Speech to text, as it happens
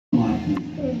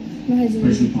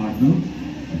Special partner,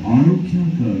 Arokya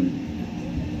Girl.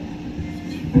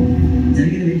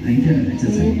 జరిగినవి భయంకర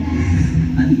exercise.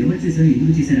 అది ఎవరు చేశారో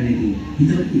ఎందుకు చేశారనేది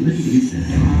ఇంతవరకు ఎవరికి తెలియదు సార్.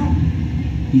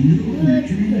 ఇందులో ఒక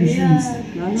ముఖ్యమైన విషయం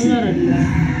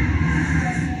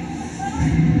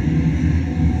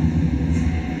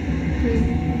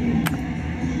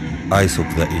Eyes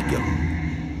of the Eagle.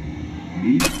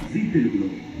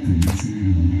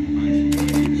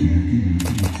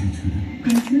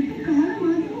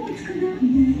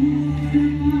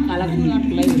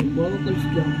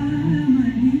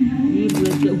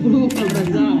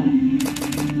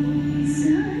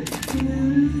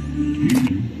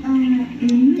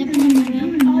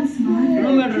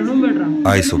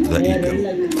 Eyes of the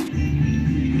Eagle.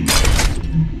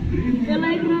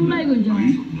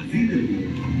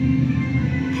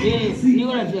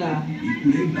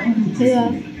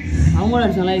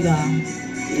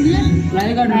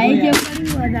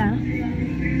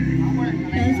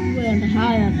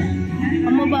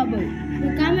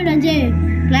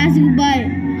 Classic bye.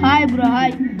 Hi bro,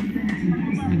 hi.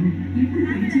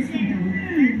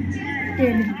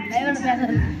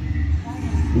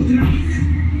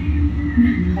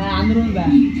 అందరూ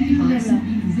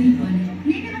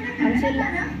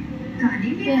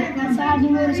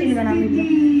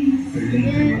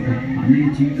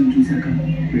జీవితం చూసాక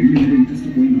పెళ్లి మీద ఇంట్రెస్ట్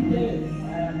పోయింది.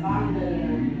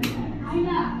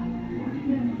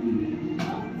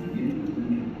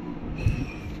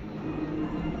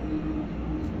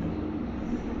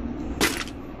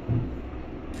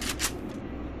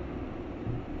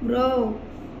 బ్రో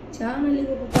ఛానల్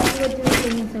ఒక కాల్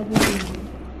వచ్చిన సపోర్ట్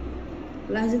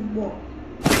క్లాసిక్ బో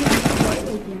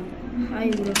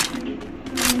హాయ్ బ్రో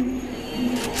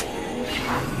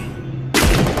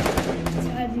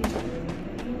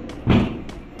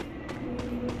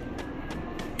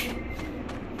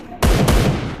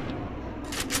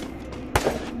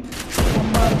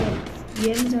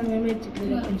ఏం సమయం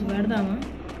ఇచ్చట్లేదు కొంచెం పెడదామా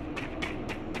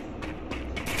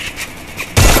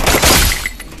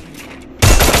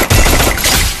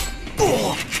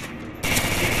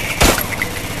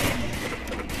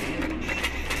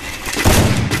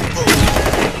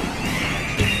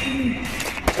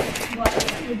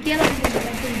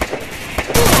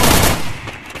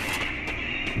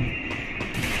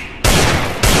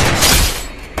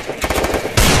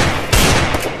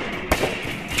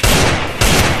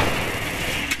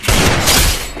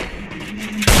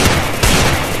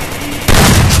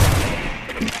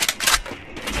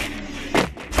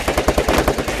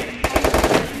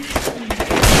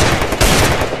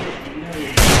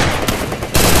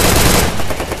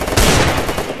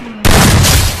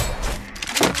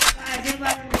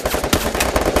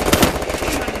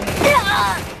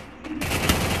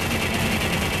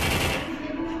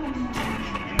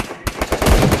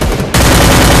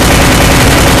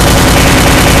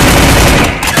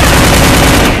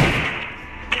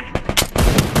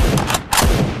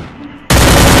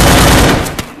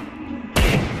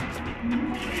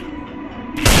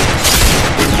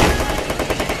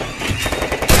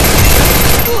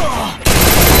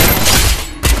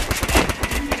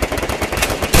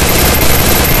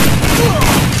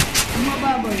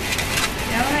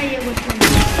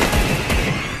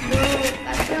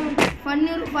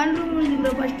ఫన్ రూమ్ ఉంది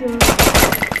బ్రో ఫస్ట్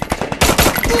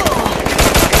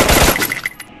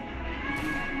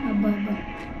అబ్బా అబ్బా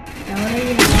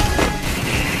ఎవరయ్యా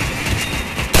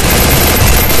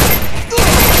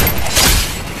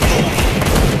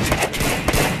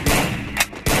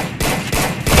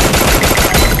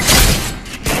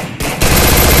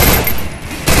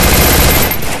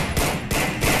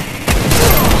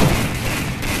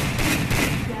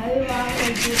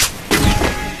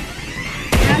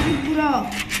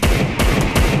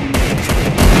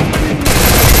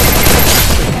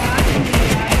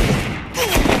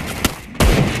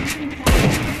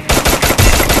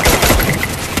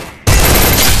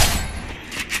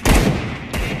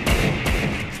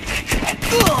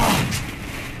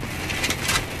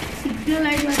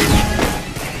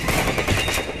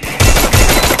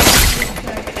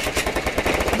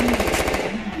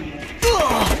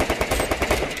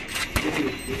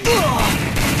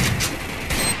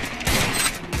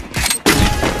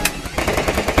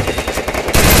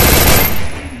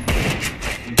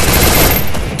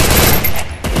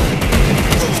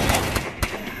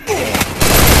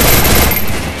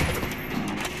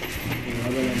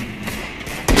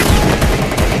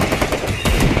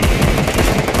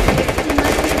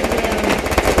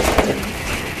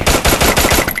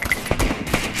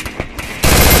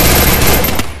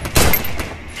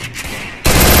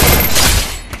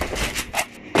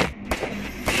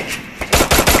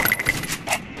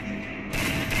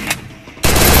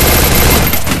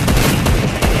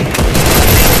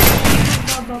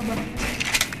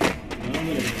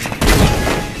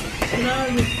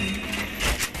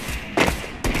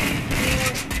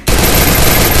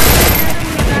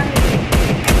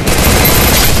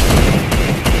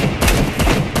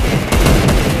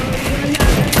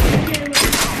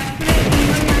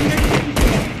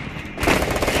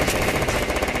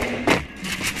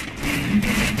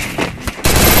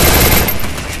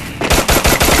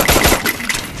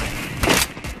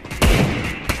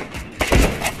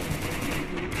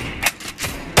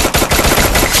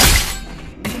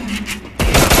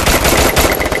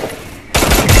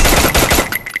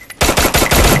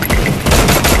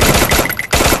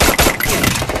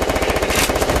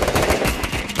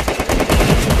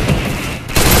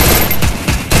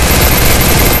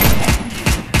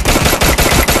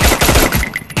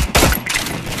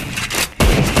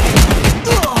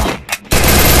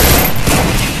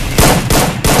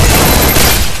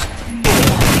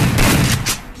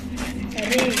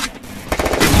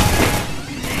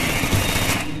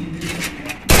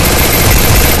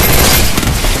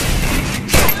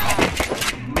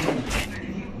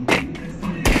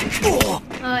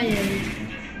బాయ్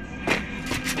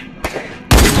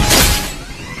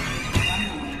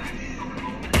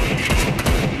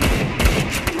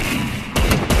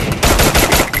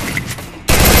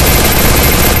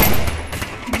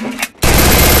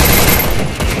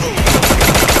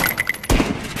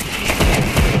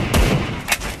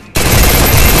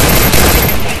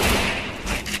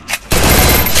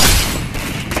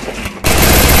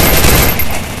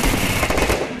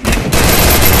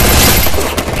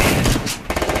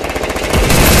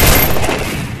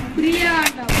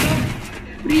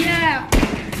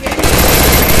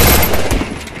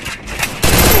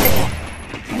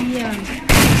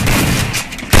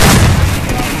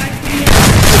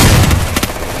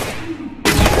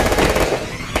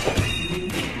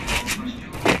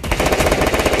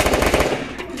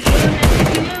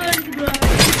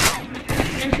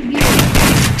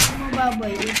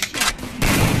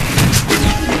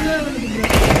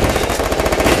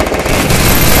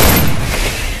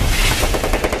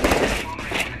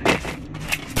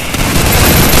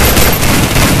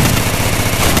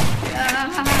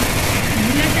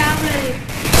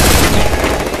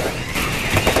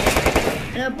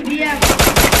ప్రియా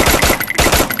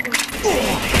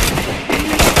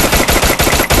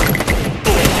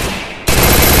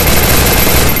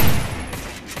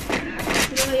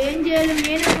ఏం చేయాలి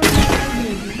నేనే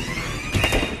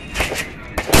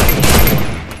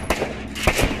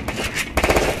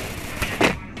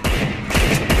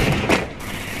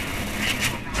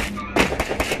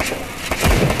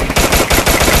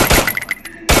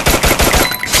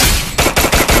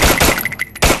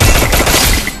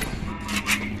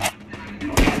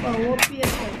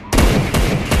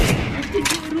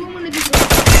రూమ్ ఉన్నది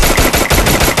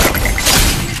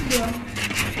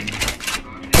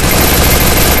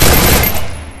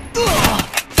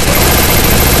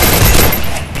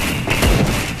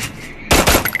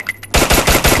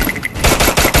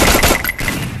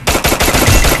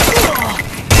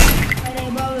అరే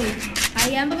బాబు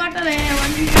అవి ఎంత పట్టాలి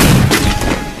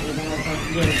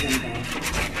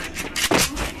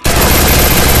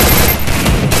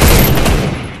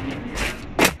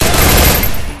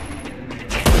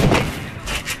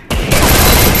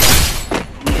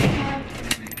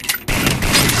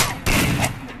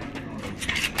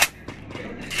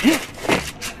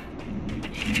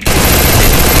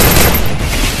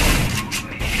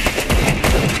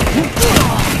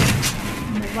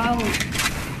బాబు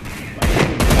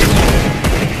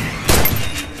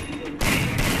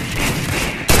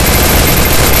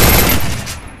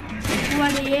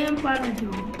వాడు ఏం పాడచ్చు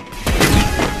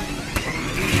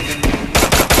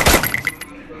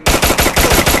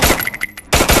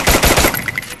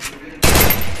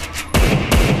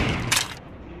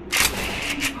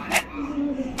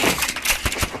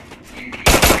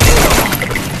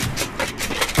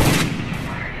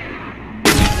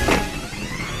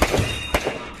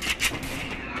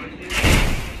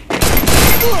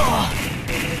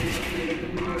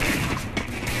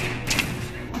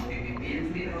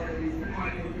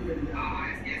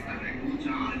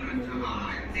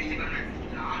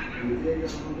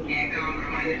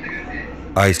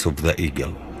Eyes of the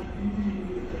Eagle.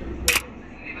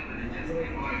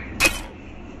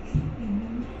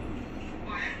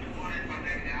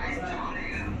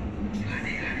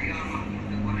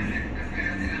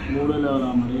 మూడో లెవెల్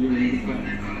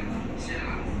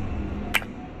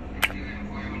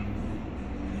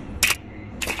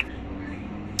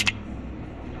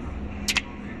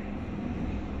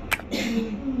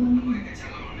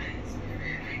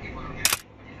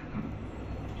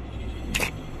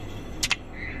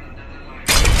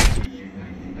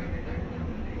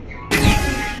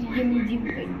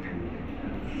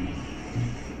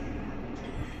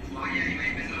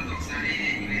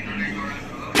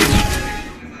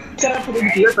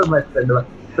మరి तो मत कर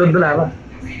तो दुलावा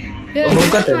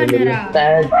मुका तो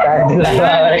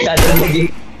लगी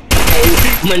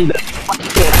मंडल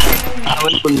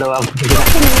रावण कुंडो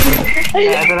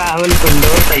रावण कुंडो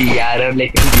तैयार है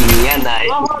लेकिन दुनिया ना है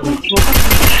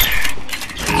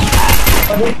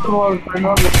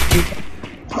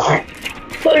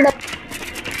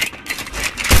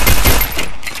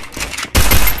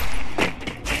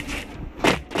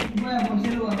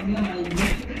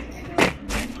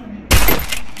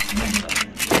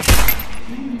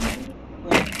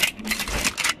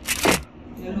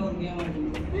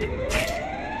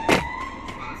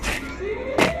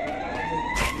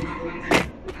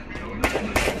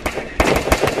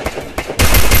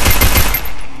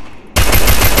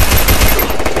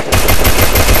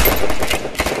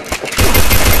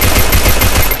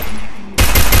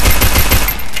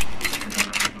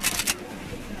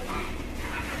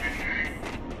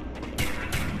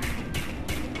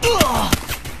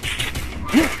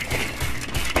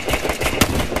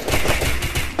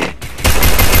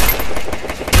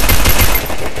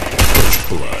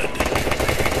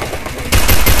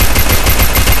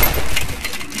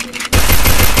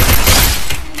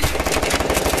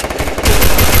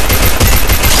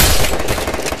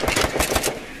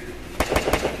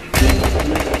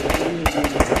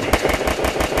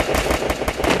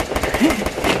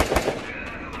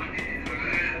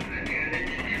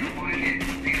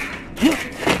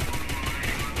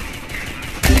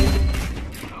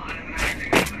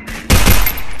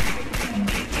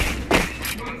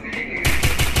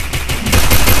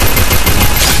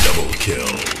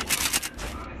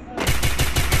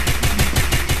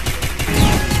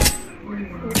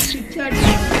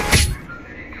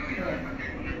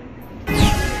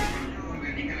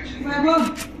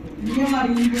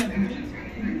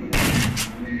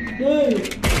No,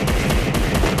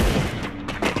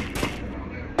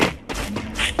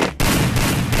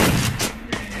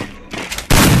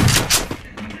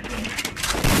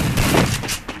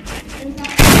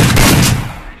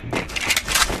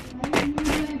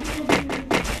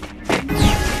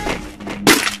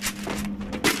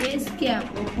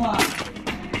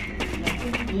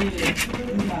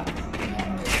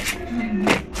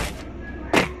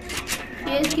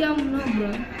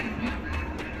 bro.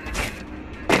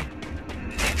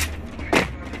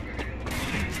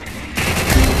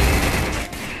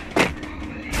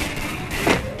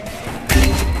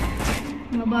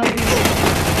 No, bro.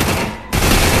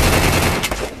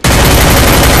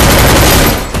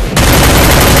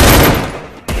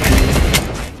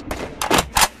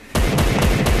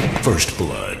 First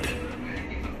blood.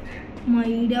 My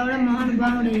idea was a man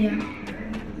bound.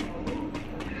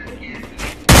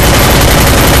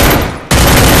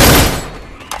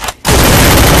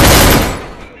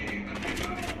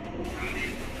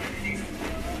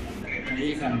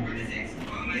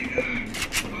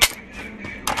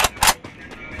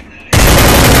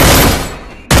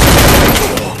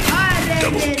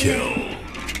 Double kill.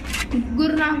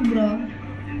 Good knock, bro.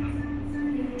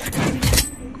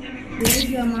 Where's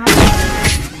your mom?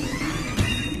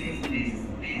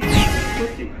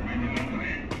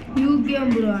 You game,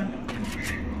 bro.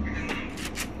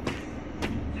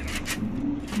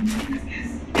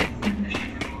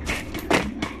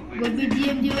 Go be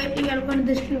GMG waiting. I'll come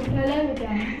to the street.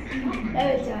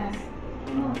 Let's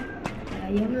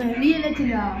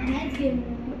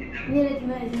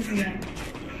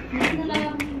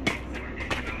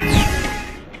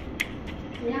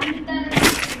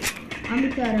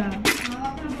Amitara.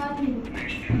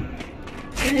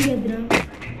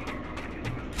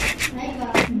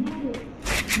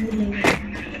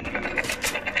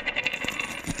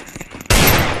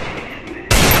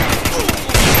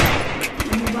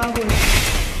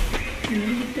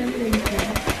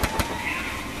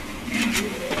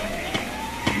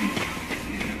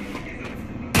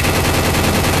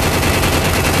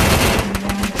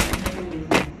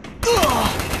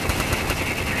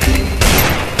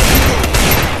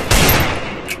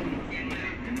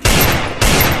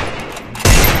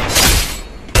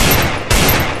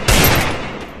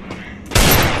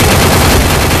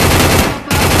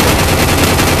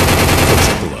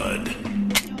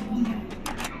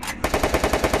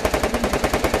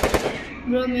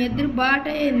 Bro, me idhar baat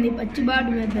ayindi pachi baat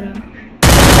me idhar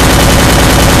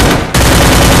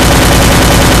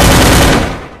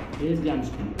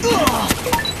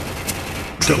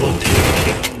Double kill.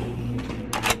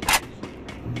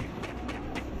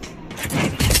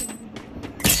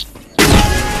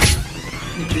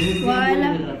 Wala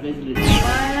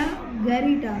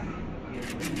garita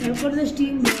record the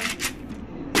steam bro.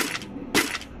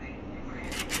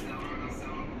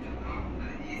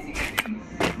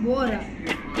 Bora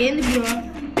ఏంది bro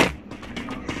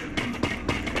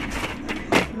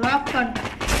rock cut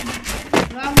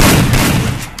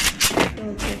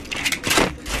okay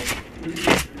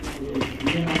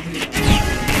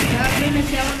రాక్లోనే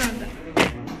 7 అంట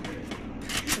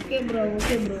okay bro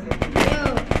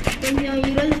కొంచెం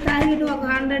ఈరోజు target ఒక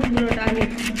 100 bro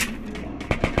target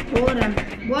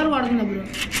bore కొడుతుంది bro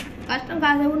కష్టం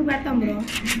కాసేపు పెడతాం bro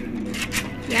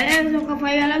ఎలా ఒక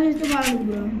 5 ఎలా చేస్తే బాగుంటుంది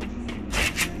బ్రో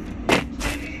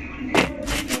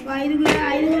ఐదు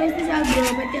వేస్తే చాలు బ్రో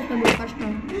పెట్టేస్తాం బ్రో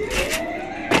కష్టం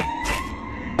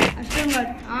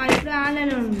కాదు ఇప్పుడు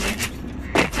ఆన్లైన్లో ఉంది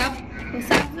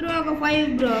సబ్స్క్రైబ్ ఒక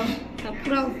 5 బ్రో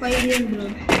సబ్స్క్రైబ్ ఒక 5 చేయండి బ్రో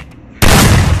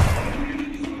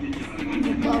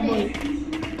బాబోయ్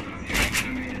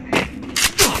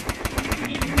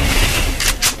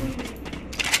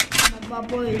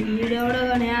బాబోయ్ ఈడెవడో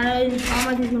కానీ ఏడాది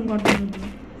సామా తీసుకొని కొడుతుంది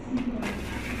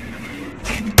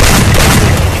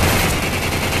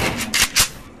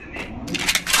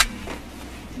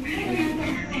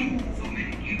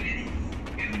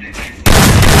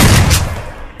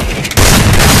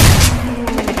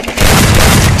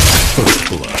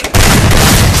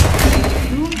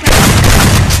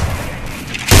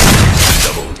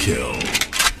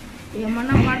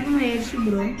ఏమన్నా పడుతున్నా ఏడ్చి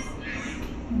బ్రో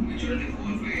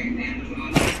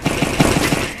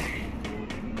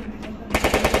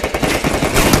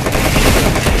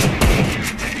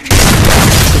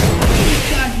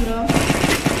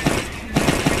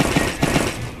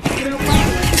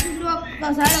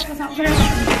ఒక్కసారి ఒక సంవత్సరం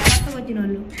వచ్చిన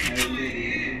వాళ్ళు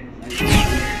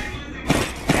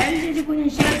చేసి కొంచెం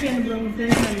షేర్ చేయండి బ్రో మీ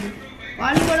ఫ్రెండ్స్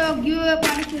వాళ్ళు కూడా గివ్ అవే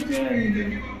పార్టిసిపేట్ చేయండి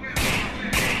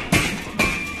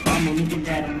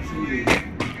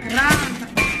రా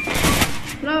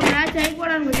బ్రో మ్యాచ్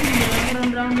అయిపోవడానికి వచ్చింది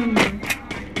 2 రౌండ్ ఉంది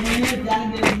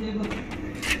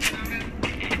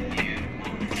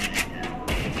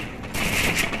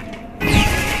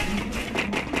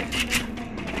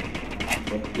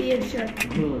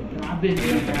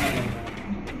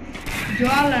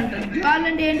జోల్ అంట. జోల్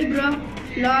అంటే ఏంటి బ్రో?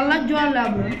 లాలా జోలా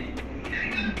బ్రో?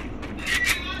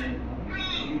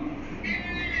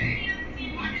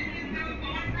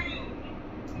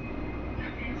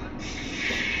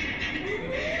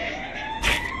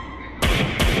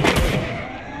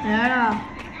 ఏడా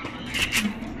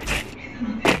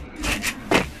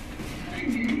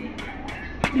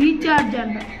రీఛార్జ్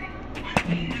అంట.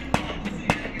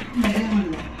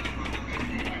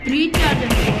 రీఛార్జ్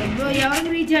అంట బ్రో. ఎవరికి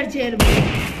రీఛార్జ్ చేయరు బ్రో?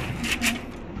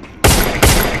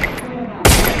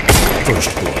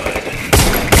 First blood.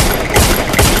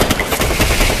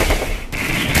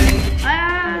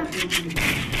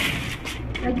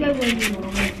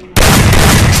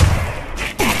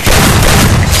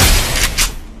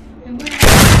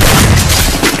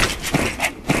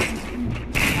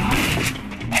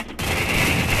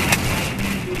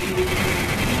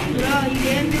 బ్రో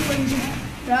ఇదేంటి కొంచెం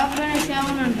రాగానే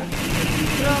సేవనంట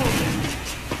బ్రో.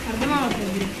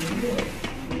 అర్థమవుతుంది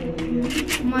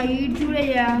మా ఈడు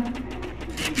చూడయ్యా,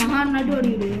 మహానటుడు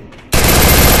ఈడు.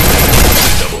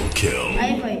 Double kill. High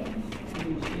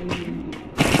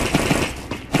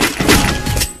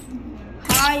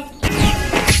hi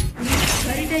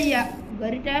గరిటయ్యా.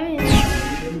 గరిట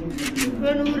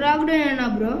బ్రో నువ్వు రాగుడేనా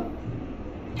బ్రో?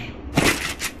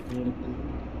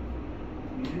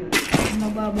 అమ్మ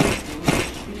బాబు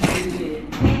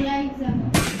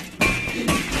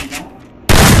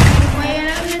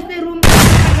చేస్తే రూమ్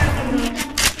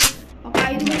ఒక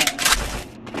 5 బ్రో.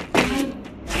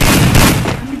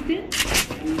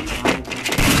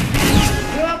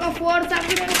 ఒక 4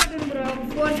 సబ్స్క్రైబ్ కొట్టండి bro.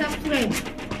 4 subscribe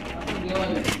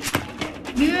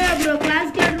give away bro.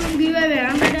 Class cat room give away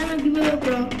 100 give away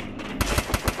bro.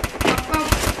 ఒక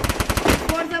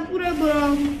 4 సబ్స్క్రైబ్ బ్రో.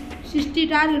 60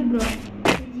 target bro.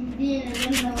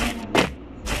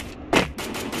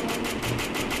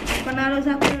 ఒక 4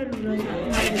 సబ్స్క్రైబ్ బ్రో.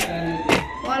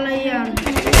 వాళ్ళు అయ్యా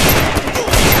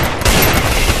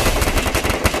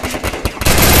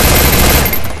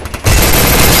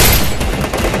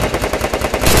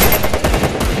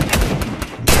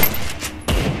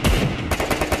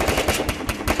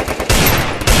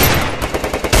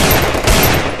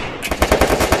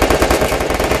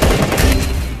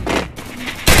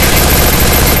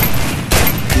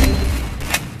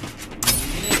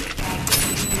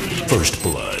First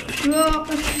blood. బ్రో. ఒక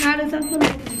 4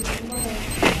 సబ్స్క్రైబ్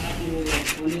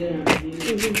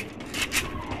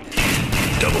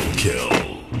Double kill.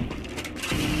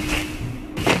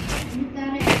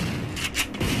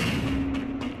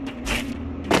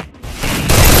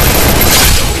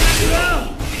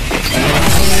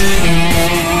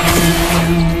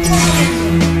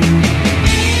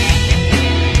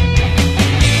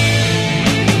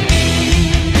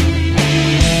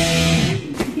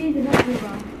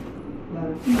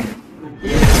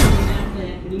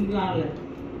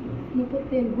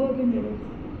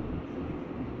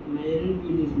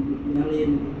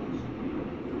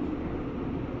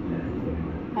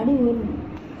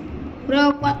 బ్రో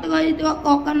కొత్తగా అయితే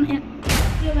ఒక్క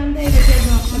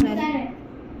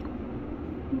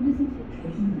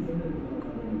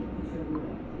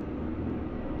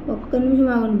నిమిషం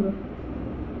ఆగండి బ్రో.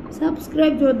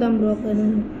 సబ్స్క్రైబ్ చూద్దాం బ్రో. ఒక్క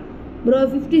నిమిషం బ్రో.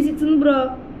 56 ఉంది బ్రో.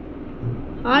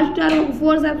 హాట్ స్టార్ ఒక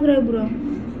 4 సబ్స్క్రైబ్ బ్రో.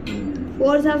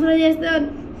 4 సబ్స్క్రైబ్ చేస్తే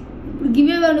ఇప్పుడు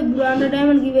గివ్ అవే ఉంది bro. 100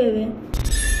 diamond give away.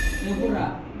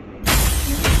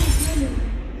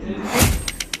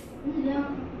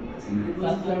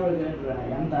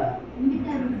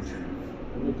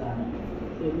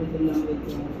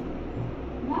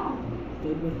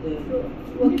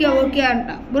 Okay okay అంట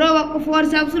బ్రో. ఒక 4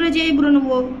 సబ్స్క్రైబ్ చేయి బ్రో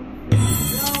నువ్వు.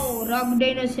 రాక్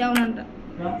డైనో 7 అంట.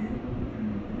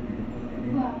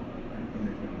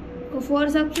 ఒక 4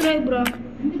 subscribe bro.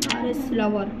 RS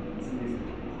lover.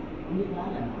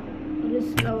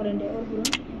 RS lover అంటే ఎవరు bro?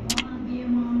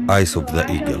 Eyes of the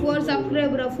eagle. 4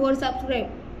 subscribe bro. 4 subscribe.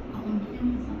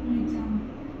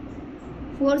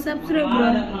 4 subscribe bro.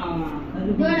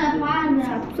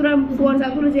 Subscribe 4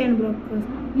 subscribe చేయండి బ్రో.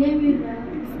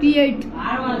 58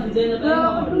 బ్రో.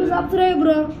 2 subscribe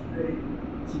bro.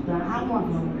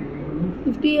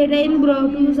 58 అయింది బ్రో.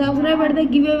 2 సబ్స్క్రైబ్ పెడితే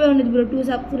గివ్ అవే ఉండదు bro. 2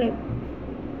 subscribe.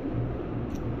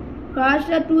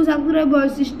 Last 2 subscribe bro.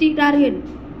 60 target.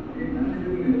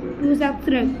 2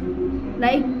 subscribe.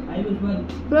 Like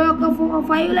bro. ఒక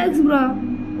 5 likes bro.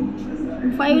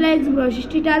 5 likes bro.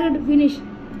 60 target finish.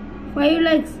 5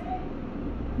 likes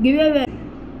give away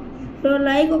bro.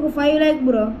 Like ఒక 5 like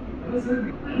bro.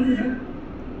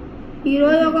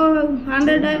 ఈరోజు ఒక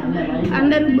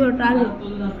 100 bro target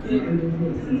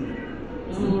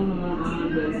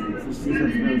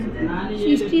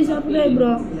 60 subscribe bro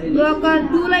ఒక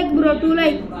 2 like bro 2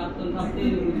 like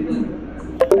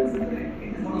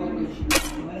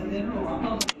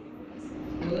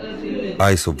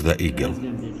Eyes of the Eagle.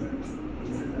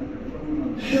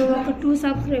 Bro ఒక 2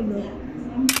 subscribe bro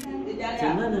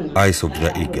Eyes of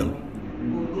the Eagle.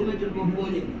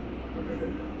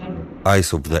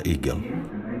 Eyes of the Eagle.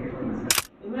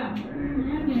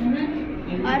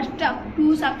 Hashtag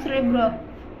 2 subscribe bro.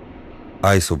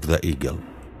 Eyes of the Eagle.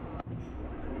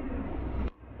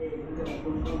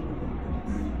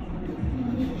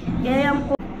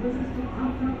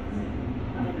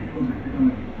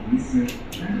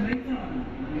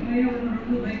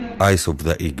 Eyes of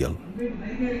the Eagle.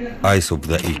 Eyes of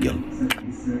the Eagle.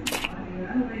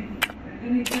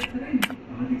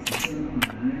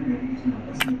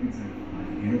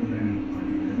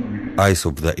 Eyes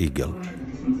of the Eagle.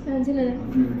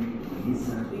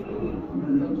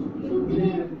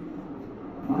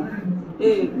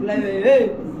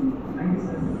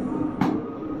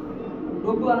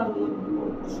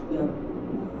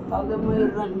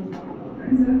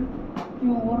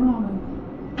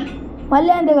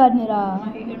 మళ్ళీ అంతే కాదురా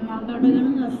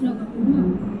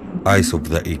Eyes of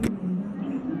the Eagle.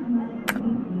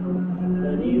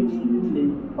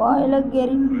 Oil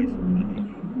getting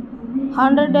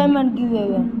 100 diamond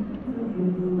giveaway.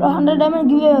 Bro, 100 diamond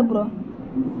giveaway bro.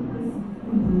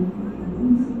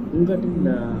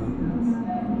 ఇంకటిలా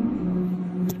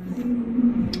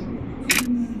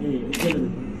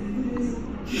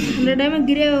 100 diamond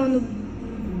giveaway ఉంది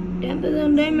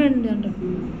 10,000 diamond అంట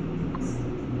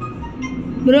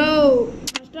bro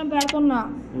కష్టం పెడుతున్నా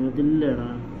తిల్లేడా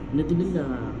నే తిల్లా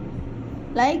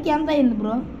like ఎంత అయింది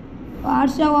బ్రో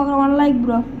వాట్సాప్ ఒక 1 లైక్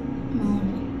బ్రో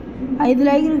 5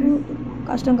 లైక్లు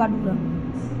కష్టం కట్టు బ్రో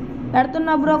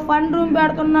పెడుతున్నా బ్రో ఫన్ రూమ్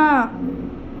పెడుతున్నా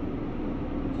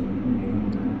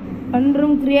ఫన్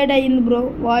రూమ్ క్రియేట్ అయ్యింది bro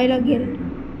వాయిలో gear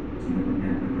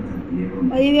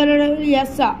 10,000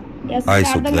 yes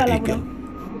Eyes of the Eagle.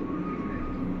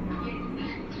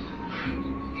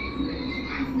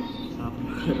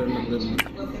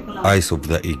 Eyes of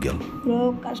the Eagle. Bro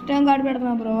కష్టం కట్టు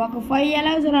పెడుతున్నా బ్రో ఒక 5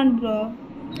 ఎలా రండి బ్రో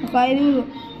ఒక 5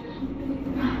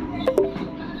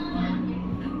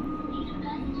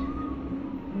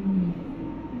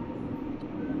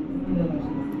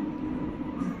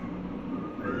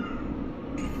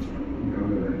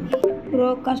 బ్రో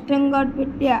కష్టం కట్టు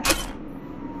పెట్టా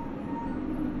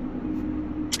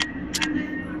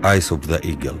Eyes of the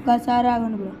Eagle. ఒకసారి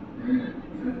ఆగండి బ్రో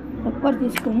రెప్పర్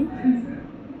తీసుకొని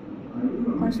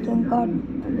కష్టం కార్డ్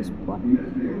స్పాట్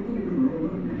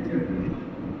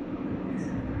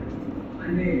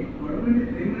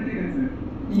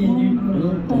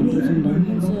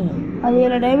అది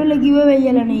ఇలా డైమండ్లో గివే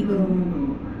వేయాలి నీకు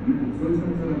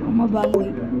అమ్మ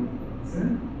బాబోయ్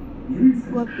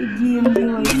గొప్ప జిఎంజీ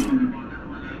వైట్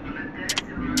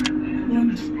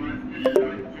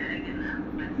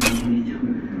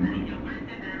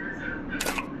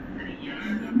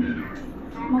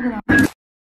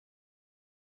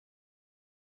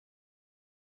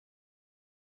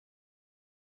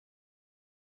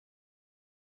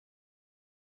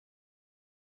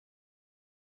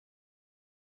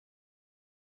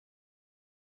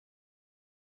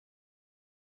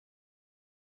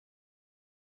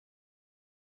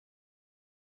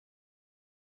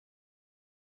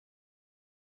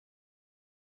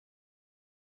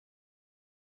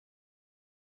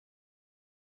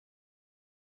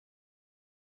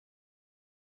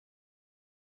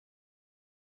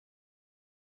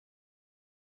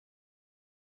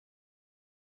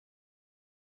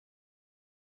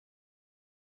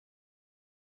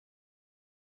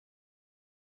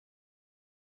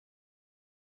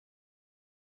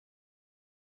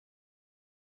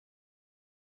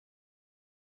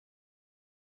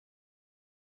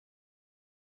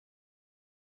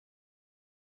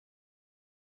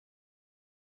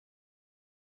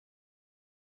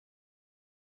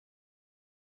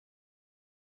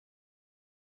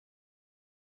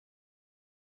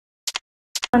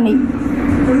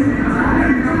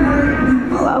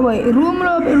బాబోయ్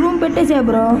రూమ్ పెట్టేసా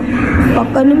బ్రో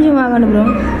ఒక్క నిమిషం ఆగండి బ్రో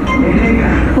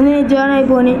నేను జాయిన్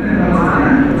అయిపోని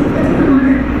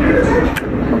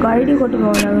ఒక ఐడి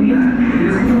కొట్టుకోవాలి ఆగండి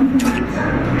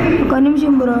ఒక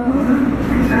నిమిషం బ్రో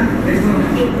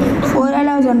 4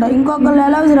 అలౌస్ అంట ఇంకొకళ్ళు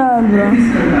అలౌస్ రావాలి బ్రో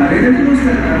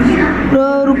బ్రో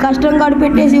కష్టం కార్డు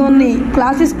పెట్టేసి ఉంది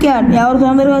క్లాసెస్ క్యాట్ ఎవరు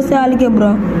తొందరగా వస్తే వాళ్ళకే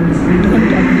బ్రో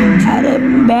అరే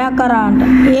బేకరా అంట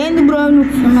ఏంది బ్రో నువ్వు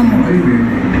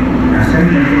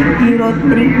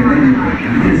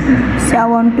 03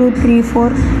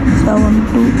 7234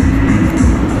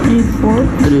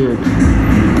 7234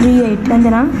 38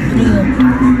 అంతేనా?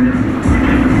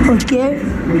 ఓకే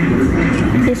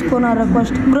తీసుకున్నా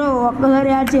రిక్వెస్ట్ బ్రో. ఒక్కసారి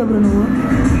యాడ్ చేయ బ్రో నువ్వు.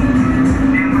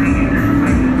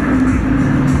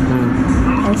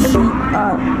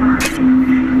 SCR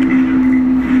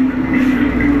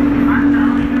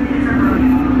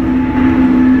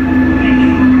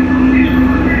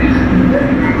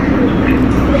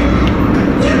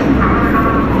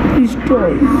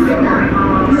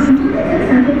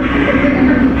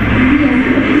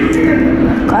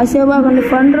కాసేపు అక్కడ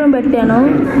ఫ్రంట్ రూమ్ పెట్టాను.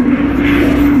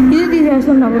 ఇది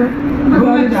తీసేస్తున్నా బ్రో.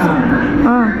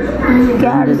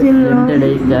 క్యాన్సిల్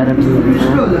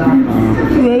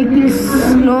వెహికల్స్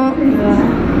నో,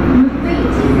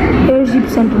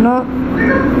 ఎయిర్షిప్స్ అంటున్నా,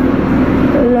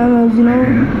 నో,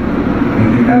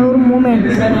 ఎవరు మూమెంట్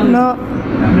నో,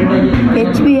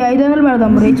 HP 500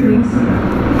 పెడదాం బ్రో. HP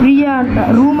ఫ్రీయా అంట.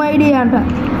 రూమ్ ఐడి అంట.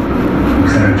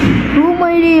 రూమ్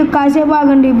ఐడి కాసేపు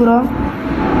ఆగండి బ్రో.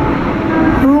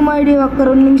 రూమ్ ఐడి ఒక్క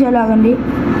 2 నిమిషాలు ఆగండి.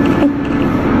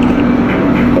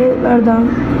 పెడదాం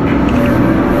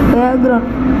background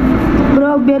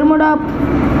bro. Bermuda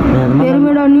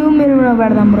new Bermuda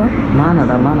పెడదాం బ్రో.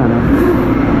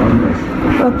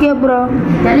 Okay bro.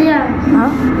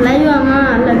 లైవ్ అమ్మా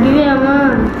గివ్ అమ్మా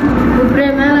ఇప్పుడే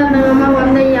మేళమ్మా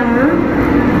 100 అయ్యామా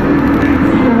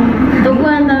తక్కువ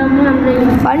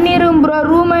funny room bro.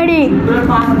 Room ID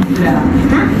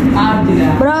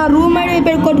bro. Room ID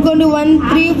కొట్టుకోండి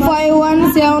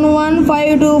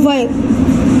 1351715525.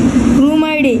 Room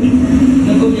ID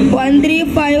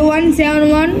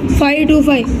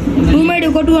 1351715525. రూమ్ ఐడి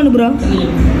కొట్టుకోండి బ్రో.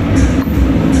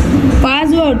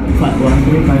 పాస్వర్డ్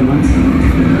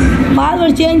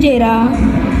చేంజ్ చేయరా?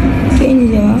 చేంజ్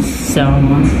చేయవా?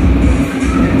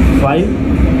 715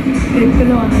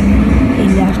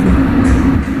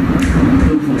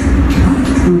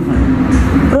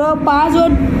 బ్రో.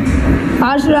 పాస్వర్డ్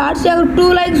 2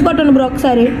 లైక్స్ కొట్టండి బ్రో.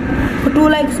 ఒకసారి 2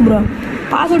 లైక్స్ బ్రో.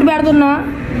 పాస్వర్డ్ పెడుతున్నా.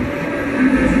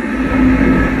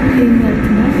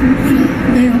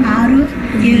 6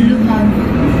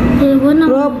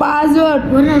 bro password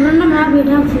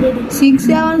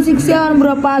 6767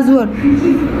 bro. Password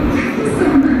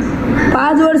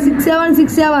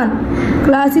 6767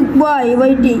 classic bye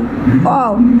YT.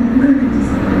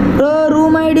 Bro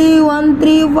room ID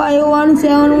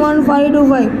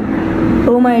 1351715525.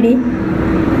 Room ID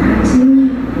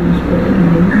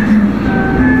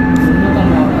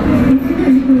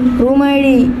room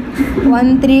ID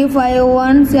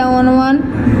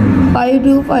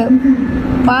 1351715525.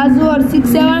 Password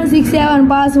 6767.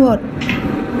 Password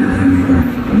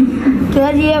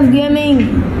KGF gaming.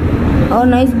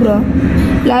 Nice bro.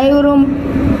 Live room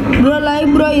bro. Live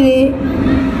bro ఇది.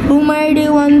 Room ID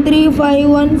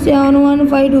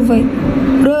 1351715525.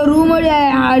 Bro room ID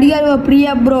అడిగారు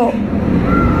Priya bro.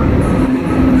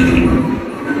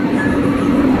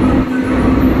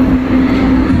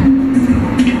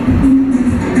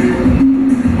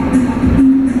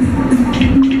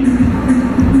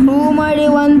 Room ID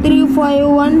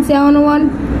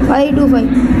 1351715525.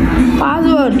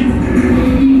 Password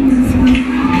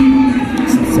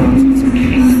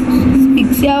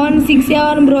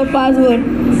 6767 bro. Password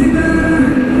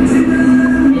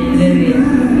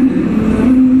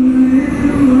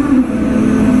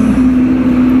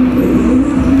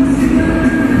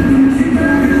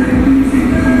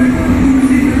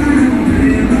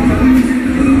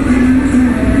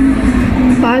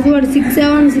password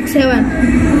 6767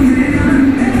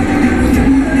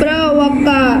 bro. ఒక్క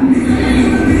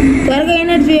త్వరగా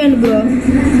అయినట్టు చేయండి bro.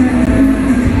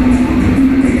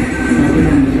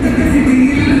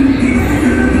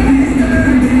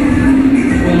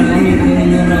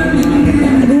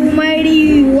 Room ID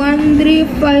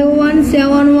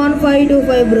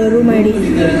 1351715525 bro. Room ID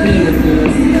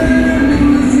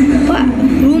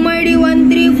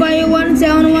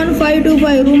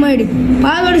 1351715525. Room ID.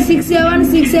 Password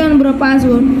 6767 bro.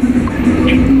 Password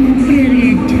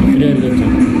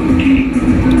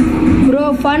bro.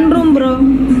 Fun room bro.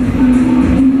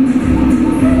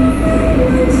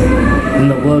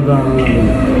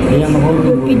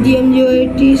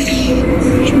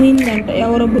 అంట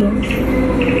ఎవరో bro.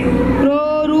 Bro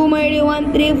room ID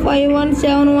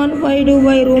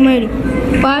 1351715525. Room ID.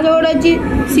 Password వచ్చి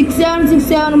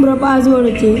 6767 bro. Password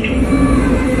వచ్చి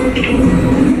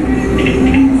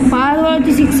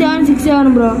 6767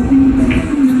 bro.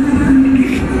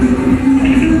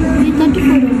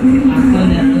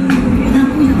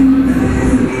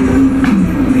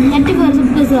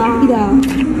 34 ఇదా?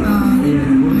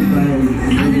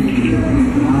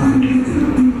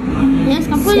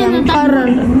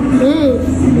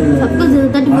 सबको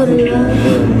 34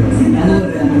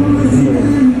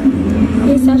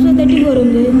 ఏ సబ్స్క్రైబ్ 34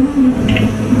 ఉంది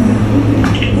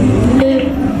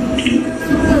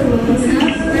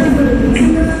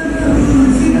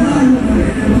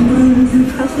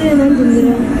సబ్స్క్రైబ్ ఎంత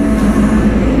ఉందిరా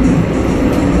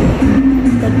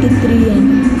 33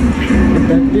 అని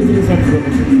 33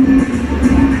 సబ్స్క్రైబర్స్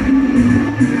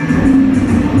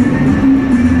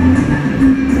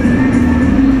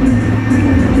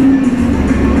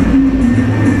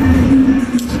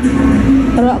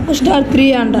రాక్ స్టార్ 3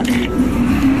 అంట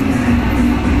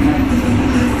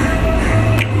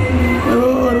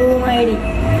రూమ్ ఐడి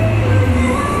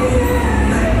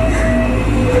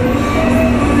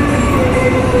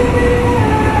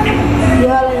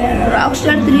రాక్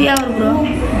స్టార్ 3 ఎవరు బ్రో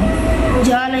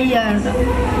జాలయ్య అంట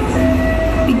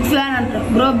బిగ్ ఫ్యాన్ అంట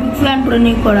బ్రో బిగ్ ఫ్యాన్ బ్రో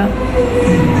నీకు కూడా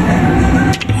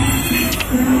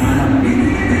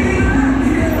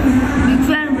బిగ్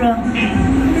ఫ్యాన్ బ్రో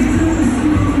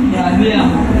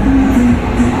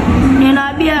నేను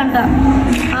అభి అంట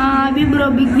అభి బ్రో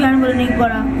బిగ్ ఫ్యాన్ బ్రో నీకు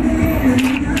కూడా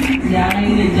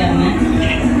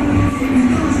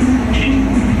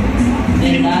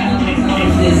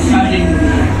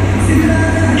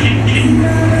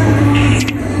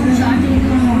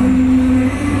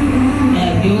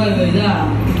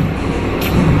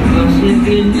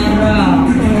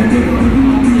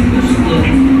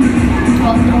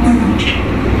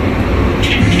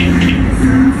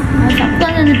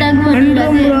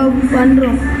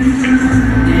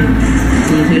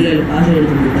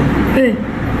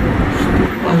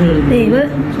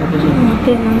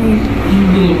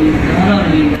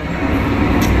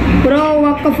బ్రో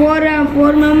ఒక్క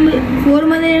 4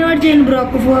 మంది ఇన్వైట్ చేయండి బ్రో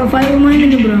ఒక్క 5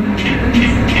 మందిని బ్రో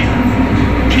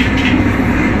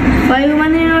 5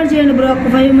 మందిని ఇన్వైట్ చేయండి బ్రో ఒక్క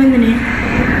 5 మందిని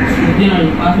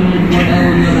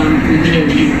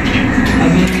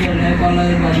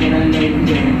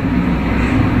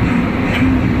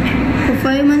ఒక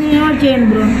 5 మందిని ఇన్వైట్ చేయండి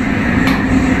బ్రో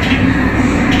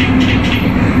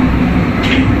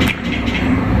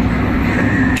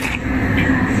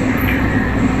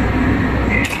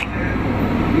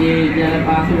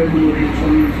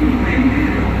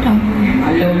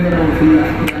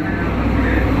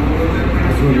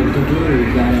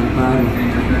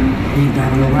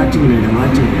దాంట్లో వాచింగ్ లేదు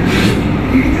వాచింగ్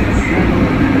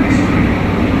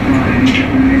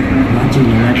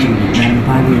దాని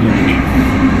పాది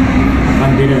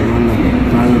పద్దెలేదు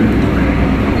పాదు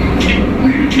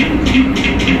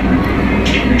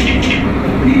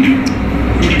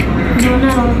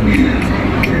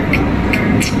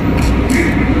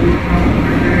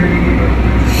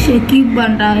షకీబ్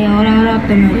అంట ఎవరెవరు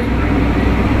వస్తున్నారు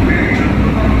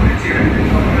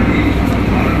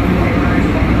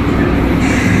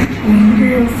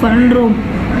ఫన్ రూమ్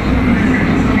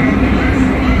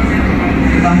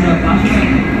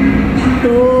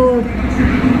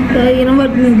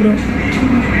వినబడుతుంది బ్రో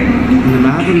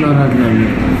నాకు రావట్లేదు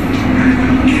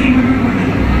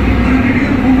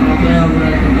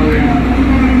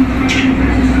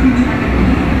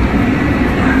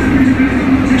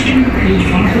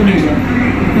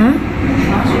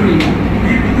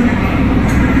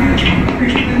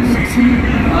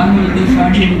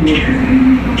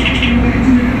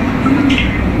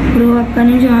బ్రో ఒక్క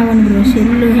నిమిషం ఆగండి బ్రో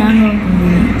సెల్ హ్యాంగ్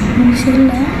అవుతుంది సెల్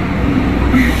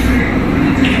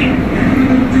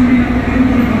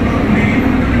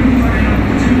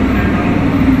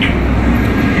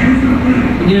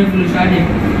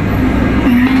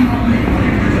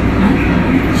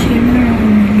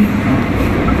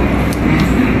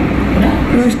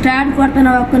బ్రో స్టార్ట్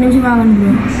కొడతాను ఒక్క నిమిషం ఆగండి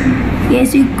బ్రో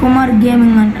కేసీ కుమార్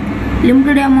గేమింగ్ అంట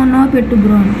లిమిటెడ్ అమౌంట్ పెట్టు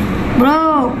బ్రో బ్రో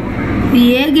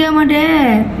ఏ గేమ్ అంటే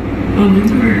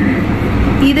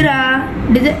ఇదిరా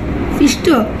ఫిస్ట్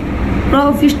బ్రో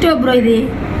ఫిస్ట్ బ్రో ఇది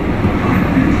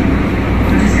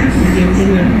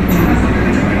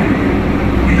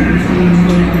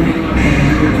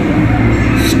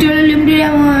స్టిల్ లిమిటెడ్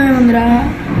అమౌంట్ ఉందిరా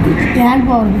ట్యాగ్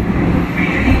పోవద్దు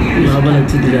లోపల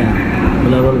వచ్చిందిరా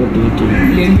లోపల కొట్టి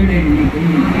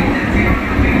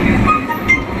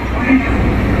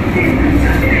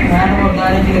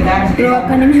బ్రో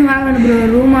ఒక్క నిమిషం ఆగండి బ్రో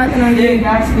రూమ్ మాత్రం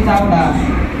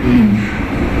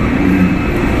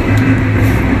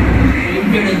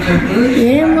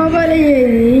ఏం మొబైల్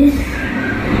ఇది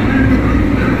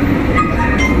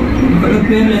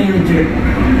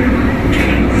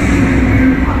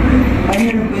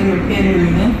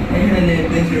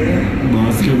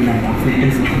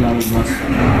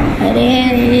అరే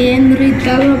ఏంద్రీ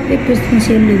తలనొప్పి తెప్పిస్తుంది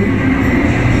చెల్లి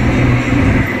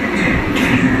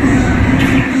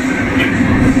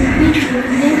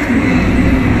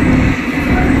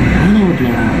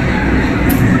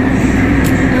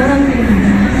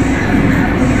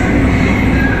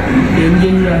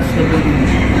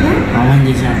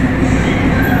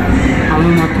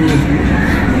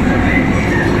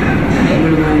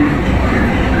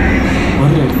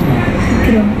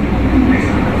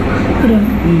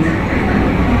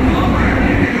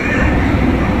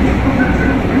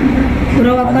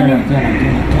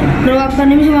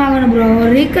నిమిషం ఆగండి బ్రో,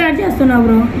 రీకనెక్ట్ చేస్తున్నా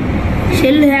బ్రో.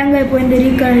 సెల్ హ్యాంగ్ అయిపోయింది,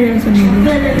 రీకనెక్ట్ చేస్తున్నా.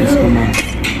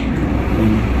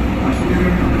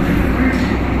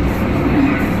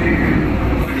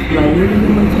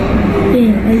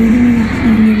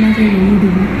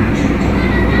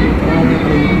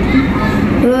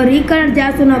 రీకనెక్ట్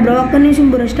చేస్తున్నా బ్రో, ఒక్క నిమిషం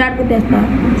బ్రో, స్టార్ట్ కొట్టేస్తా.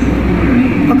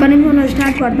 ఒక్క నిమిషం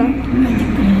స్టార్ట్ కొడతా.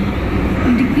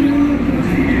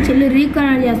 చెల్లి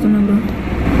రీకనెక్ట్ చేస్తున్నా బ్రో.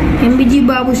 ఎంబీజీ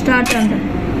బాబు స్టార్ట్ అంట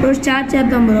బ్రో. స్టార్ట్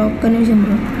చేద్దాం బ్రో, ఒక్క నిమిషం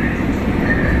బ్రో.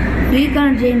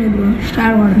 రీకనెక్ట్ చేయండి బ్రో,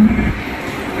 స్టార్ట్ కొడదాం.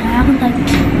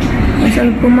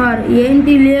 అసలు కుమార్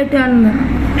ఏంటి లేట్ అన్న,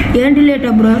 ఏంటి లేట్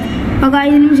బ్రో? ఒక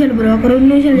 5 నిమిషాలు బ్రో, ఒక 2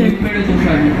 నిమిషాలు లేట్.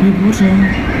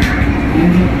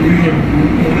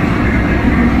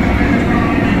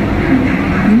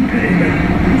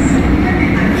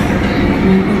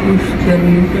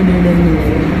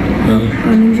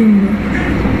 నిమిషం బ్రో.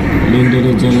 లిమిటెడ్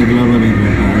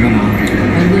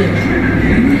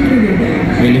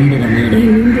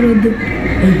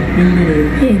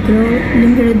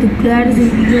వద్దు క్లారిటీ.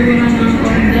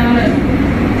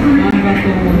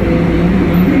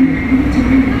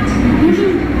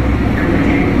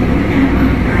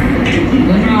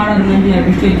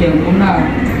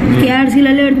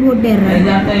 క్యాడ్సీలలో ఎడుతు కొట్టారు.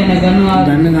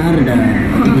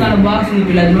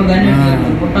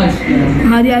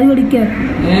 అది కూడా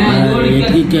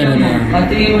ఇక్కారు.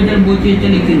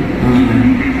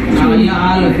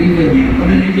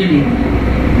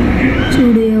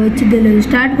 చూడు వచ్చి తెలియదు.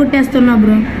 Start కొట్టేస్తున్నా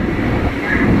bro.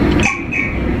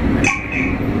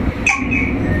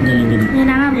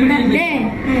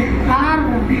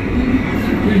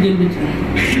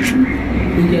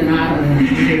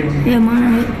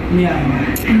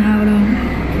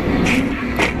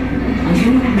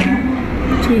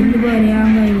 చెల్లి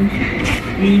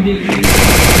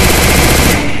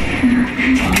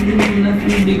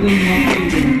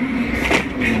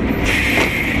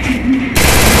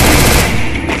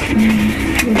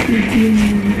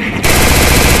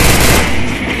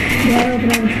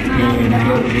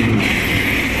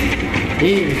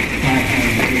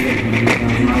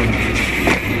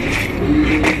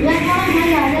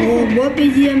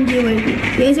గోపీజీఎంజీ వైపు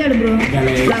వేసాడు bro.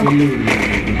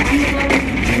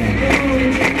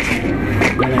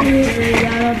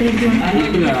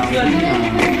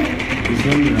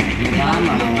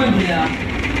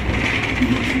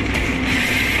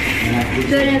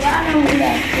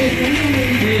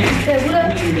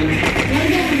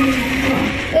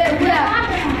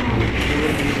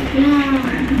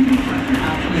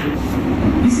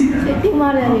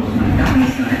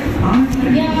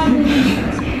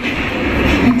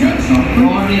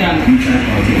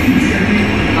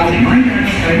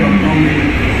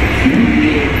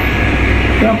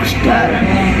 Rockstar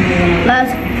plus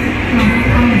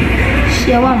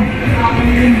Shivam.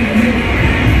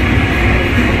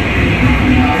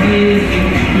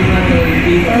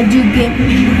 Ajuke.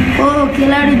 Oh,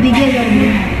 खिलाड़ी दिखेगा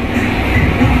मुझे.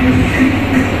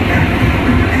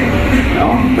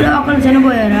 Blocker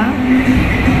चनबोयारा.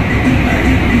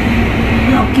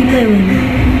 किले हुए.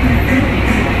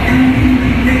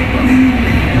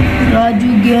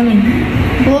 Raju Gaming.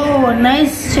 Oh,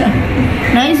 nice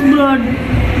bro.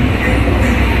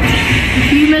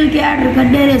 Female cat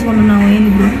kadde reskontunnam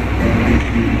endi bro.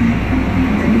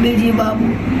 BG Babu.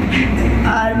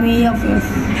 Army of us.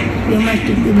 We must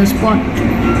stick to the spot.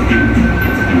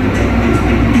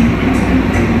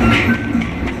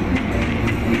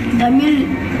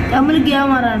 Tamil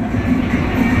camera.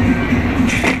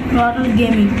 Total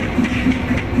gaming.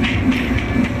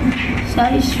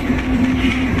 Size.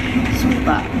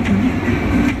 Super.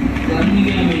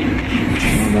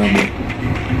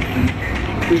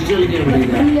 Pistol game.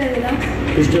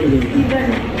 Pistol game.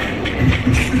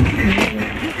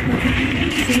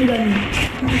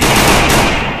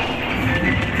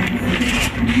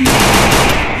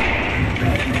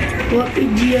 What is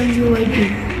GMUIT?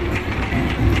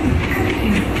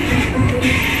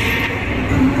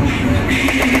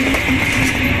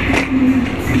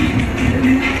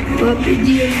 What is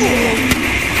GMUIT?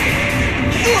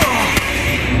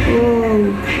 Oh.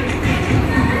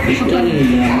 Pistol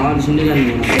game. All single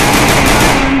game.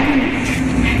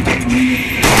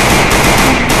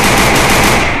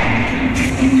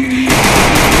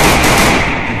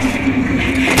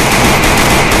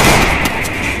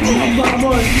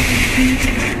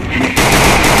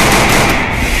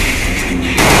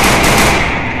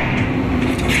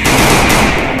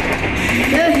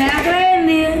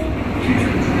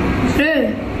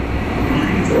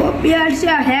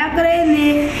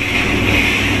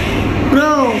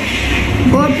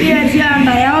 OP Harsha అంట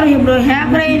ఎవరు bro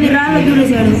hacker అయింది రాళ్ళు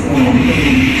దూరేశాడు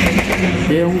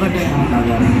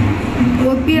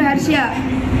OP Harsha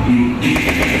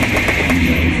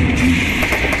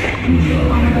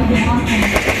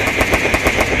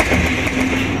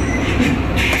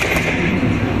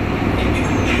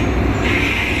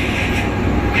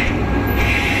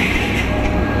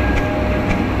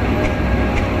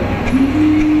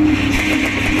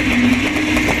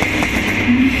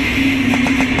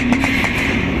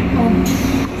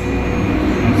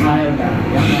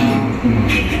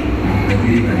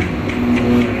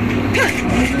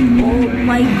Oh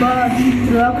my god,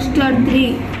 Rockstar 3.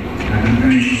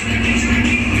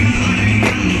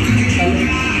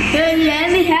 Hey,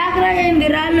 any hacker అయ్యింది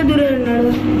రాళ్ళు దూరేన్నాడు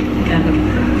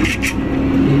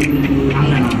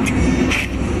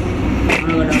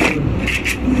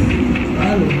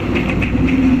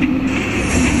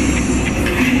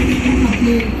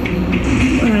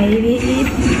ఇది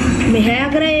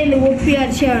hacker అయ్యింది ఒప్పి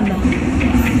హర్ష అంట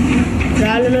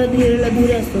రాళ్ళలో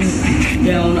దూరేస్తుంది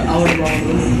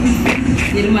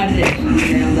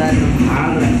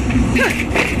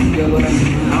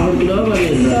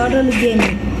total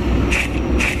gaming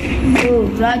ఓ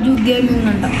రాజు gaming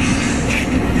అంట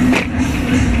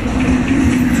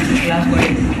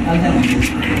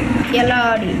ఎలా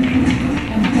ఆడి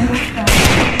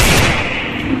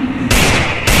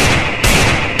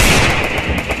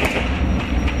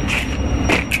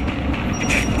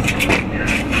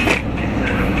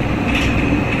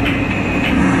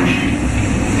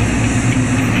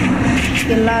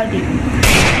Keladi.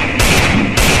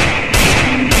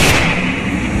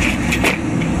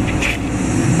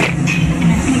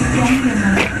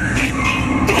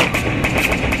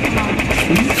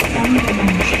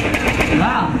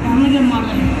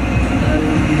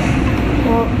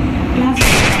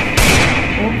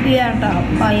 ఓకే అంట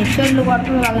ఎస్టర్లు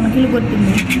కొట్టడం లాగా నకిలి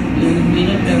కొట్టింది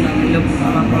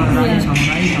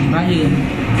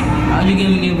రాజు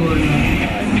gaming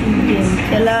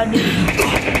Keladi.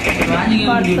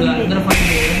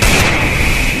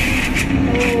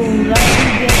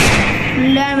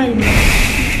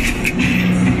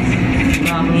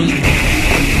 Damage.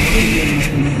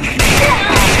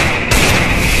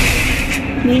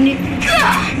 Minute.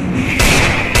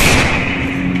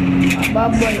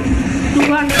 Bubble.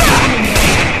 200.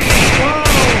 Oh.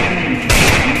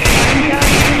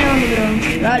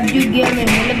 Raju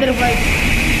gaming. Leather fight.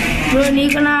 Bro, ni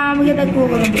kena ambil tak kau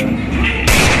bro. Bro,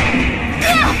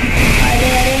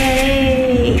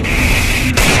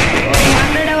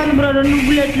 రెండు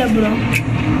బుల్లెట్ల బ్రో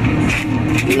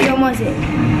ఇదమాసే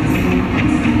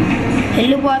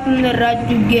వెళ్ళిపోతుంది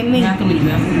రాజు గేమింగ్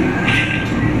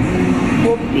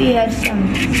ఓపీ హర్షం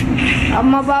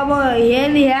అమ్మ బాబా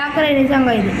ఏంది హ్యాకర్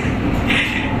నిజంగా ఇది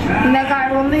ఇందాక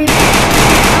ఆడ ఉంది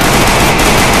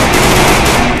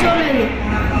చూడలేదు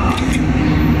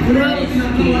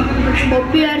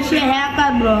ఓపీ హర్ష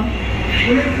హ్యాకర్ బ్రో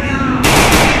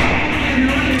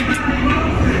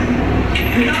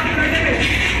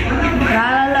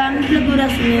రాళ్ళ అంట్లో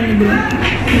దూరేస్తుంది బ్రో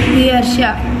ఈ హర్ష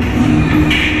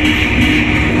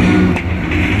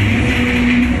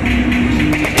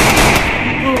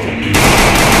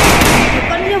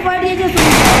కొంచెం ఫైట్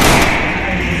చేసేస్తుంది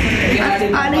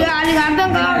వాళ్ళకి అర్థం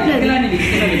కావట్లేదు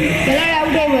పిల్లలు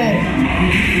అవుట్ అయిపోయారు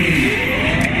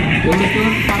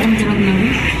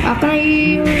అక్కడ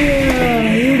ఈడు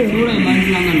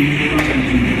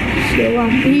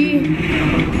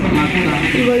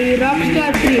ఇగో ఈ రాక్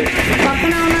స్టార్ 3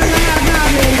 పక్కన ఉన్నారు కానీ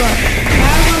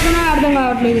అర్థం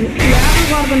కావట్లేదు యాభై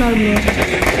కొడుతున్నారు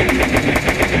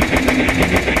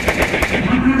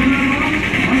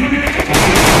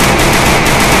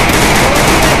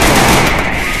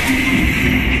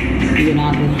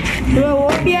బ్రో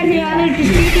ఓపీఆర్ చేయాలి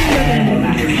స్పీడింగ్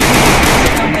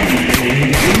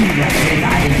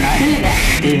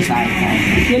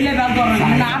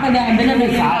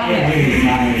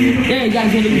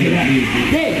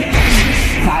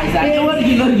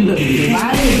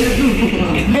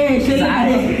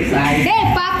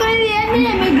పక్కన ఏంటి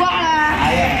మీ గోళ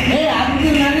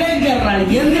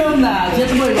ఉందా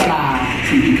చెత్తపోయి కూడా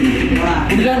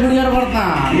గుడిగారు కొడతా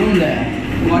రూమ్లే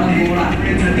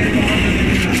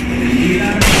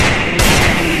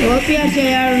ఓపీఆర్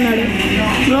చేయాలన్నాడు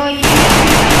బ్రో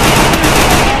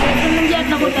నుంచి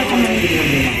ఎట్లా కొట్టేస్తున్నాడు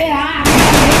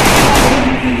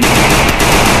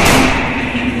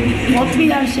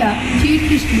OPR cheat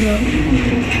list bro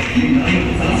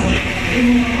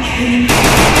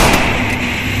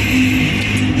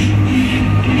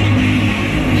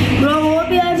bro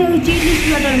OPR cheat list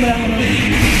పెట్టండి బ్రో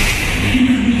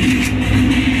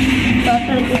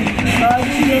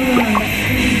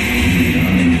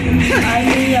రాజు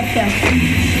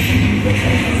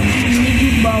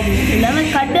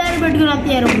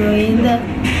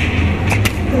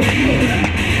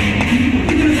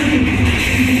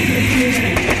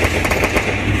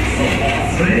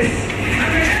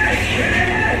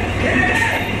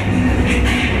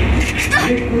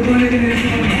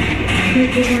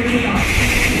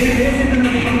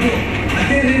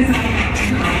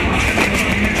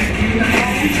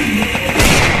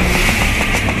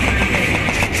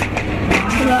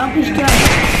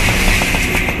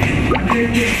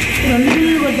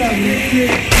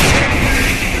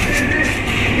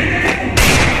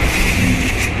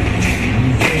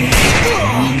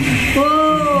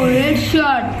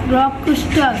రాక్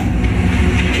స్టార్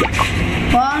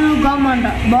బాను గమ్ అంట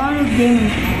బాను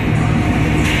గేమింగ్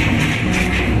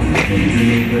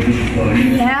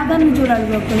హ్యాకర్ని చూడాలి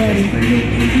బ్రో ఒకసారి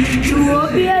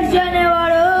ఓపీఆర్సీ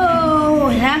అనేవాడు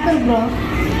hacker bro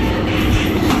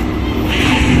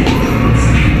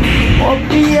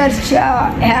ఓపీఆర్సీ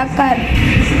hacker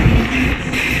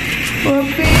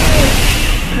OP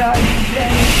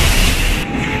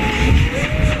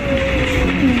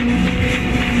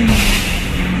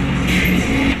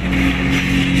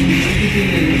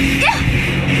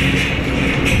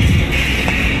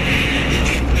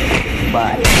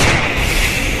Bye.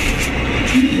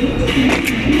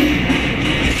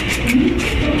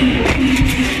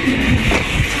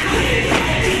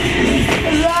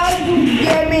 Raju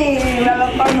Gaming,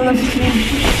 welcome to the stream.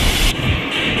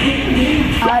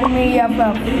 Army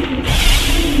FF.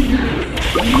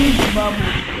 Babu.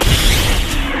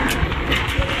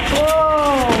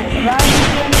 Oh, Raju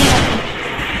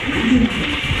Gaming.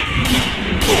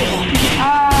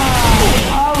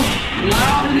 Out.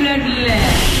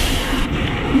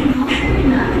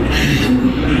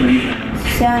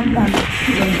 Shantan.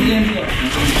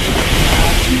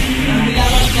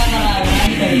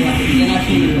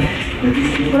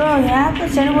 Bro,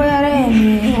 hacker చనిపోయారే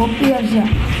ఓపీఆర్సీ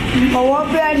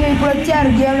ఇప్పుడు వచ్చారు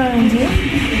గేమ్లో నుంచి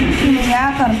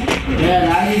hacker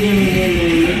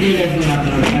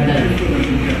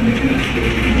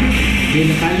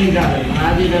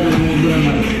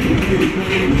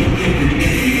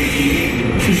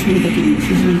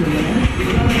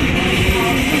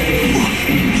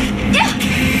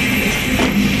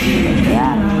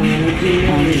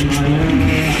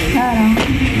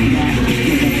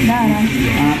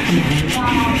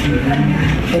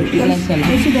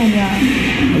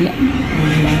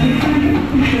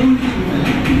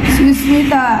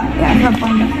Susmitha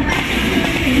చెప్పండి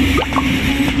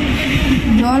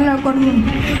జోన్లో కొట్టు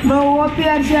బ్రో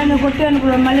ఓపీఆర్సీ అని కొట్టాను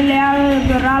బ్రో మళ్ళీ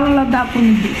రాళ్ళలో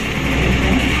దాక్కుంది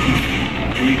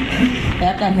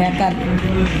హ్యాకర్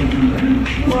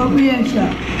ఓపీఆర్సీ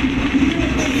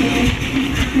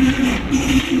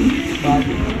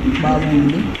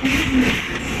బాగుంది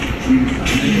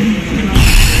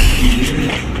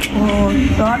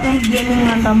టోటల్ గేమింగ్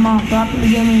అంటమ్మా టోటల్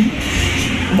గేమింగ్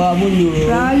బాబు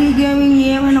రాజు గేమింగ్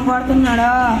ఏమైనా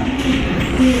కొడుతున్నాడా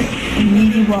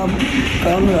బీజీ బాబు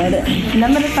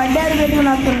వీళ్ళందరూ కడ్డారు పెట్టుకుని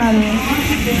వస్తున్నారు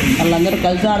వాళ్ళందరూ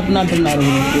కలిసి ఆడుతున్నట్టున్నారు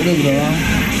బ్రో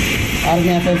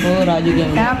ఆర్మీ ఎఫ్ఎఫ్ రాజు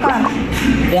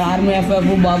గేమింగ్ ఆర్మీ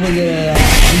ఎఫ్ఎఫ్ బాబు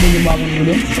బాబు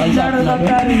చూడు కలిసి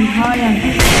ఆడుతున్నారు హాయ్ అంట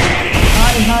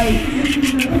హాయ్ హాయ్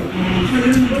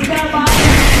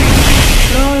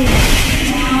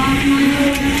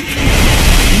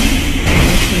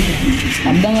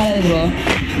అర్థం కాలేదు బ్రో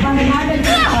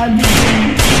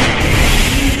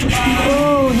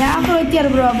హ్యాకర్ వచ్చారు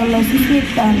బ్రో ఒకళ్ళు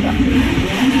సుస్మిత అంట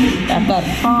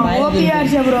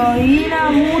ఓపీఆర్సీ బ్రో ఈయన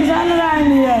 3 సార్లు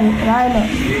రాయండి రాయలో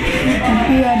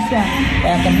ఓపీఆర్సీ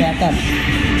హ్యాకర్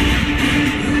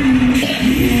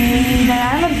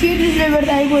చీట్ లిస్ట్లో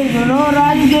పెడితే అయిపోయింది బ్రో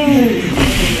రాజు గేమింగ్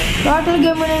టోటల్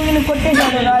గేమింగ్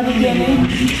కొట్టేశాడు రాజు గేమింగ్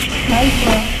నైస్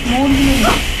బ్రో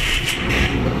 3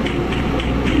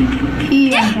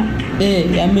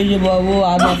 ఎంబీజీ బాబు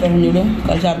ఆర్మీ ఎఫ్ఎఫ్ చూడు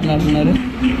కలిసి ఆడుతున్నట్టున్నారు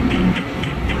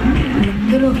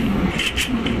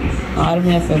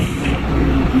ఆర్మీ ఎఫ్ఎఫ్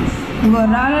ఇంకో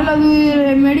రాళ్ళలో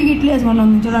మెడికి ఇట్లా వేసుకున్నాం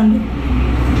చూడండి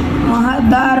మహా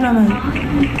దారుణమైంది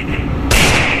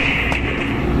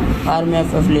ఆర్మీ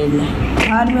ఎఫ్ఎఫ్ లేదు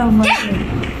ఆర్మీ ఎఫ్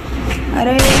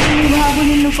అరే బాబు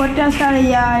నిన్ను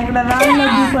కొట్టేస్తాడయ్యా ఇక్కడ రాళ్ళలో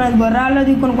దిక్కునేది రాళ్ళలో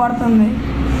దిక్కుని కొడుతుంది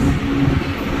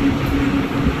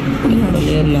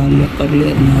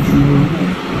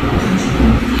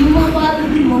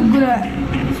ముగ్గురు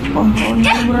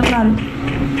ఉన్నారు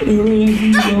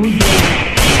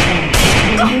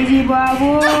బీజీ బాబు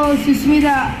సుస్మిత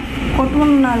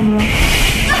కొట్టుకుంటున్నారు బ్రో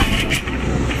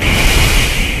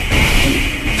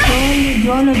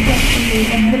జోన్ వచ్చేస్తుంది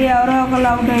ఇద్దరు ఎవరో ఒకళ్ళు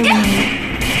అవుట్ అయిపోయింది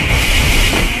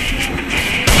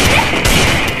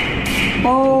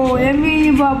ఓ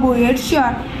ఎంబీజీ బాబు హెడ్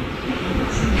షాట్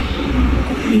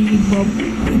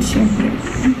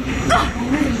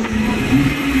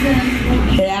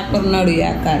హ్యాకర్ ఉన్నాడు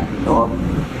హ్యాకర్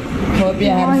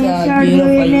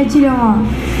వచ్చినామా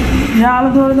రాళ్ళ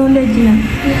తోడుతుండే వచ్చిన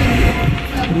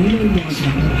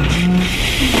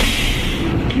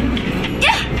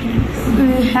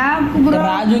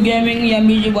రాజు గేమింగ్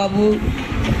ఎంబీజీ బాబు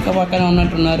పక్కన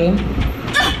ఉన్నట్టున్నారు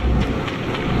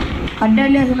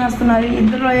కడ్డలు వేసుకుని వస్తున్నారు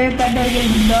ఇద్దరు ఏ కడ్డలు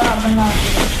గెలిచిందో అర్థం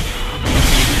కావట్లేదు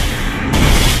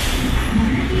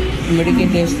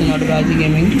మెడికేట్ చేస్తున్నాడు రాజు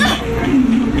గేమింగ్.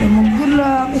 ముగ్గురులో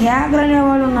హ్యాకర్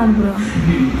అనేవాడు ఉన్నాడు బ్రో.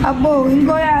 అబ్బో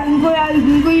ఇంకో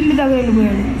ఇల్లు దగ్గర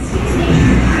వెళ్ళిపోయాడు.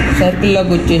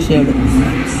 సర్కిల్లోకి వచ్చేసాడు.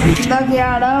 ఇందాక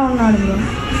ఆడ ఉన్నాడు బ్రో.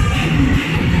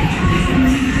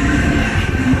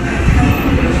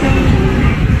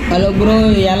 హలో బ్రో,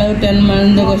 ఎలా 10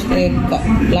 మందికి వస్తే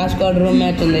క్లాస్ కార్డ్ రూమ్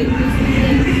మ్యాచ్ ఉంది.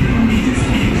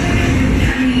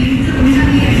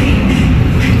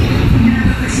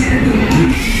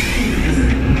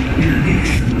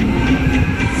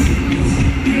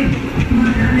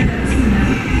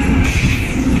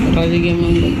 రాజు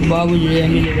గేమింగ్ బాబు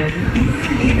ఎమ్మెల్యే బాబు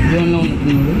జోన్లో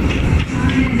ఉంటున్నాడు.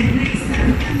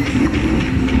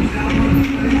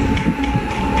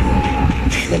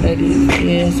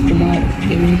 As Kumar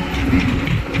gaming.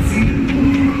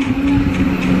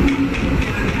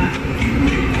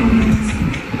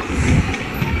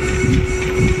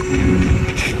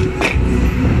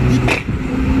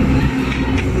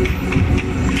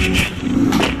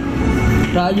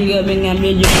 రాజు గేమింగ్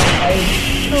ఎంబీజీ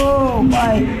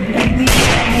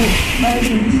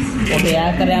ఒక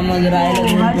హ్యాకర్ ఏమది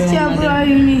రాయలేదు.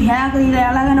 హ్యాకర్ ఇలా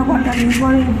ఎలాగైనా కొట్టాలి.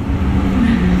 ఇంకోటి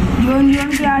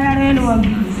జోన్కి ఆడాడేయాలి బాబు.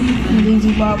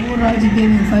 బాబు రాజు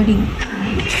గేమింగ్ ఫైటింగ్.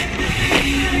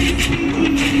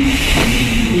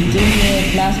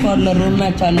 క్లాస్ కార్డ్లో రూమ్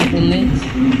మ్యాచ్ అనుకుంది.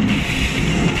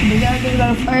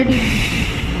 ఫైటింగ్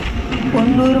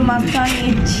కొండూరు మస్తాన్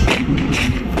ఇచ్చి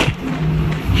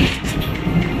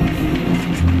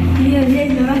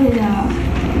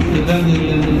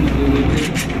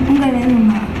ఇంకా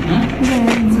లేదన్నా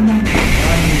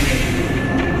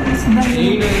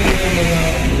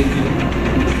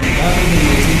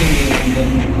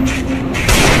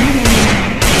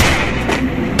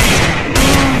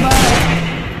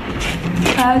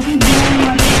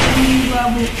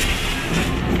బాబు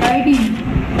ఫైటింగ్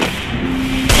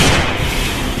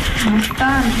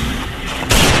మస్తాన్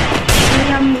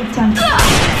ఇచ్చాను.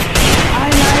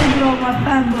 Bro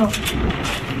Mastan bro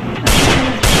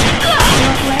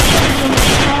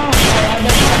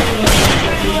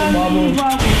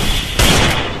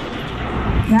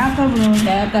hacker bro.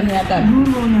 Hacker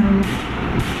దూరంగా ఉన్నారు.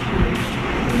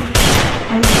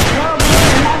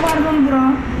 ఎలా పడుతుంది బ్రో?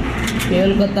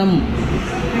 కేవలం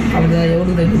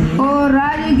ఎవరు తగ్గింది. ఓ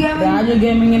రాజు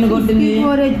గేమింగ్ అని కొట్టింది.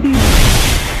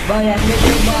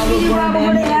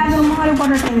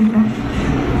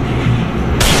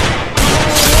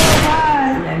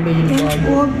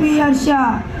 OP Harsha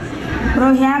bro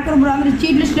hacker bro. అందరూ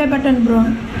చీట్ లిస్ట్లో పెట్టండి బ్రో.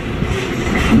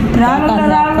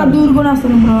 రాళ్ళ దూరుకొని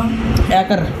వస్తుంది బ్రో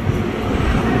హ్యాకర్.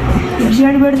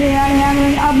 షేడ్ పెడితే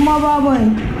అమ్మా బాబోయ్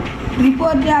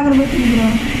రిపోర్ట్ హ్యాకర్ పెట్టింది బ్రో.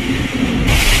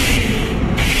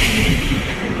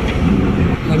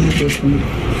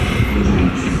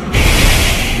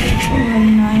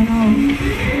 నాయన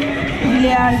మళ్ళీ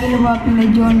ఆడికి వెళ్ళిపోతుంది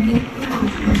జోన్కి.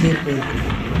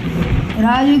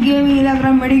 రాజు గేమింగ్ దగ్గర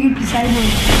మెడిగిట్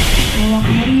సైబోర్డ్ ఒక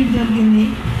మెడిగిట్ దొరికింది.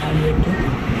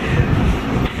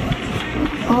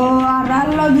 ఓ ఆ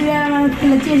రాళ్ళలో దూరాలని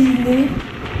వచ్చేసింది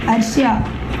హర్ష.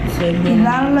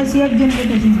 రాళ్ళలో సేఫ్ జోన్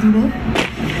పెట్టేసింది చూడు.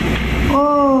 ఓ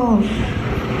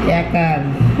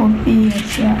ఒప్పి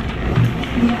హర్ష.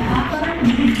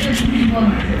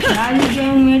 రాజు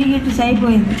గేమింగ్ మెడిగిట్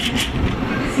అయిపోయింది.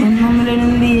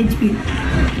 208 HP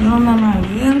 204.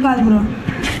 ఏం కాదు బ్రో.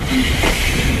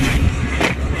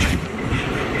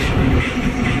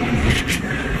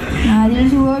 నాకు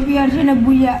తెలిసి ఓపీ హర్షనే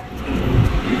బుయ్య.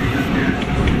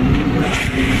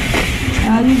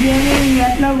 రాజు గేమింగ్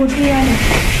ఎట్లా కొట్టేయాలి.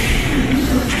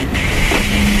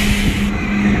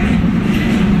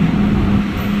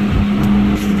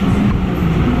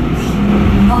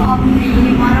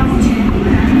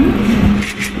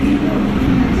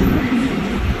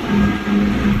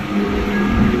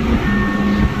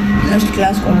 నెక్స్ట్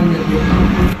క్లాస్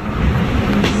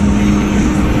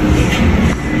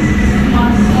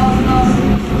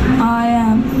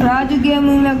రాజు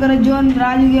గేమింగ్ దగ్గర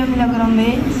రాజు గేమింగ్ దగ్గర ఉంది.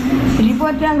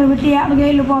 రిపోర్ట్ అక్కడ పెట్టి ఆడగా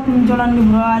వెళ్ళిపోతుంది చూడండి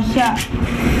బ్రో. హర్ష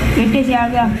పెట్టేసి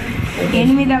ఆడగా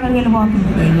 8 దగ్గరికి వెళ్ళిపోతుంది.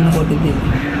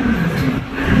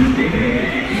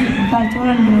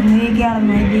 చూడండి బ్రో మీకే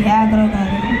అర్థమైంది హ్యాకర్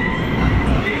కాదు.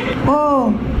 ఓ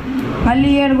మళ్ళీ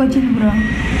 7కి వచ్చింది బ్రో.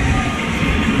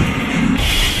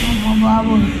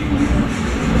 బాబు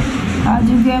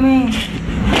రాజు గేమింగ్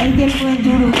పైకి వెళ్ళిపోయింది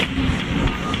చూడు.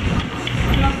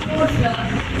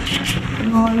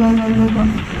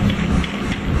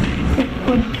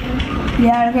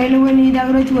 ఏడకైలు పోయి నీ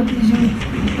దగ్గర వచ్చి కొట్టి చూడు.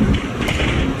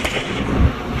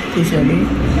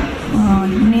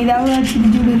 నీ దగ్గర వచ్చింది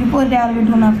చూడు. రిపోర్ట్ ఎవరు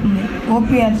పెట్టుకుని వస్తుంది.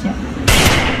 ఓపీ హర్ష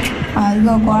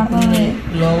అదిగో కొడుతుంది.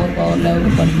 లోవర్ పవర్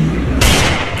లెవెల్ పడుతుంది.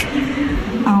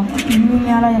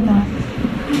 ఎలా చెప్తాను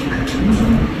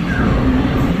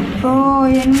ఓ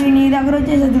ఎన్ని నీ దగ్గర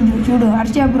వచ్చేసేది చూడు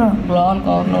అర్చా బ్రో గ్లోవల్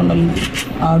కవర్లో ఉండాలి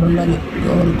ఆడు ఉండాలి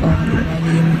గ్లోవల్ కవర్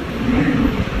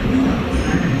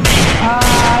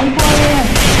అయిపోయి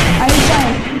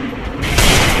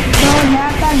bro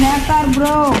hacker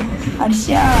bro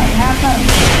Harsha hacker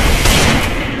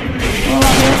ఓ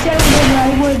అక్కడ వచ్చాడు బ్రో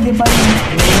అయిపోయింది పని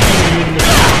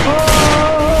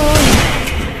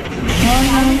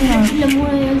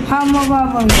అమ్మ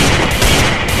బాబా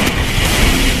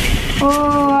ఓ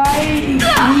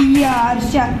అయ్యా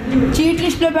హర్ష చీట్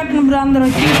లిస్ట్లో పెట్టిన బ్రో అందరూ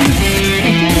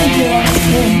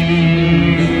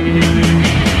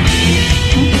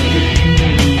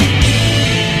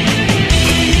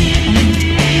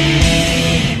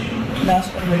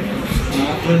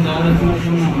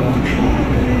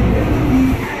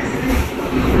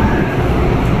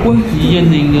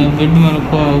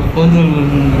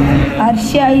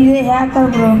హర్ష ఇదే హ్యాకర్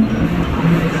బ్రో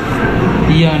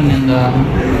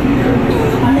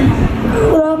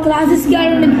బ్రో క్లాసెస్కి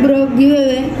ఆడండి బ్రో గివ్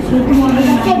అవే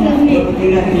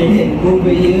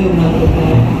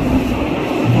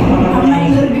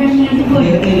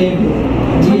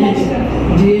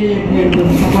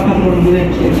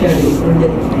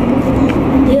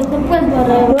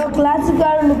బ్రో క్లాస్కి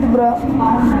ఆడండి బ్రో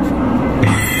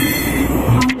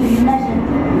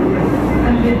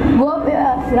గోపి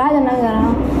రాజన్న కదా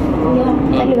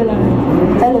తల్లి వెళ్ళండి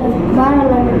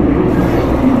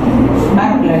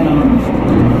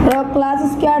బ్రో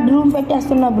క్లాసెస్కి ఆడ్ రూమ్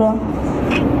పెట్టేస్తున్నా బ్రో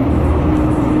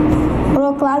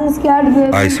క్లాసెస్కి add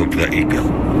Eyes of the eagle.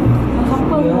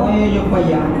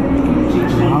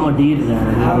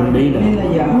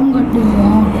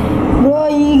 Bro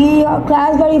ఈ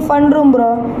క్లాస్ ఈ fun room bro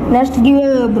next give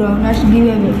away bro next give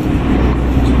away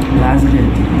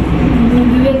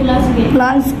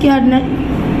క్లాస్కి ఆడిన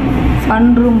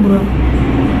ఫన్ రూమ్ బ్రో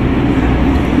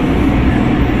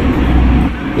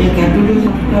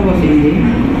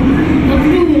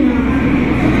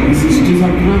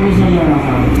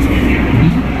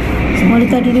మరి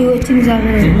 32 వచ్చింది సార్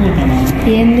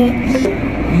ఏంది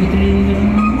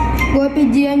గోపి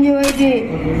జిఎన్జీ అయితే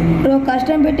బ్రో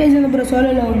కష్టం పెట్టేసింది బ్రో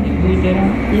సోలోలో ఉంది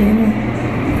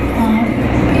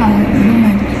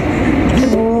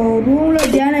రూమ్లో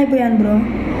జాయిన్ అయిపోయాను బ్రో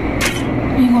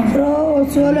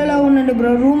సోలోలో ఉండండి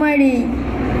bro room ID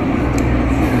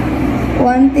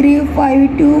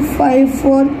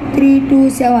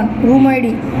 135254327 room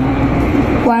ID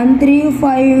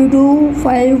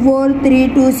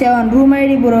 135254327 room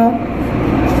ID bro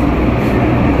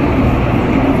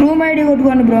room ID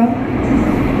కొట్టుకోండి బ్రో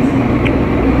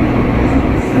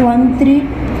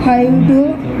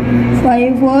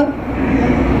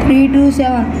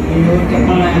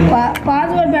 135254327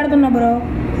 పాస్వర్డ్ పెడుతున్నా బ్రో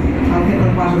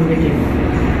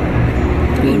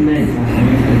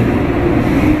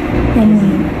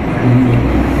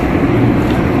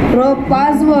బ్రో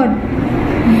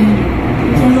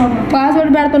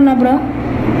పాస్వర్డ్ పెడుతున్నా బ్రో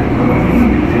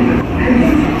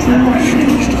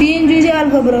స్క్రీన్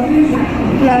చూసేవాళ్ళకో బ్రో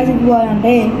క్లాసిక్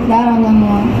పోవాలంటే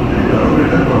దారంగమ్మా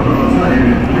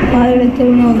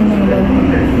తెలుగునే అవుతున్నాను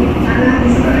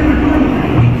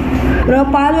బ్రో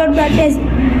పాస్వర్డ్ పెట్టేసి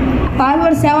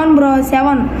password 7 bro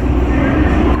 7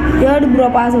 bro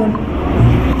password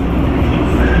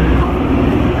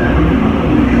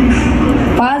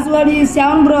password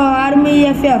 7 bro army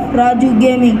FF రాజు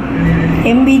gaming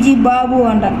MBG బాబు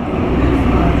అంట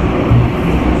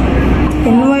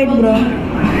invite bro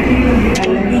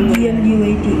జిఎంజీ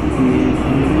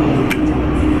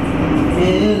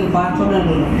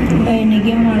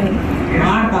నీకేం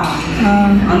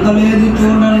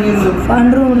fun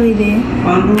room ఇది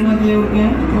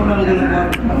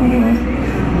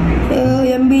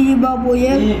ఎంబీజీ బాబు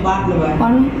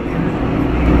ఫన్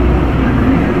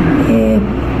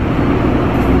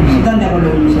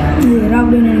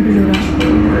రాబడి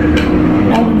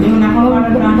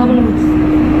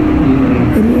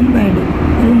రూమ్ ఐడి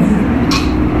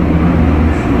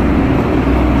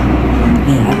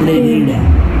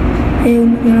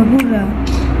కూడరా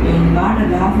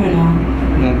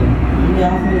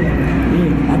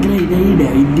అదే ఇదే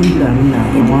ఇది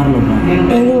మారలో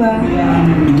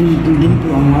ఇది దింపు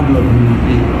మారలో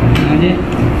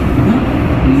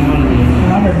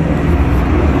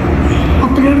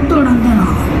అతను ఎడుతాడు అంతేనా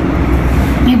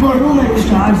ఇప్పుడు రూమ్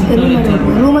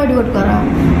ఐడి కొట్టుకోరా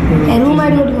రూమ్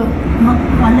ఐడి కొట్టుకో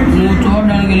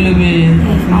చూడడానికి వెళ్ళి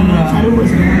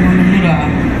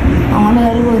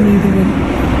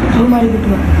రూమ్ ఐడి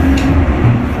కొట్టుకో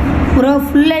బ్రో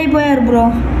ఫుల్ అయిపోయారు బ్రో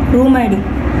రూమ్ ఐడి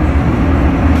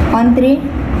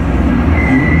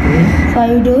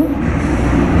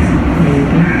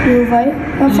 1352 5 4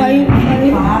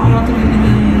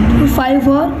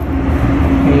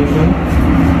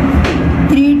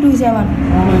 3 2 7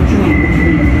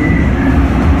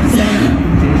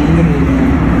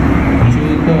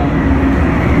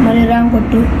 మరి రామ్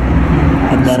కొట్టు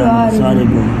sorry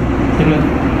bro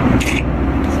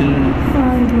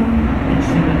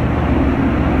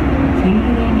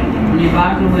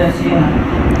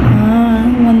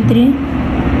one 3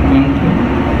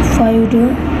 5 2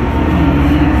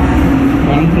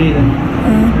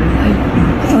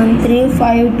 1 3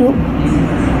 5 2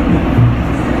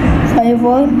 5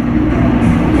 4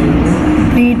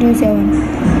 3 2 7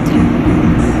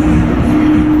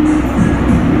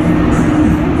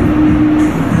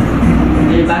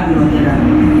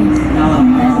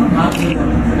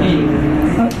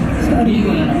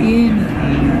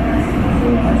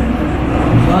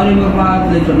 Sorry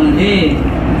Bapak, itu nanti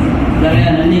dari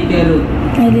nanti keru.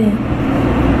 Ada.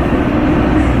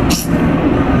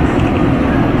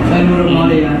 Saya baru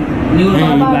mau ya. Ini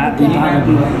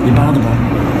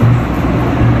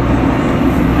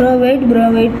Bro,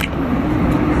 wait.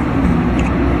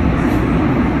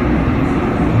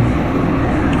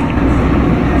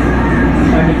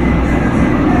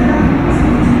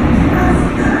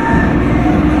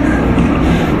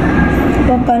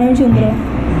 Papa nih bro.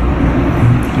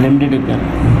 Limited itu.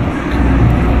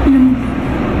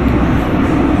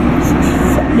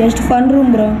 Just fun room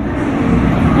bro.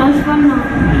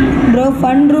 Bro,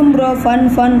 fun room bro,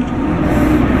 fun.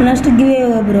 Next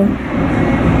giveaway bro.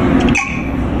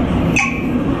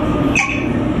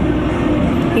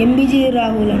 MBG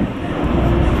Rahul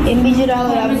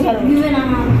observe.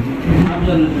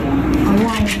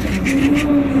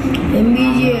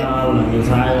 MBG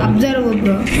observe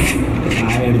bro.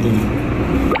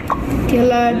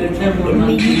 Killer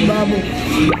MBG Babu.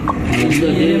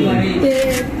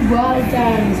 Ball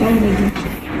time sound like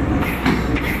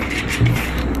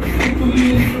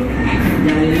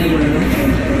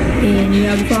ini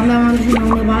aku sama manusia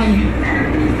mau bang.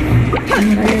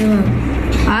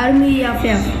 Army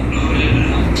FF.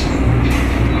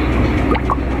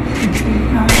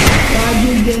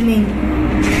 Raju Gaming.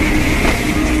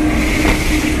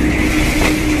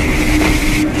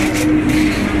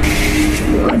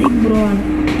 Adik bro,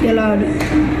 killer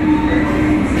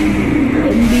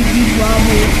MBG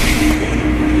Babu.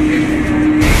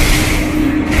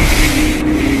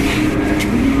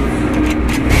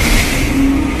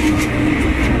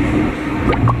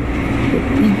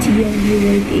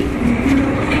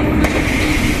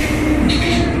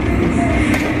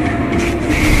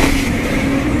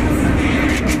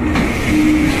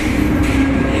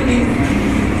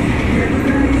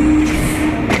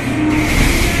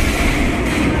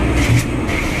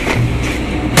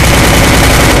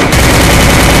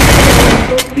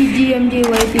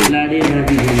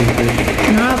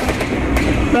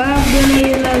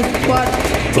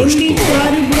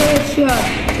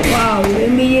 Wow,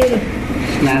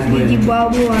 MBG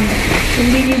Babu one.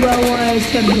 MBG Babu one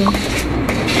shot bro.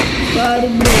 Sorry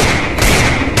bro.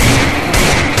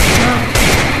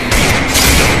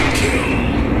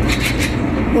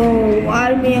 Oh,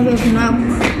 Army FF knock.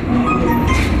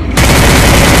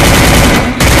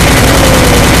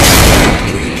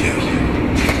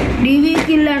 DV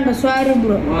kill and sorry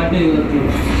bro.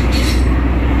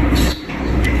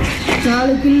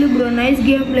 Chalu kill bro. Nice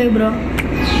gameplay bro.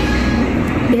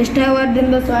 Best award in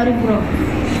the sorry bro.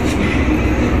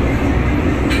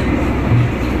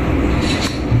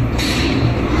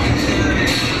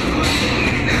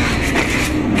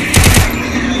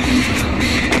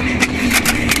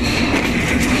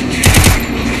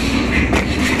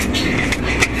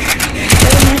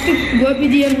 Go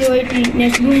PGM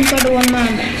next room cut one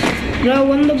man. Bro,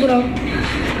 one the bro.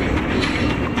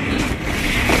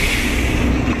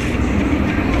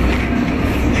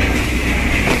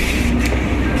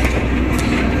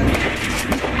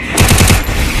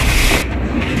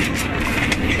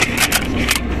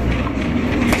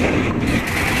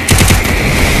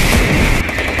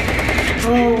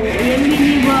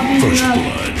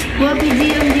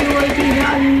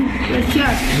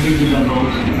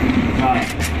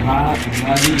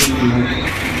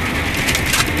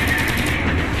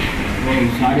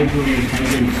 Sorry for the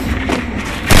silence.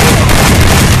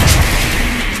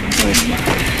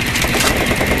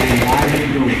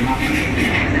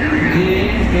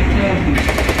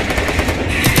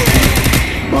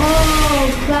 Oh,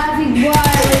 classic boy.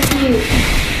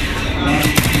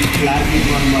 Classic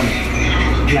one.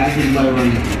 Classic by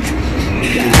one.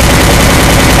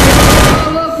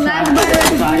 Oh, classic boy.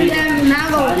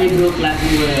 Sorry bro,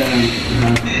 classic by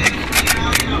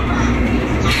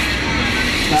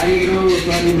Sorry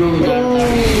bro.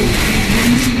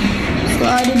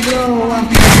 Sorry, bro.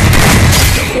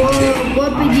 Oh,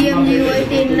 copy GMG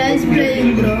white. Nice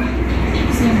playing, bro.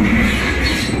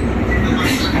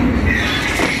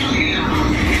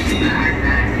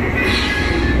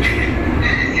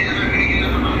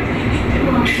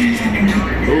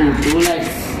 Oh, 2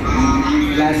 likes.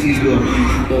 Classic bro.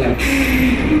 2 likes.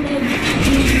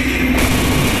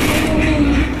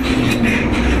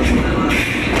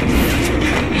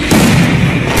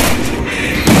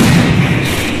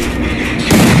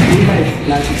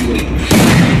 Classic bro.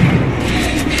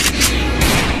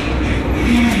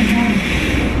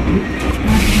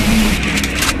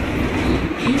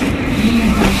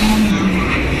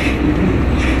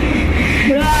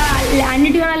 Bro,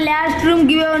 అన్నిటికన్నా last room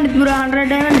give ఉంది bro. 100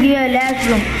 diamond give last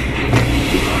room.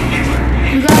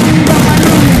 ఇంకా fun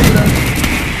room ఉంది bro.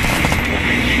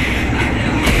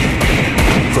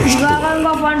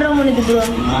 ఇంకా fun room ఉంది bro.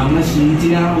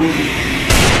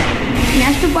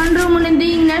 Next fun room ఉంది.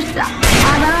 Next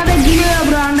ఆ తర్వాత give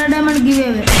bro. 100 diamond give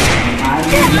away.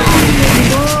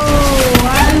 Oh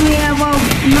army about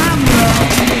నా బ్రో.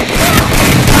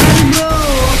 బ్రో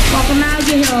ఒక మ్యాచ్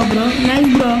చేసావా బ్రో?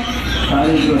 Nice bro.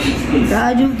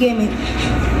 రాజు gaming.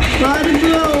 Sorry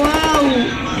bro. Wow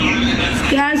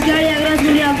cash గాడి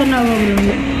అగ్రెసివ్లీ ఆడుతున్నావు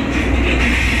బ్రో.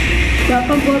 పక్క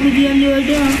కోపి GMG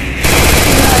అయితే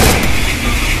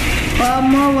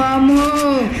వామ్మో వామ్మో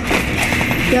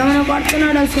ఏమైనా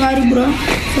కొడుతున్నాడా? Sorry bro.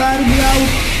 Sorry bro.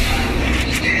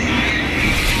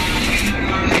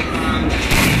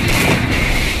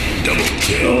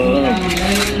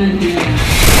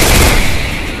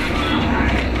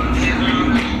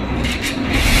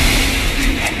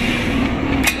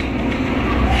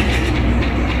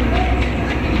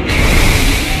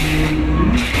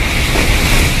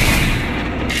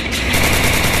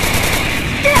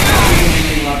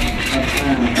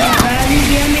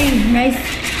 Nice.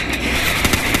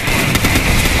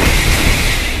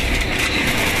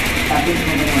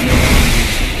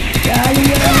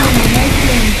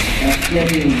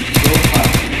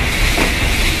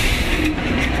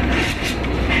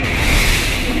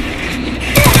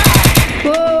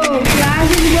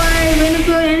 Classic boy వెనుక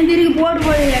తిరిగి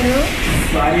పోయాడు.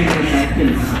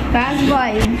 Class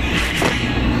boy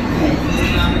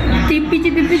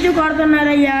తిప్పించి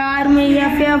కొడుతున్నారయ్యా. Army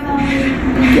FF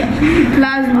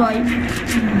class boy.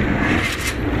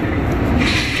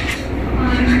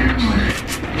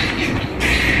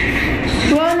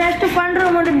 Next fund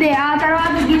room ఉంటుంది. ఆ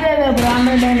తర్వాత గివే bro.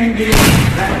 100 diamond గివే.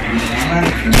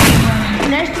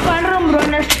 Next fund room bro.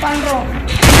 Next fund room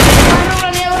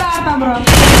నేను కూడా ఆడతా బ్రో.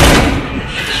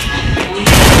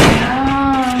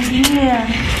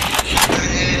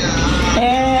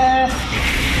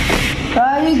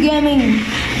 రాజు గేమింగ్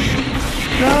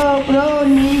బ్రో.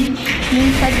 నీ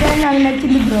పెద్ద నాకు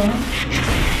నచ్చింది బ్రో.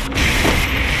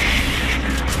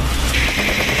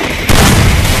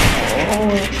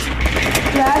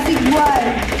 క్లాసిక్ బాయ్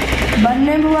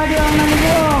బన్నెంపు వాటి ఉన్నాను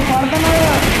కొడుతున్నాడు.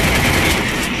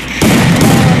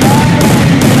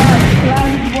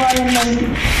 క్లాసిక్ బాయ్ ఉన్నది.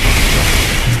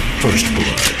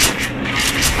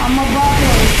 అమ్మ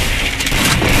బాబు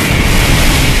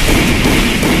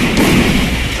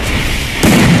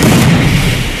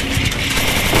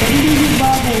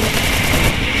బాబు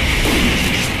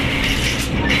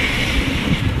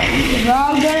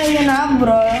రాగానే ఇక నాకు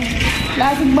బ్రో.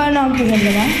 క్లాసిక్ బాయ్ అనుకున్నాను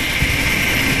కదా.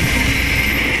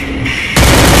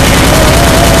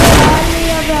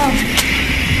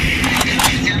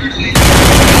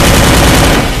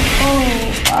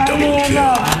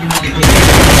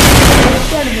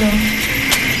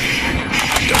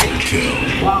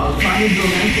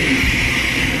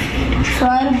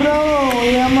 Sorry bro.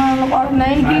 ఏమన్నా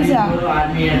 9 kills.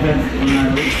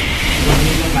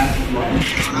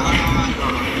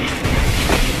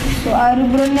 Sorry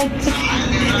bro. Next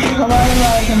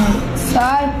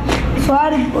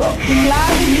sorry bro.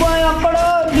 Classic bye అక్కడో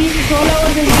సోలో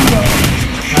వచ్చిందో.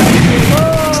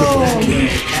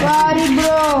 Sorry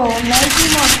bro. Nice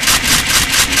mode.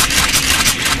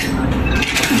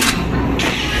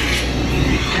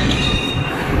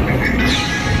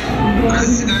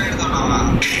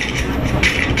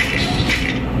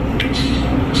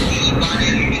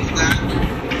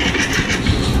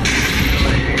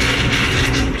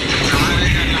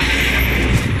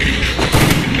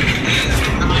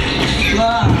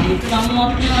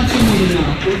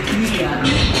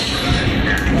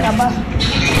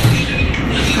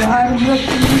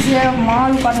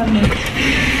 Mall పడండి.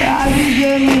 రాజు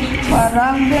గేమింగ్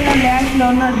రాంగ్ ల్యాక్లో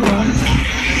ఉన్నాడు.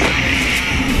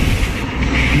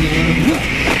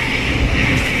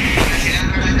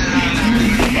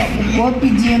 గోపి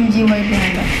GMG వైట్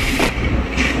అంట.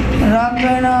 రాక్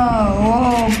ఓ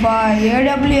బా 7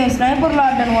 స్నైపర్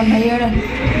లాట్ అనుకుంటా 7.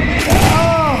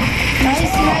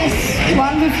 నైస్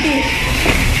 150.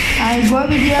 అది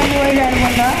గోపి జియాన్ని పోయి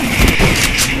అనుకుంటా.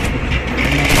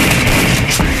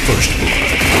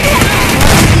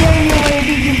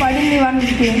 జియాన్ని పడింది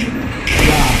 150.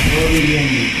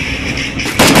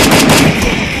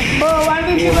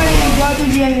 150 పడింది గోపి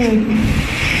జియాన్ని పోయి.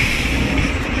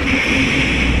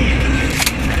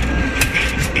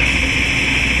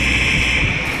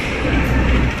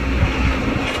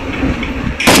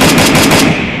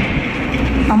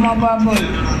 అమ్మ బాబు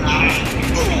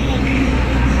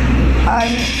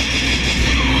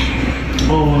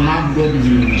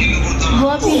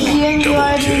గోపి జిఎంజీ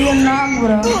నాకు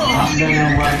bro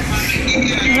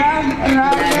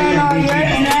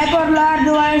sniper lord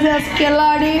versus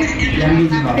కిల్లాడి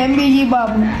MBG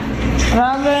బాబు.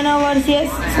 రాగైనా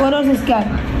versus ఫోరోసిస్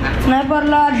cat. Sniper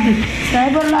lord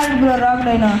bro.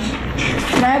 రాగైనా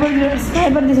sniper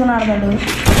తీసుకుని ఆడతాడు.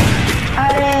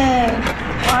 అరే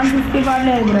 150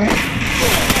 పడలేదు బ్రో.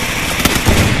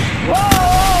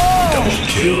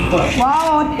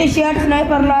 ఒట్టి షర్ట్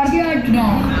స్నైపర్ లార్డ్ హెడ్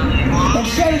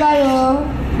కాదు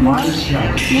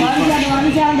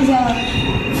 177.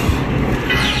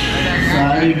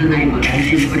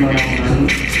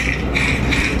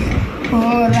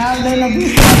 రాగైనా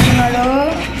తీసుకున్నాడు.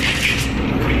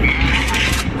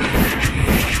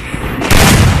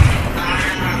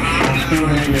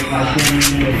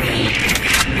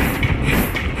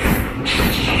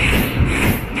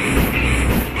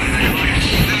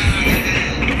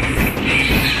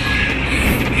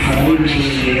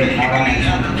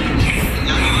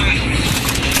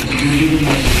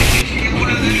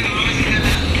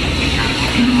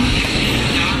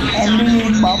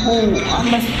 Babu on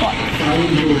the spot.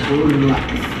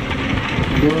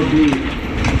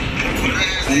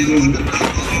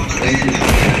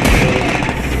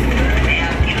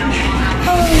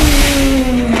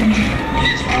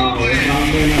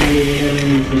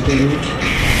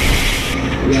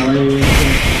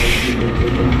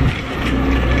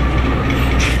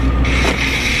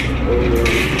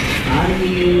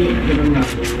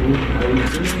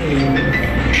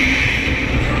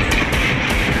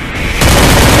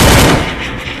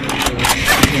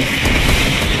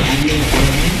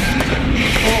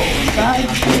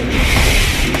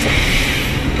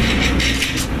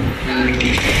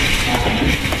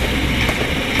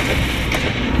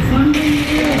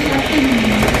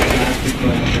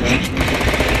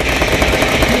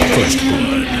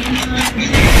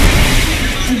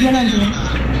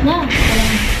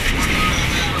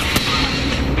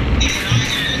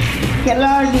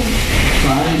 Keladi.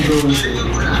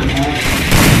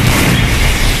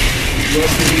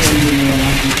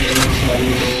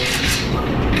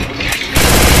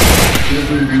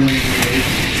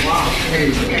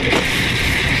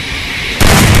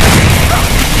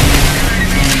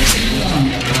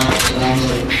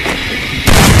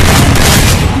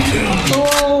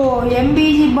 Oh,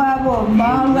 MBG Babu,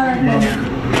 Bangal.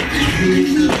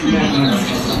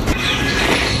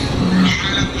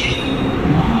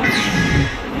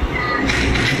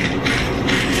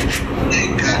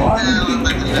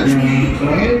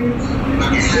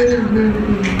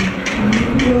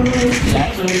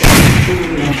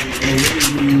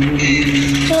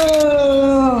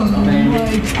 Oh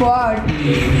my God.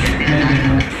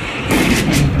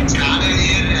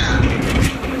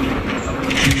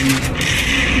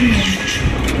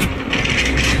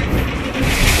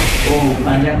 Oh,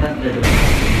 banyak banget.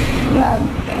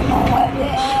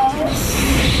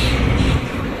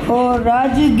 Oh,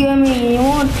 Raju Gaming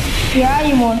emote. क्या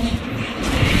emote?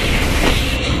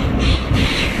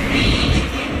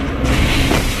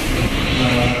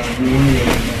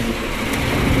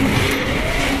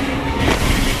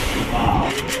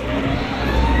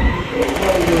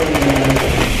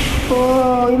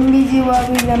 Oh, MBG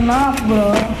Babu is a knock, bro.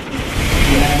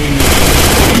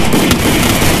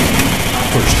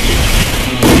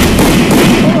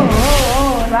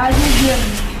 Oh, Raju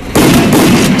Gaming.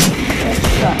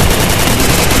 Extra.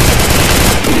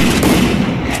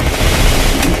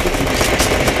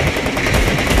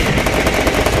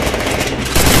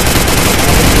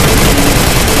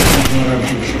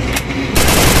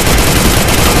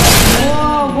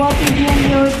 Oh, what is in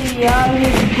your yard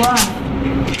is gone.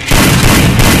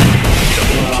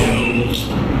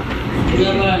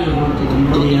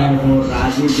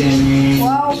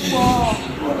 Wow,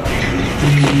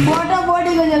 what a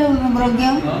body go bro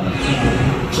game.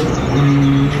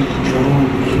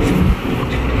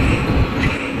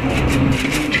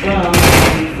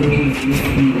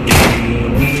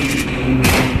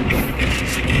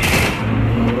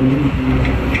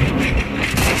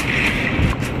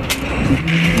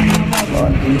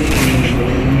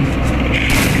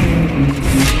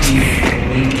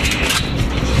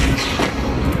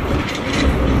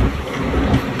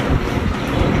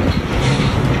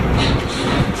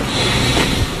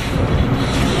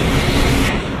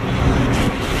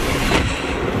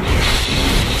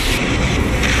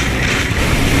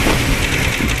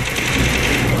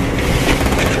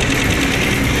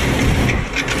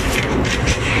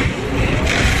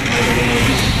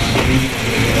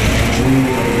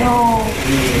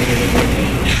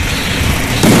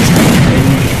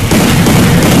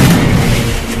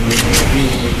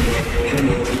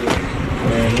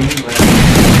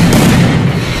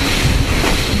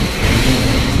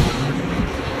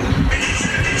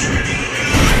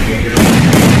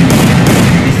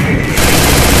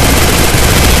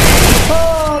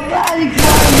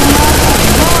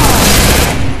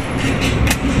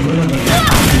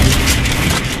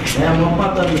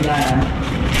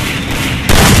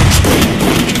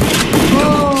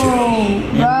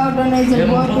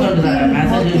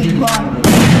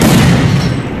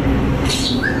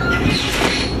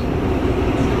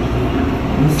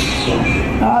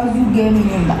 Raju gaming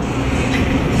unda.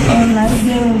 Oh, nice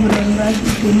gaming bro.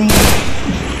 Raju gaming.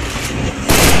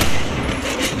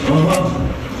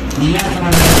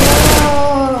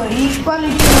 Oh,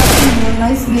 equality watching bro.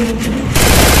 Nice gaming bro.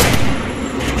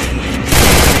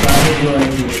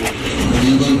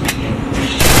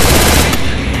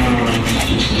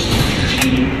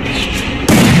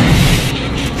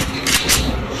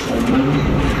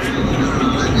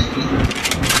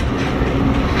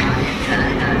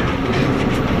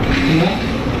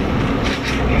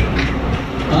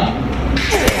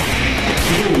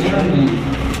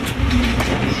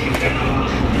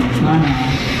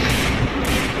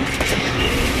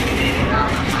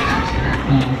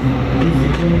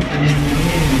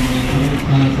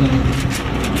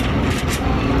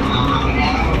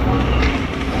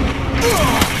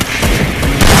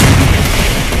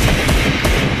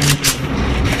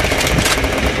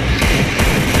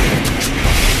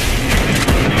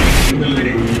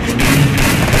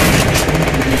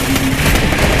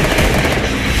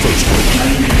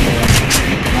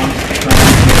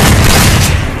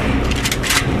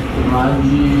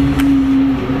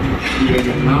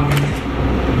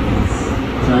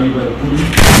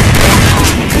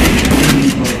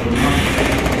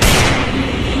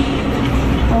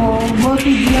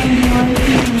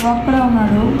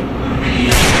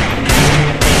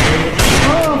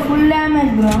 Full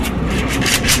damage bro.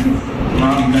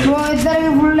 Bro, इधर की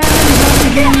full damage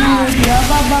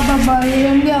bro.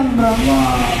 Indian bro.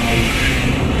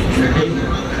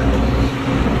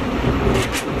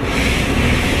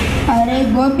 अरे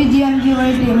गोपी जी की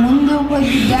बैठी मुंदु कोई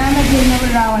damage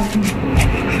नहीं Rawal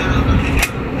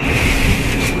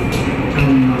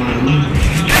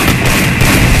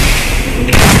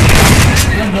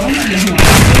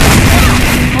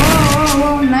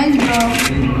Oh, nice bro.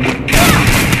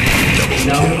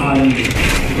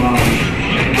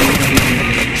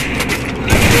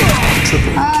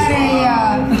 अरे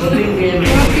यार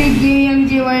गोपी game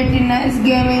जी बैठी nice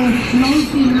gaming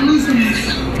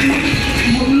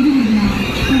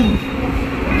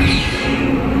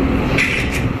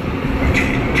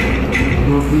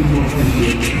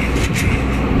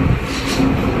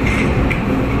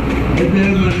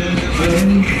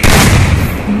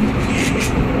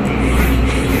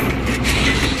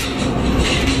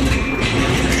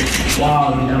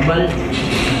Wow, double.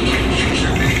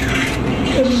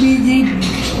 BG.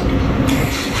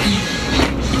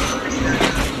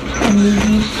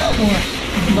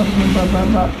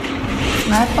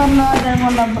 Sniper lah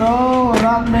jangan bro,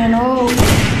 rock deno.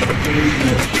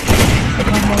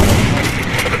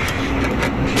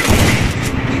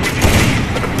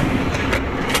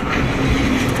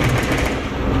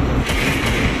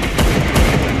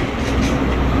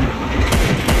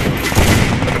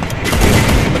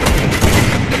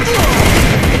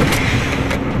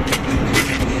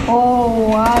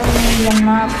 Oh, I am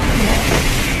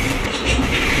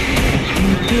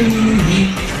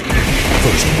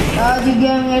आज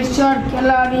गेम हेडशॉट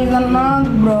खिलाड़ी का नाक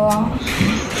ब्रो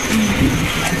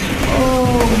ओ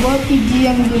बहुत ही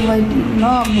जीएम की वाइट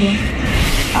नाक ब्रो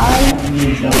आई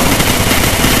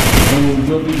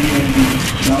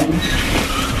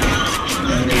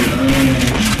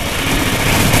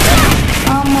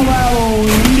आम बाबू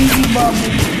इंडी की बाबू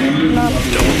नाक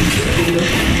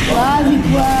राजिक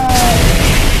बाय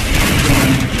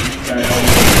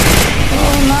ओ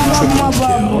नाक अम्मा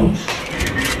बाबू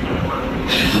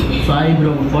Sorry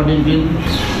bro, 14 kill.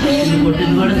 14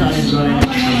 goals sorry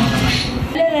bro.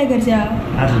 ले ले कर जा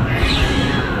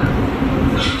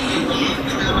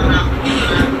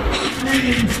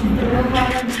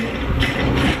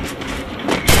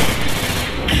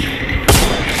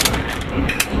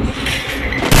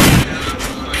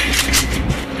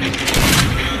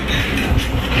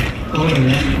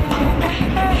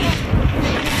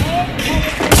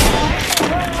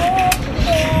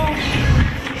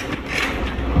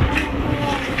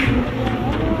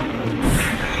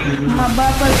మా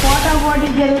బాబాయ్ పోటా పోటీ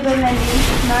జరుగుతుందండి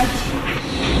match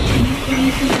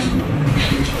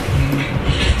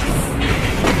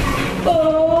oh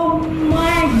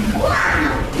my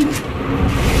God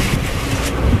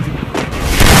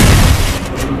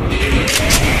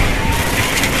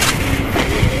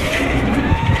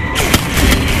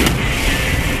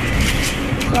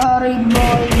sorry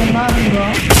bye not bro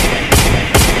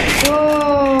oh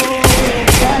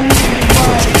sorry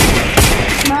bye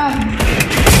not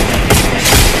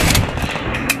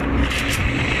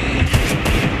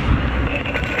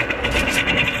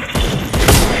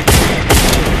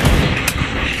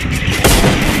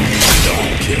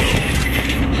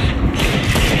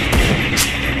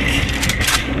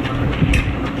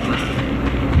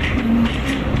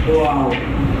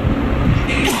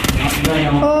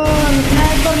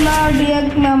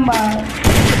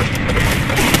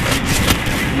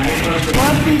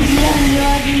What is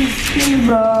your skill,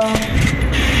 bro?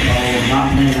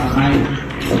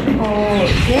 Oh,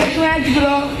 take match,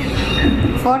 bro.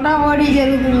 Photo body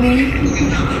జరుగుతుంది.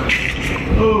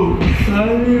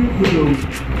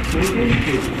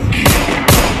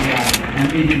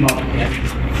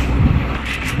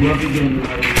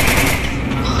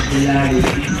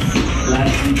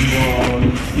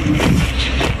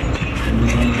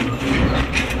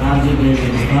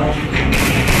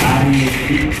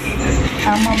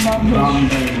 Sama babu.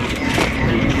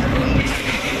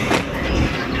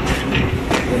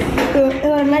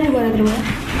 Lagi boleh terus.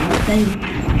 Lagi.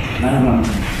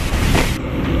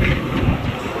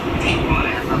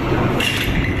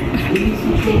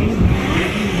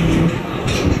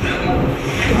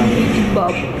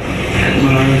 Bob.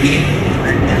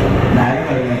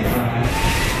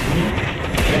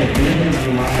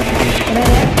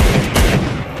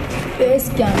 Face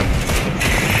cam.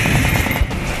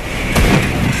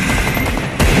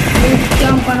 Face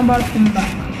cam కనబడుతుందా?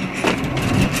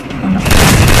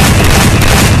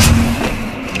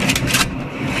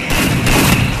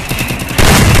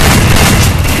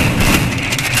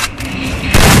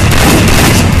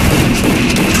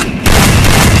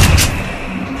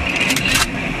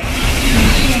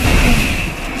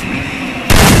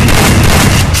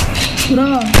 Bro,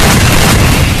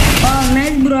 oh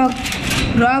nice bro,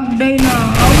 rock dino,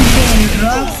 out there,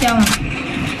 rock 7.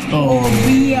 Oh,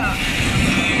 Bia.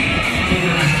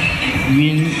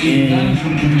 Win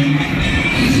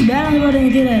Dalam luar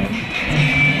yang tidak.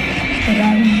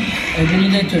 Terang. Ini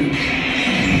dah cun.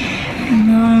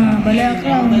 Nah, balik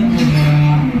aku.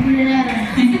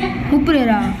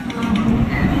 Upera.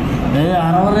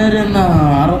 ಅರವತ್ತೈದರಿಂದ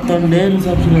 62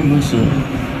 subscribers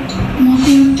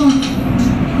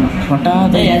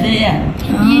ಪಟಾದೆ ಅದೇಯ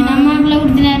ಈ ನಮ್ಮ ಮಕ್ಕಳು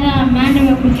ಹುಡ್ತಿನಾರ ಮಾಡಿ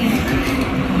ಮಾಡ್ಕೊಡ್ತೀವಿ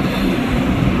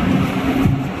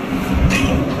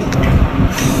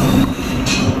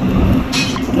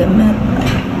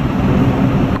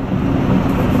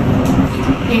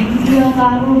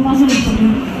car pass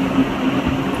ಮಾಡ್ಕೊಡ್ತೀವಿ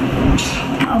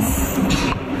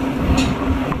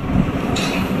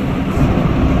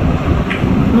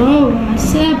Bro,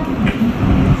 what's up?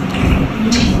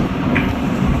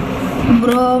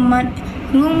 Bro,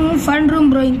 fun room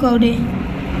bro inko de.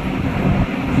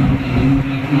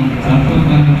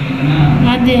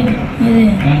 ಅದೇ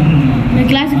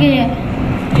ಕ್ಲಾಸ್ಗೆ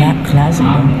class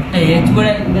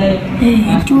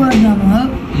Itu ada mah.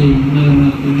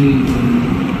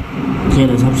 ಕೇಳ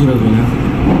subscribe ಇಲ್ಲ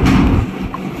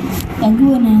Aku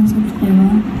na subscribe.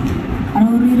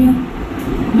 Arawiri.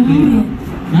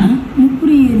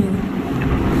 Mukuri.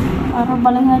 Ara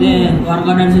balangan.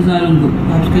 Workout ನಡೆಸಿ ಸಾಲ ಉಂಟು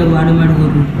ಸಬ್ಸ್ಕ್ರೈಬ್ ಮಾಡಿ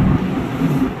ಮಾಡ್ಕೋರು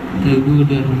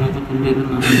ಗುಡ್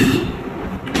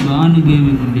బాగుంది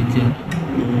గేమింగ్ ఉంది ఇచ్చారు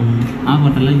ఆ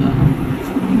పట్టలే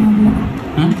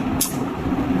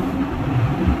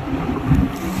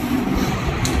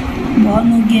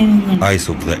Baru gaming. Eyes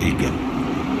of the eagle.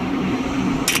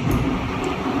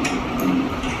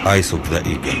 Eyes of the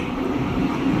eagle.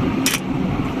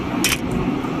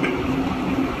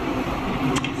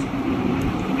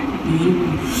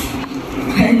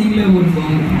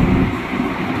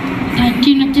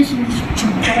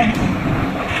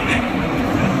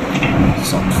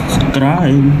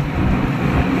 Subscribe.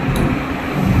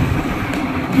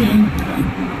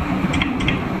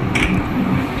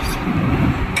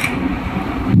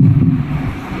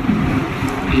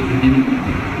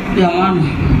 Jangan.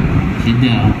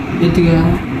 Tidak. Ketiga.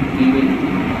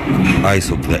 Eyes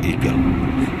of the eagle.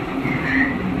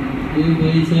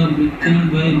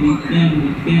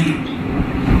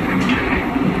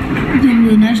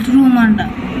 Ini next room anda.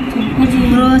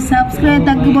 Bro, subscribe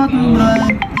తగ్గిపోతుంది bro.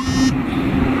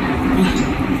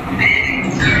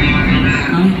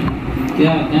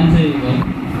 क्या कैंसिल हुआ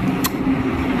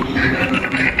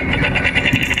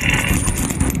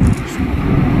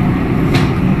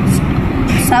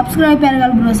Subscribe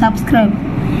పెరగాలి bro, subscribe.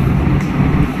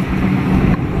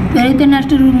 పెరిగితే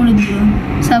next room ఉంది bro.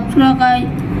 Subscribe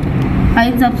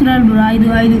 5 subscribe bro,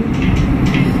 5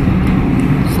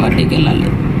 ఫార్టీకి వెళ్ళాలి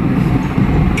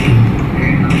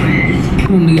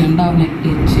 2 గంట net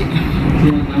ఇచ్చి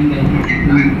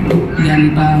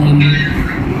గంట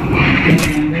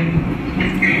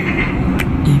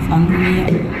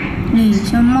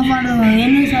semua pada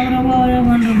ini saudara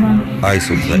Eyes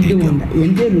of the eagle.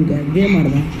 Game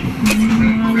ಆಡ್ದ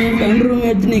ಒಂದು ರೂಮ್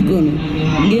ಎತ್ತು ನಿಕ್ಕೋನು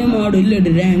ಗೇಮ್ ಆಡು ಇಲ್ಲ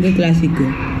ರ್ಯಾಂಕ್ ಕ್ಲಾಸಿಕ್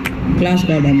ಕ್ಲಾಸ್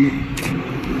ಕಾರ್ಡನ್ನು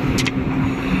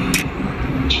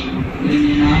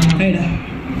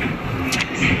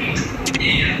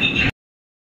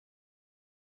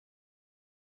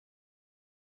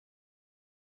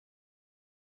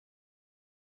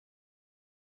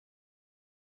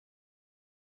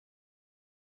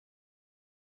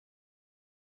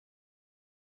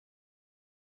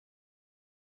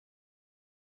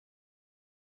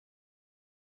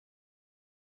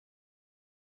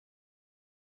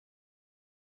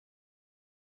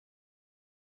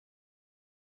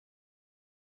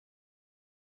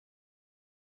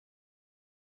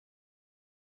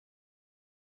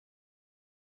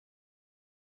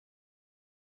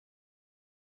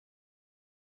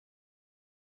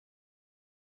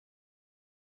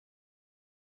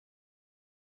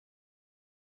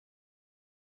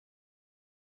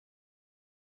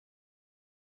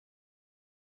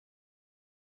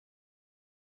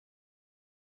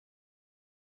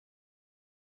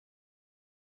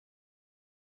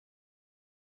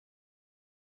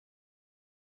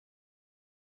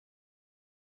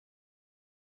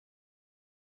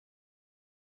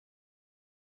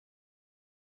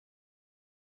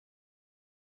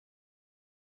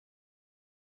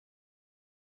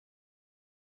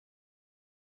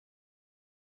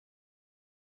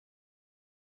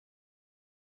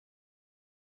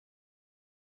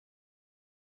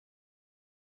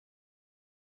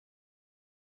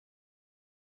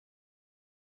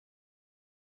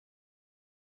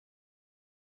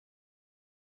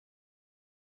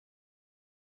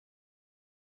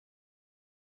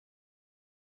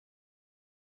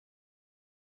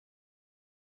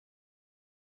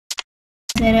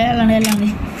సరే వెళ్ళండి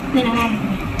వెళ్ళండి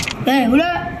ఉడా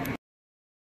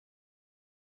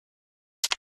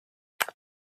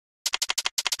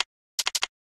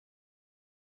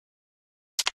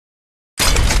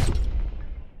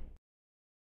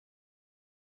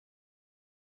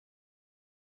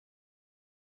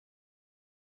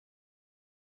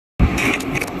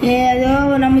ஏதோ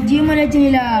நம்ம ஜிமெயில்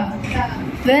வச்சுல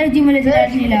வேறு ஜிமெயில்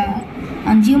வச்சுல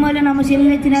அந்த ஜிமெயில் நம்ம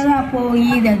செல்லில் வச்சுனாதான் அப்போ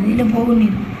இது அது இல்லை போகும்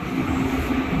நீர்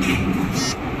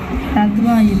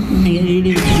அதுதான்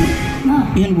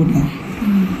ఏం పోటా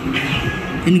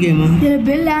ఎందుకేమా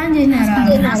బెల్ ఆన్ చేసినారా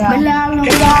బెల్ ఆన్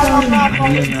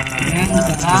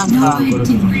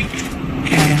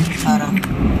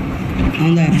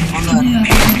అవుందా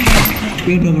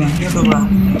యూట్యూబ్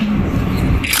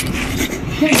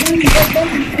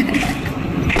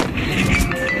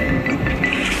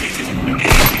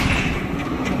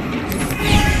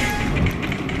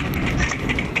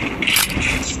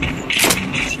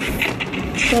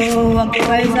तो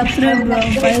 5 सब्सक्राइब ब्रो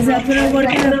 5 सब्सक्राइब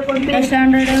కొడితే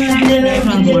స్టాండర్డ్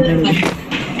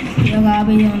योगा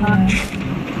भी होना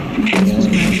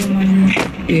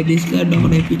ये डिस्कॉर्ड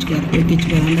डाउनलोड एपिच कर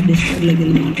अंदर डिस्कॉर्ड लगे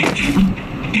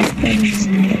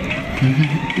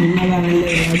ఉన్నగా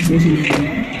వెళ్ళే వాడు చూసింది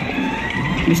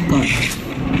డిస్కౌంట్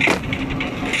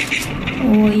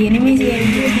ఓ ఎనిమిది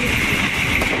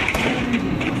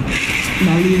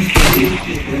బాగా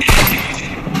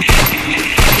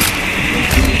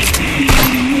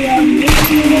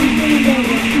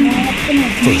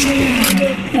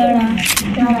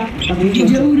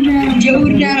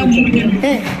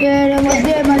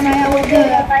मध्य बनाया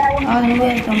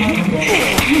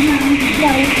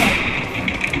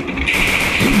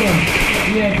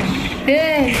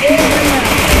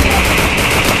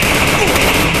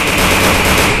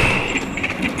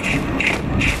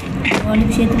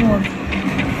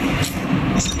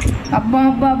అబ్బా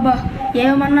అబ్బా అబ్బా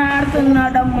ఏమన్నా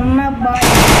ఆడుతున్నాడ మొన్న అబ్బా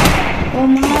ఓ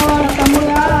మొన్న వాళ్ళ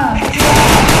తమ్ముడా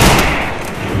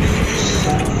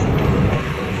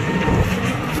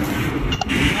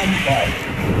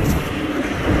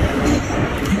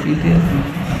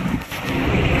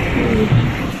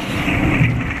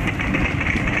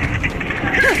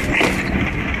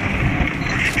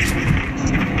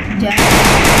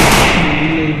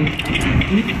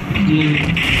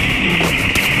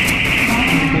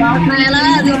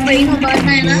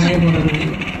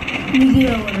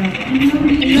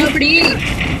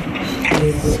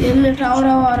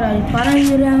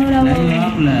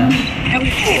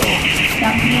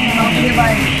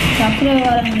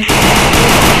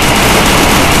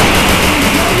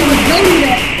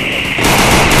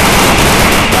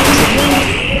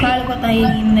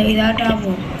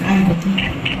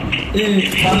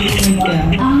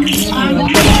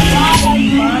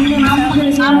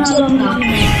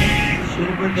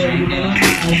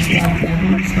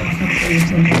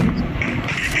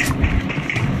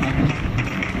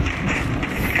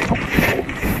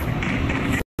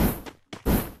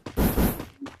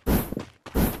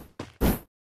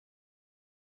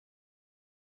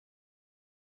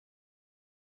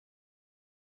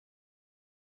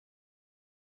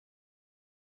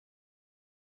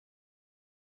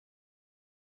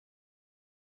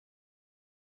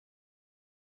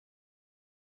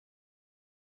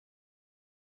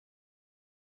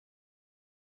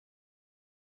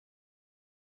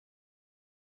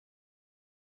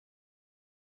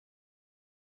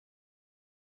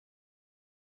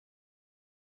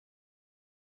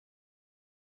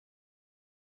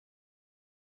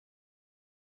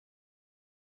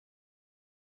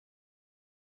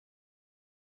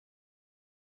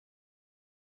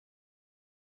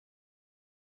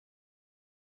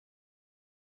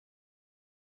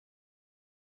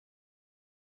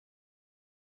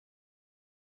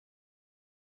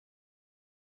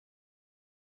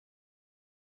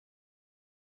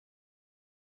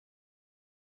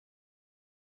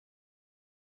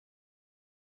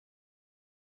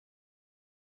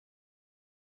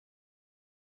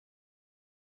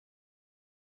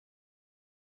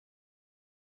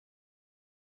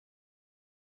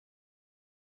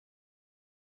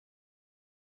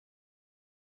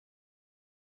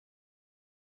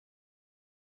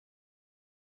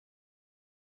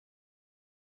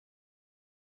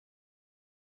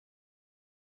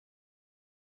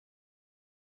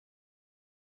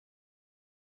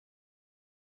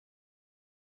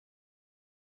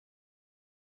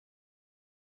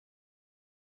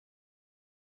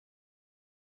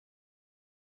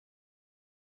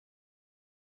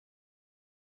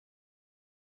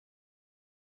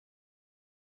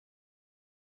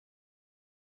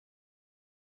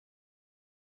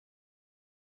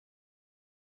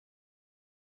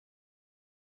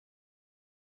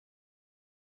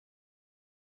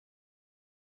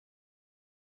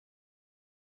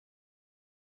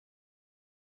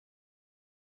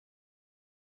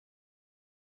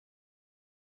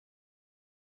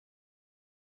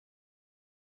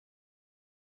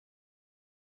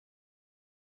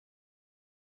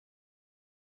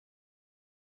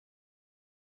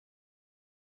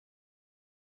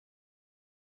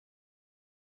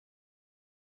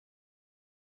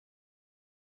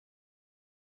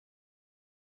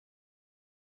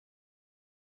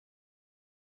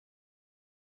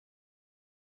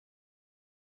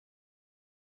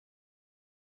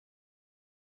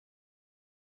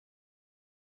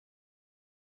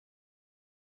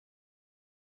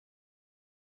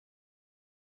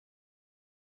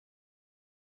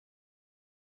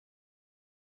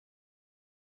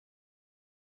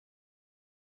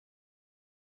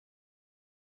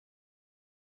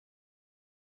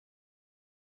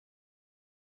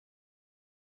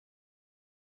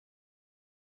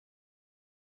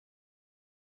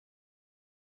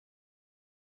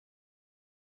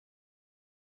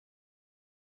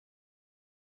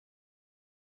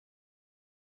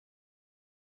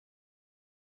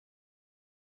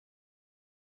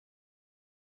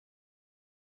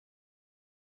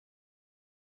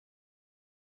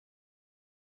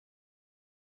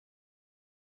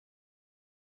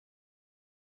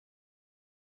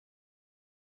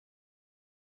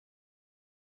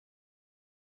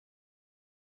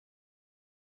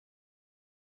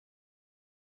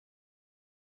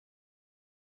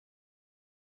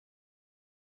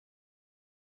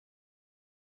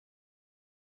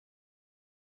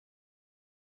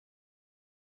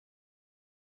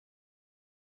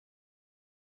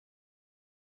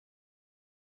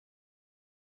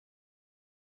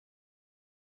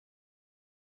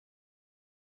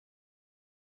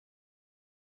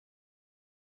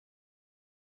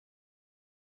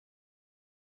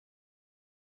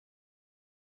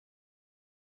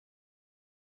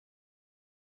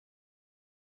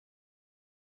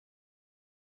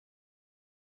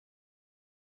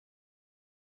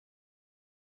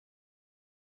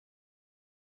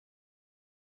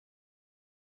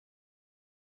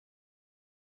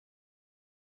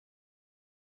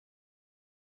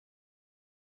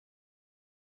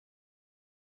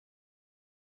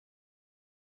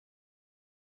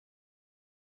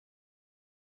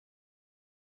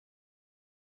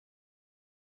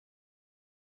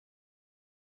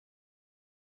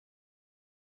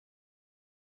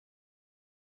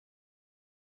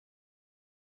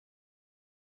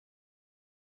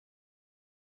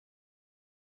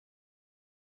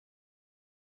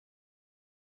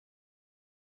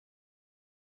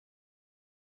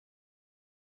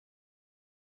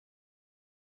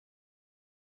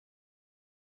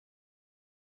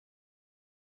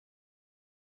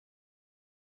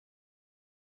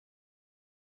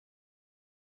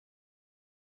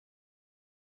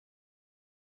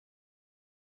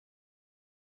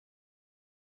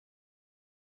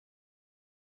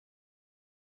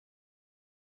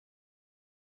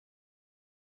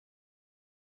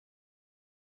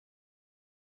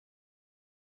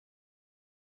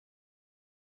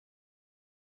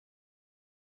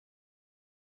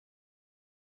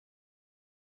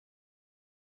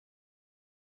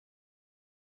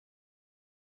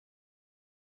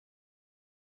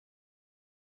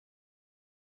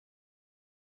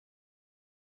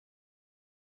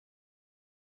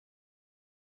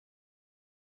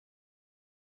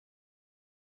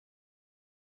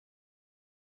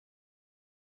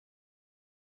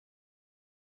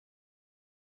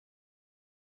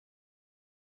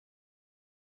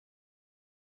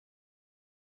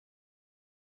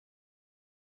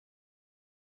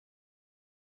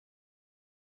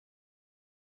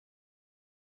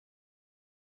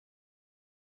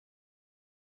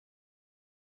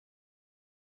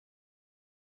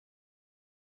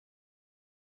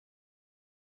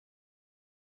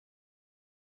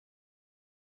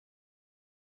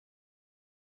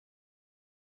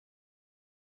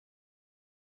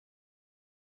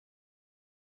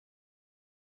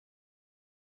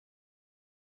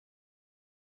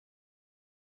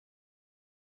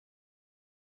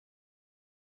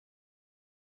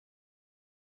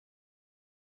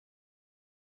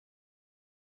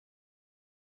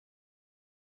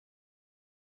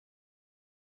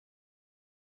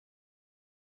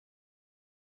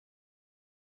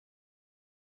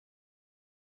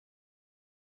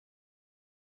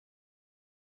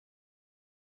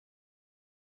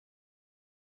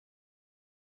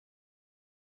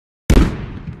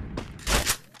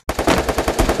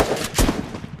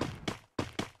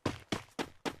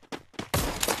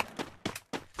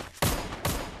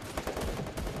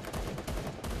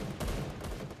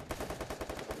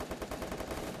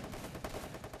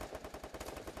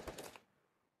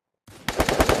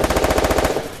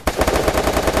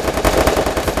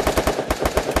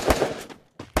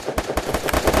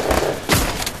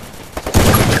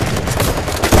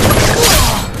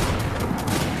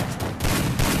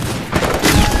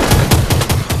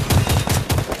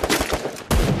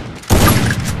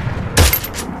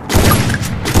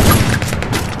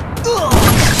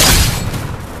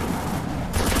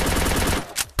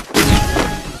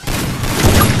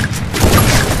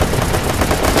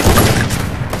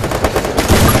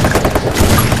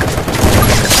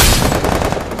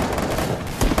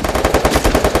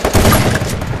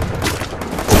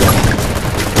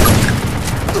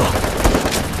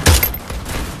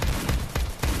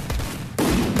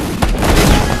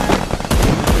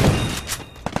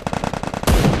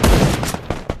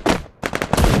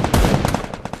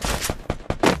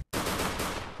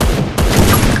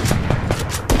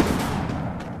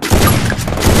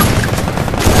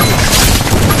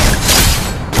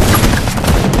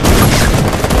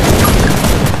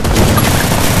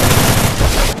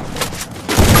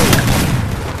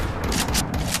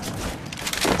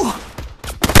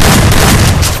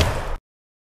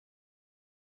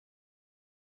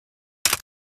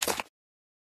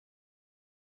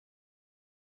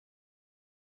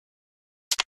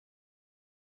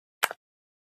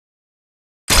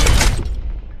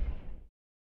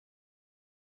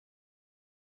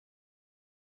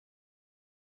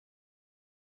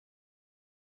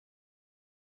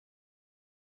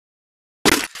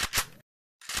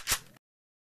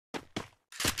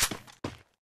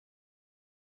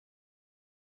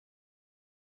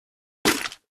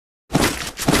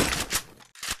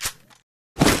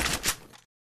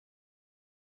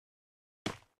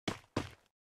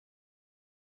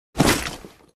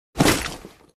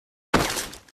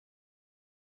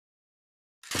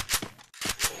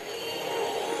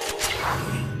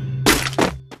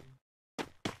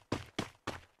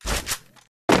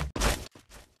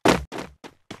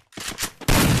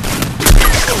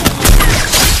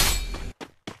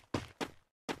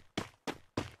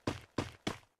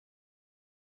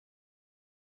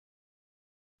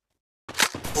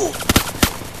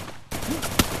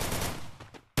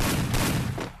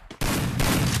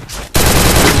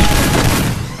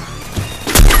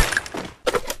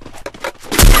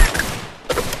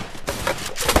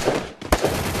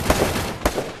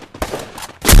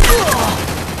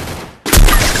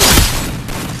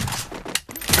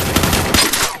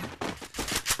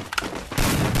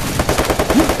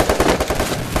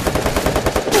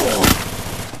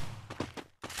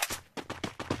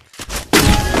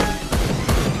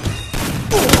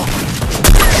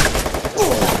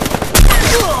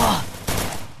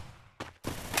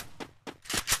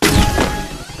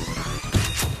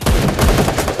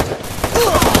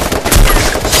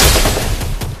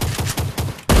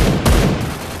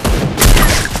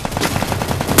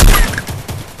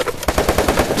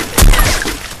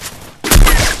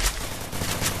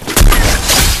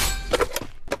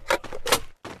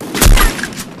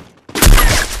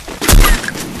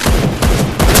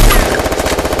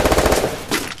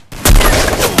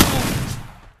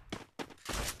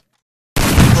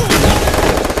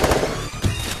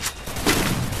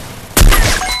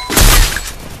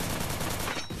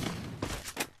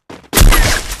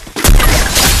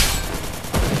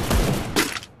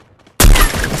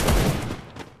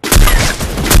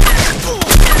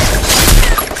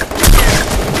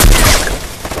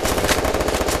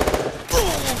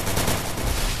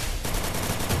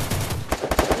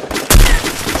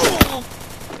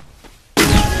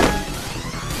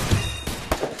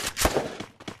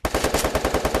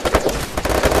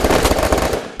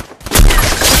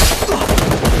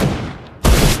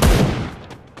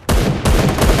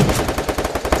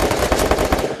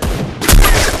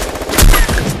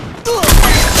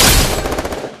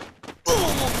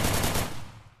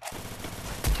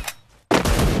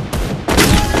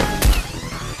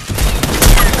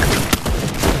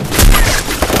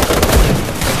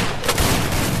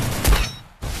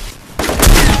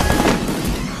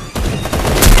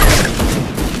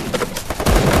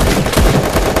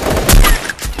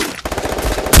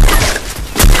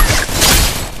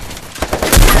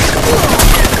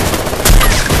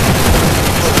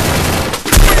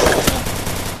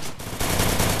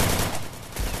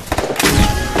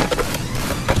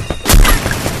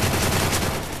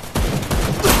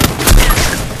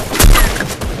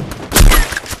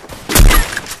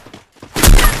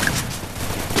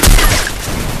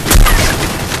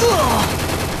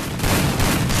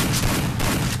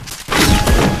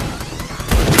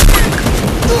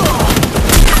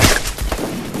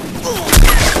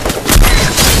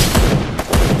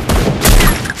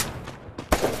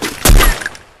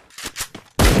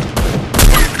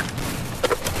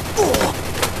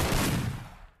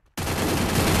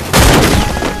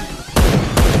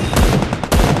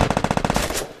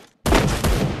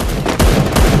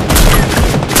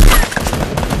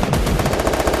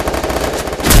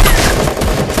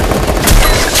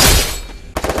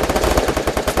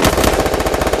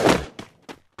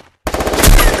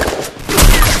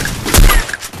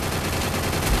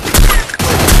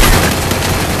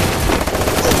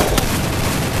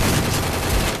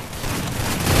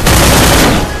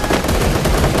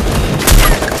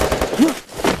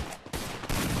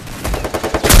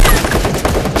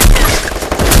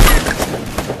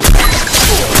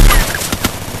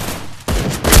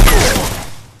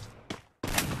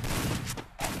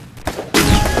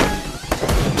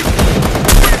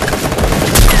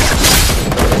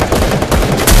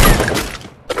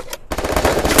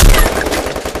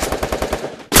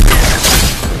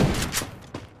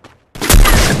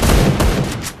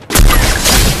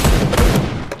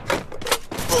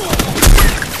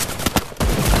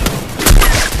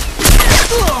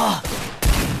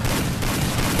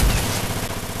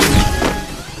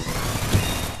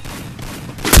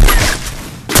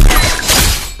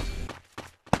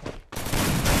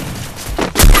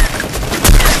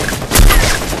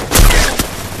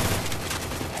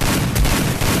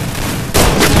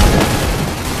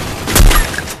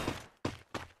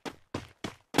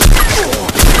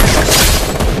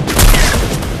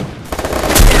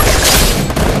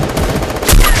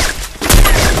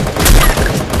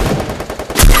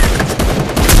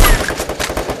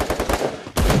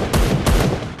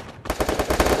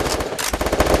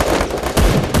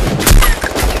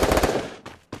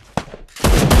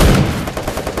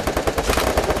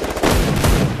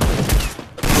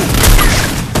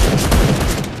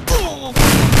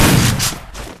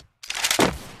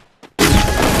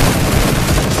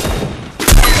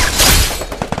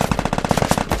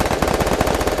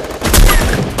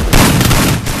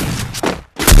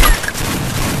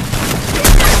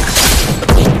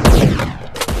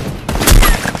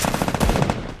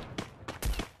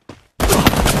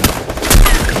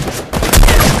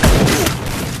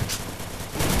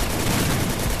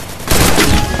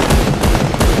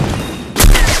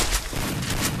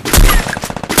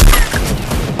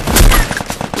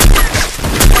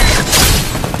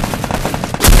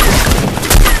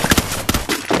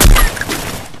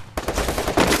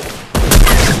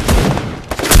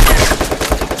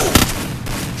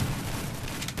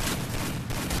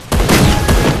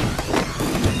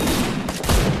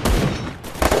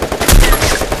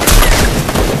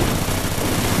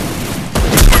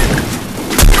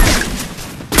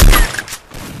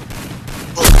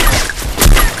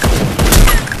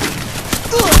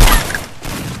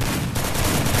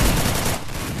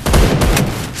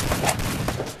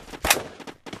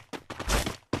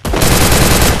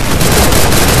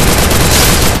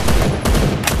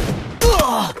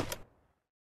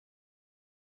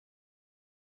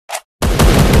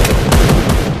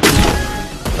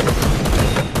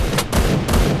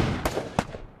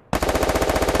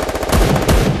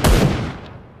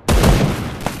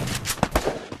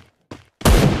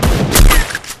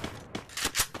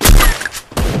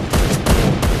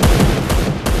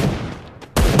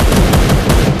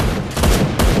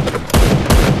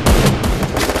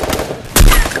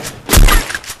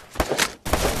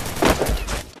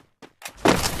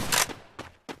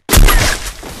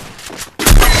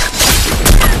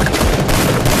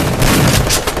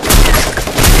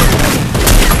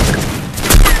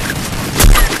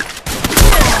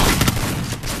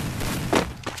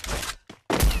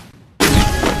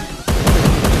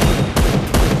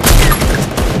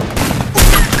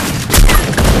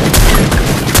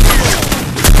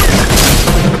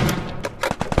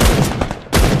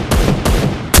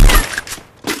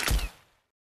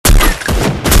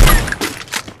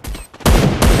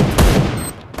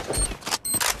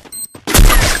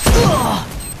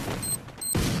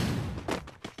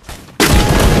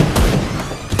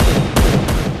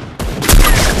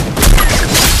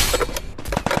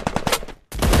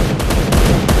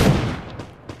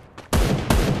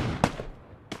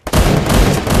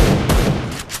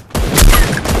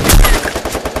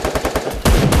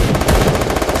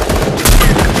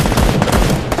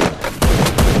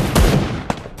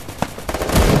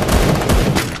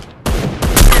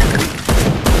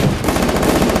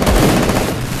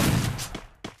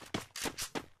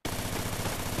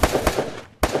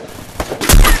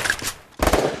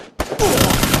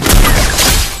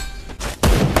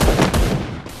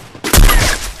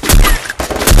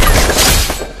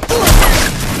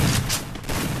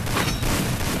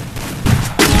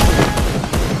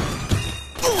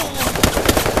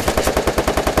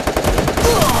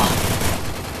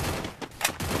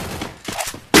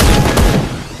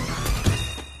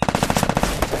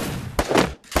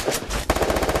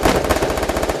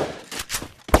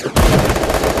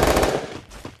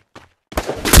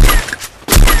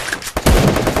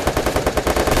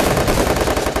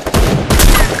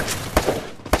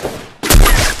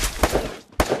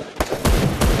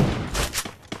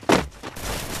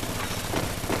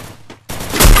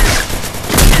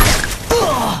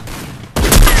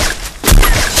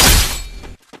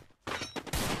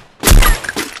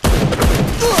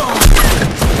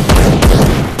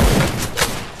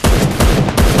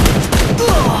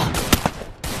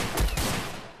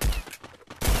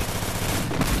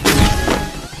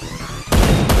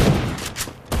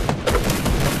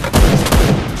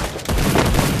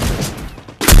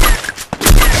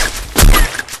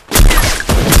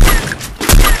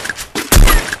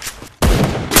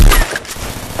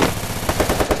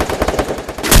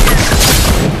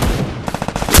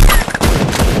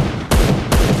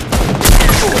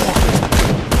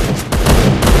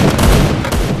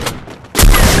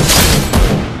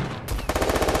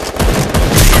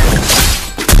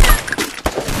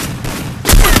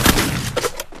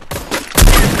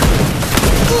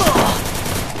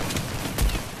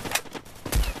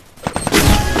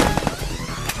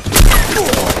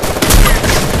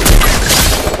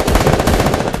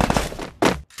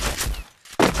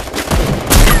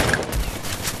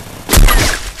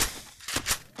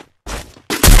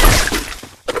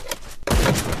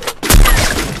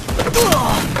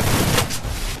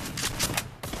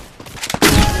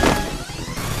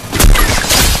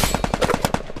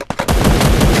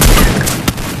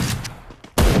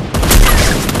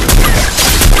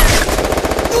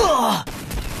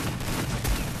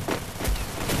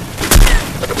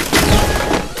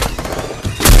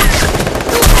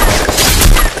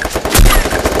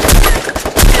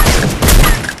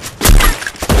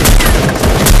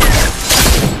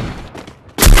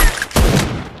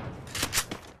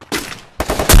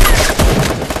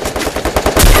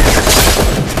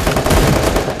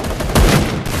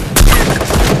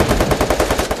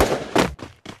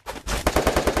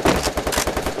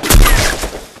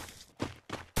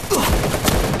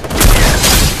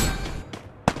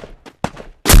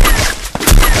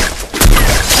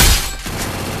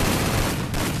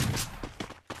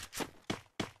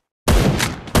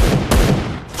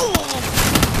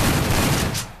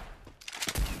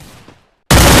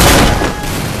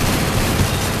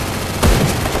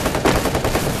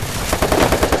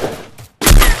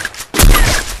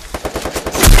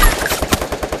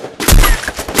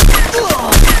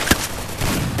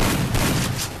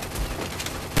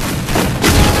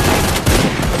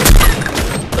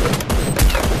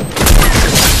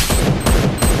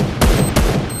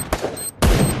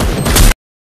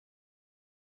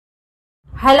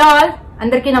హలో ఆల్,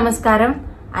 అందరికీ నమస్కారం.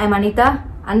 ఐఎమ్ అనిత.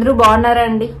 అందరూ బాగున్నారా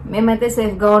అండి? మేమైతే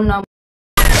సేఫ్ గా ఉన్నాం.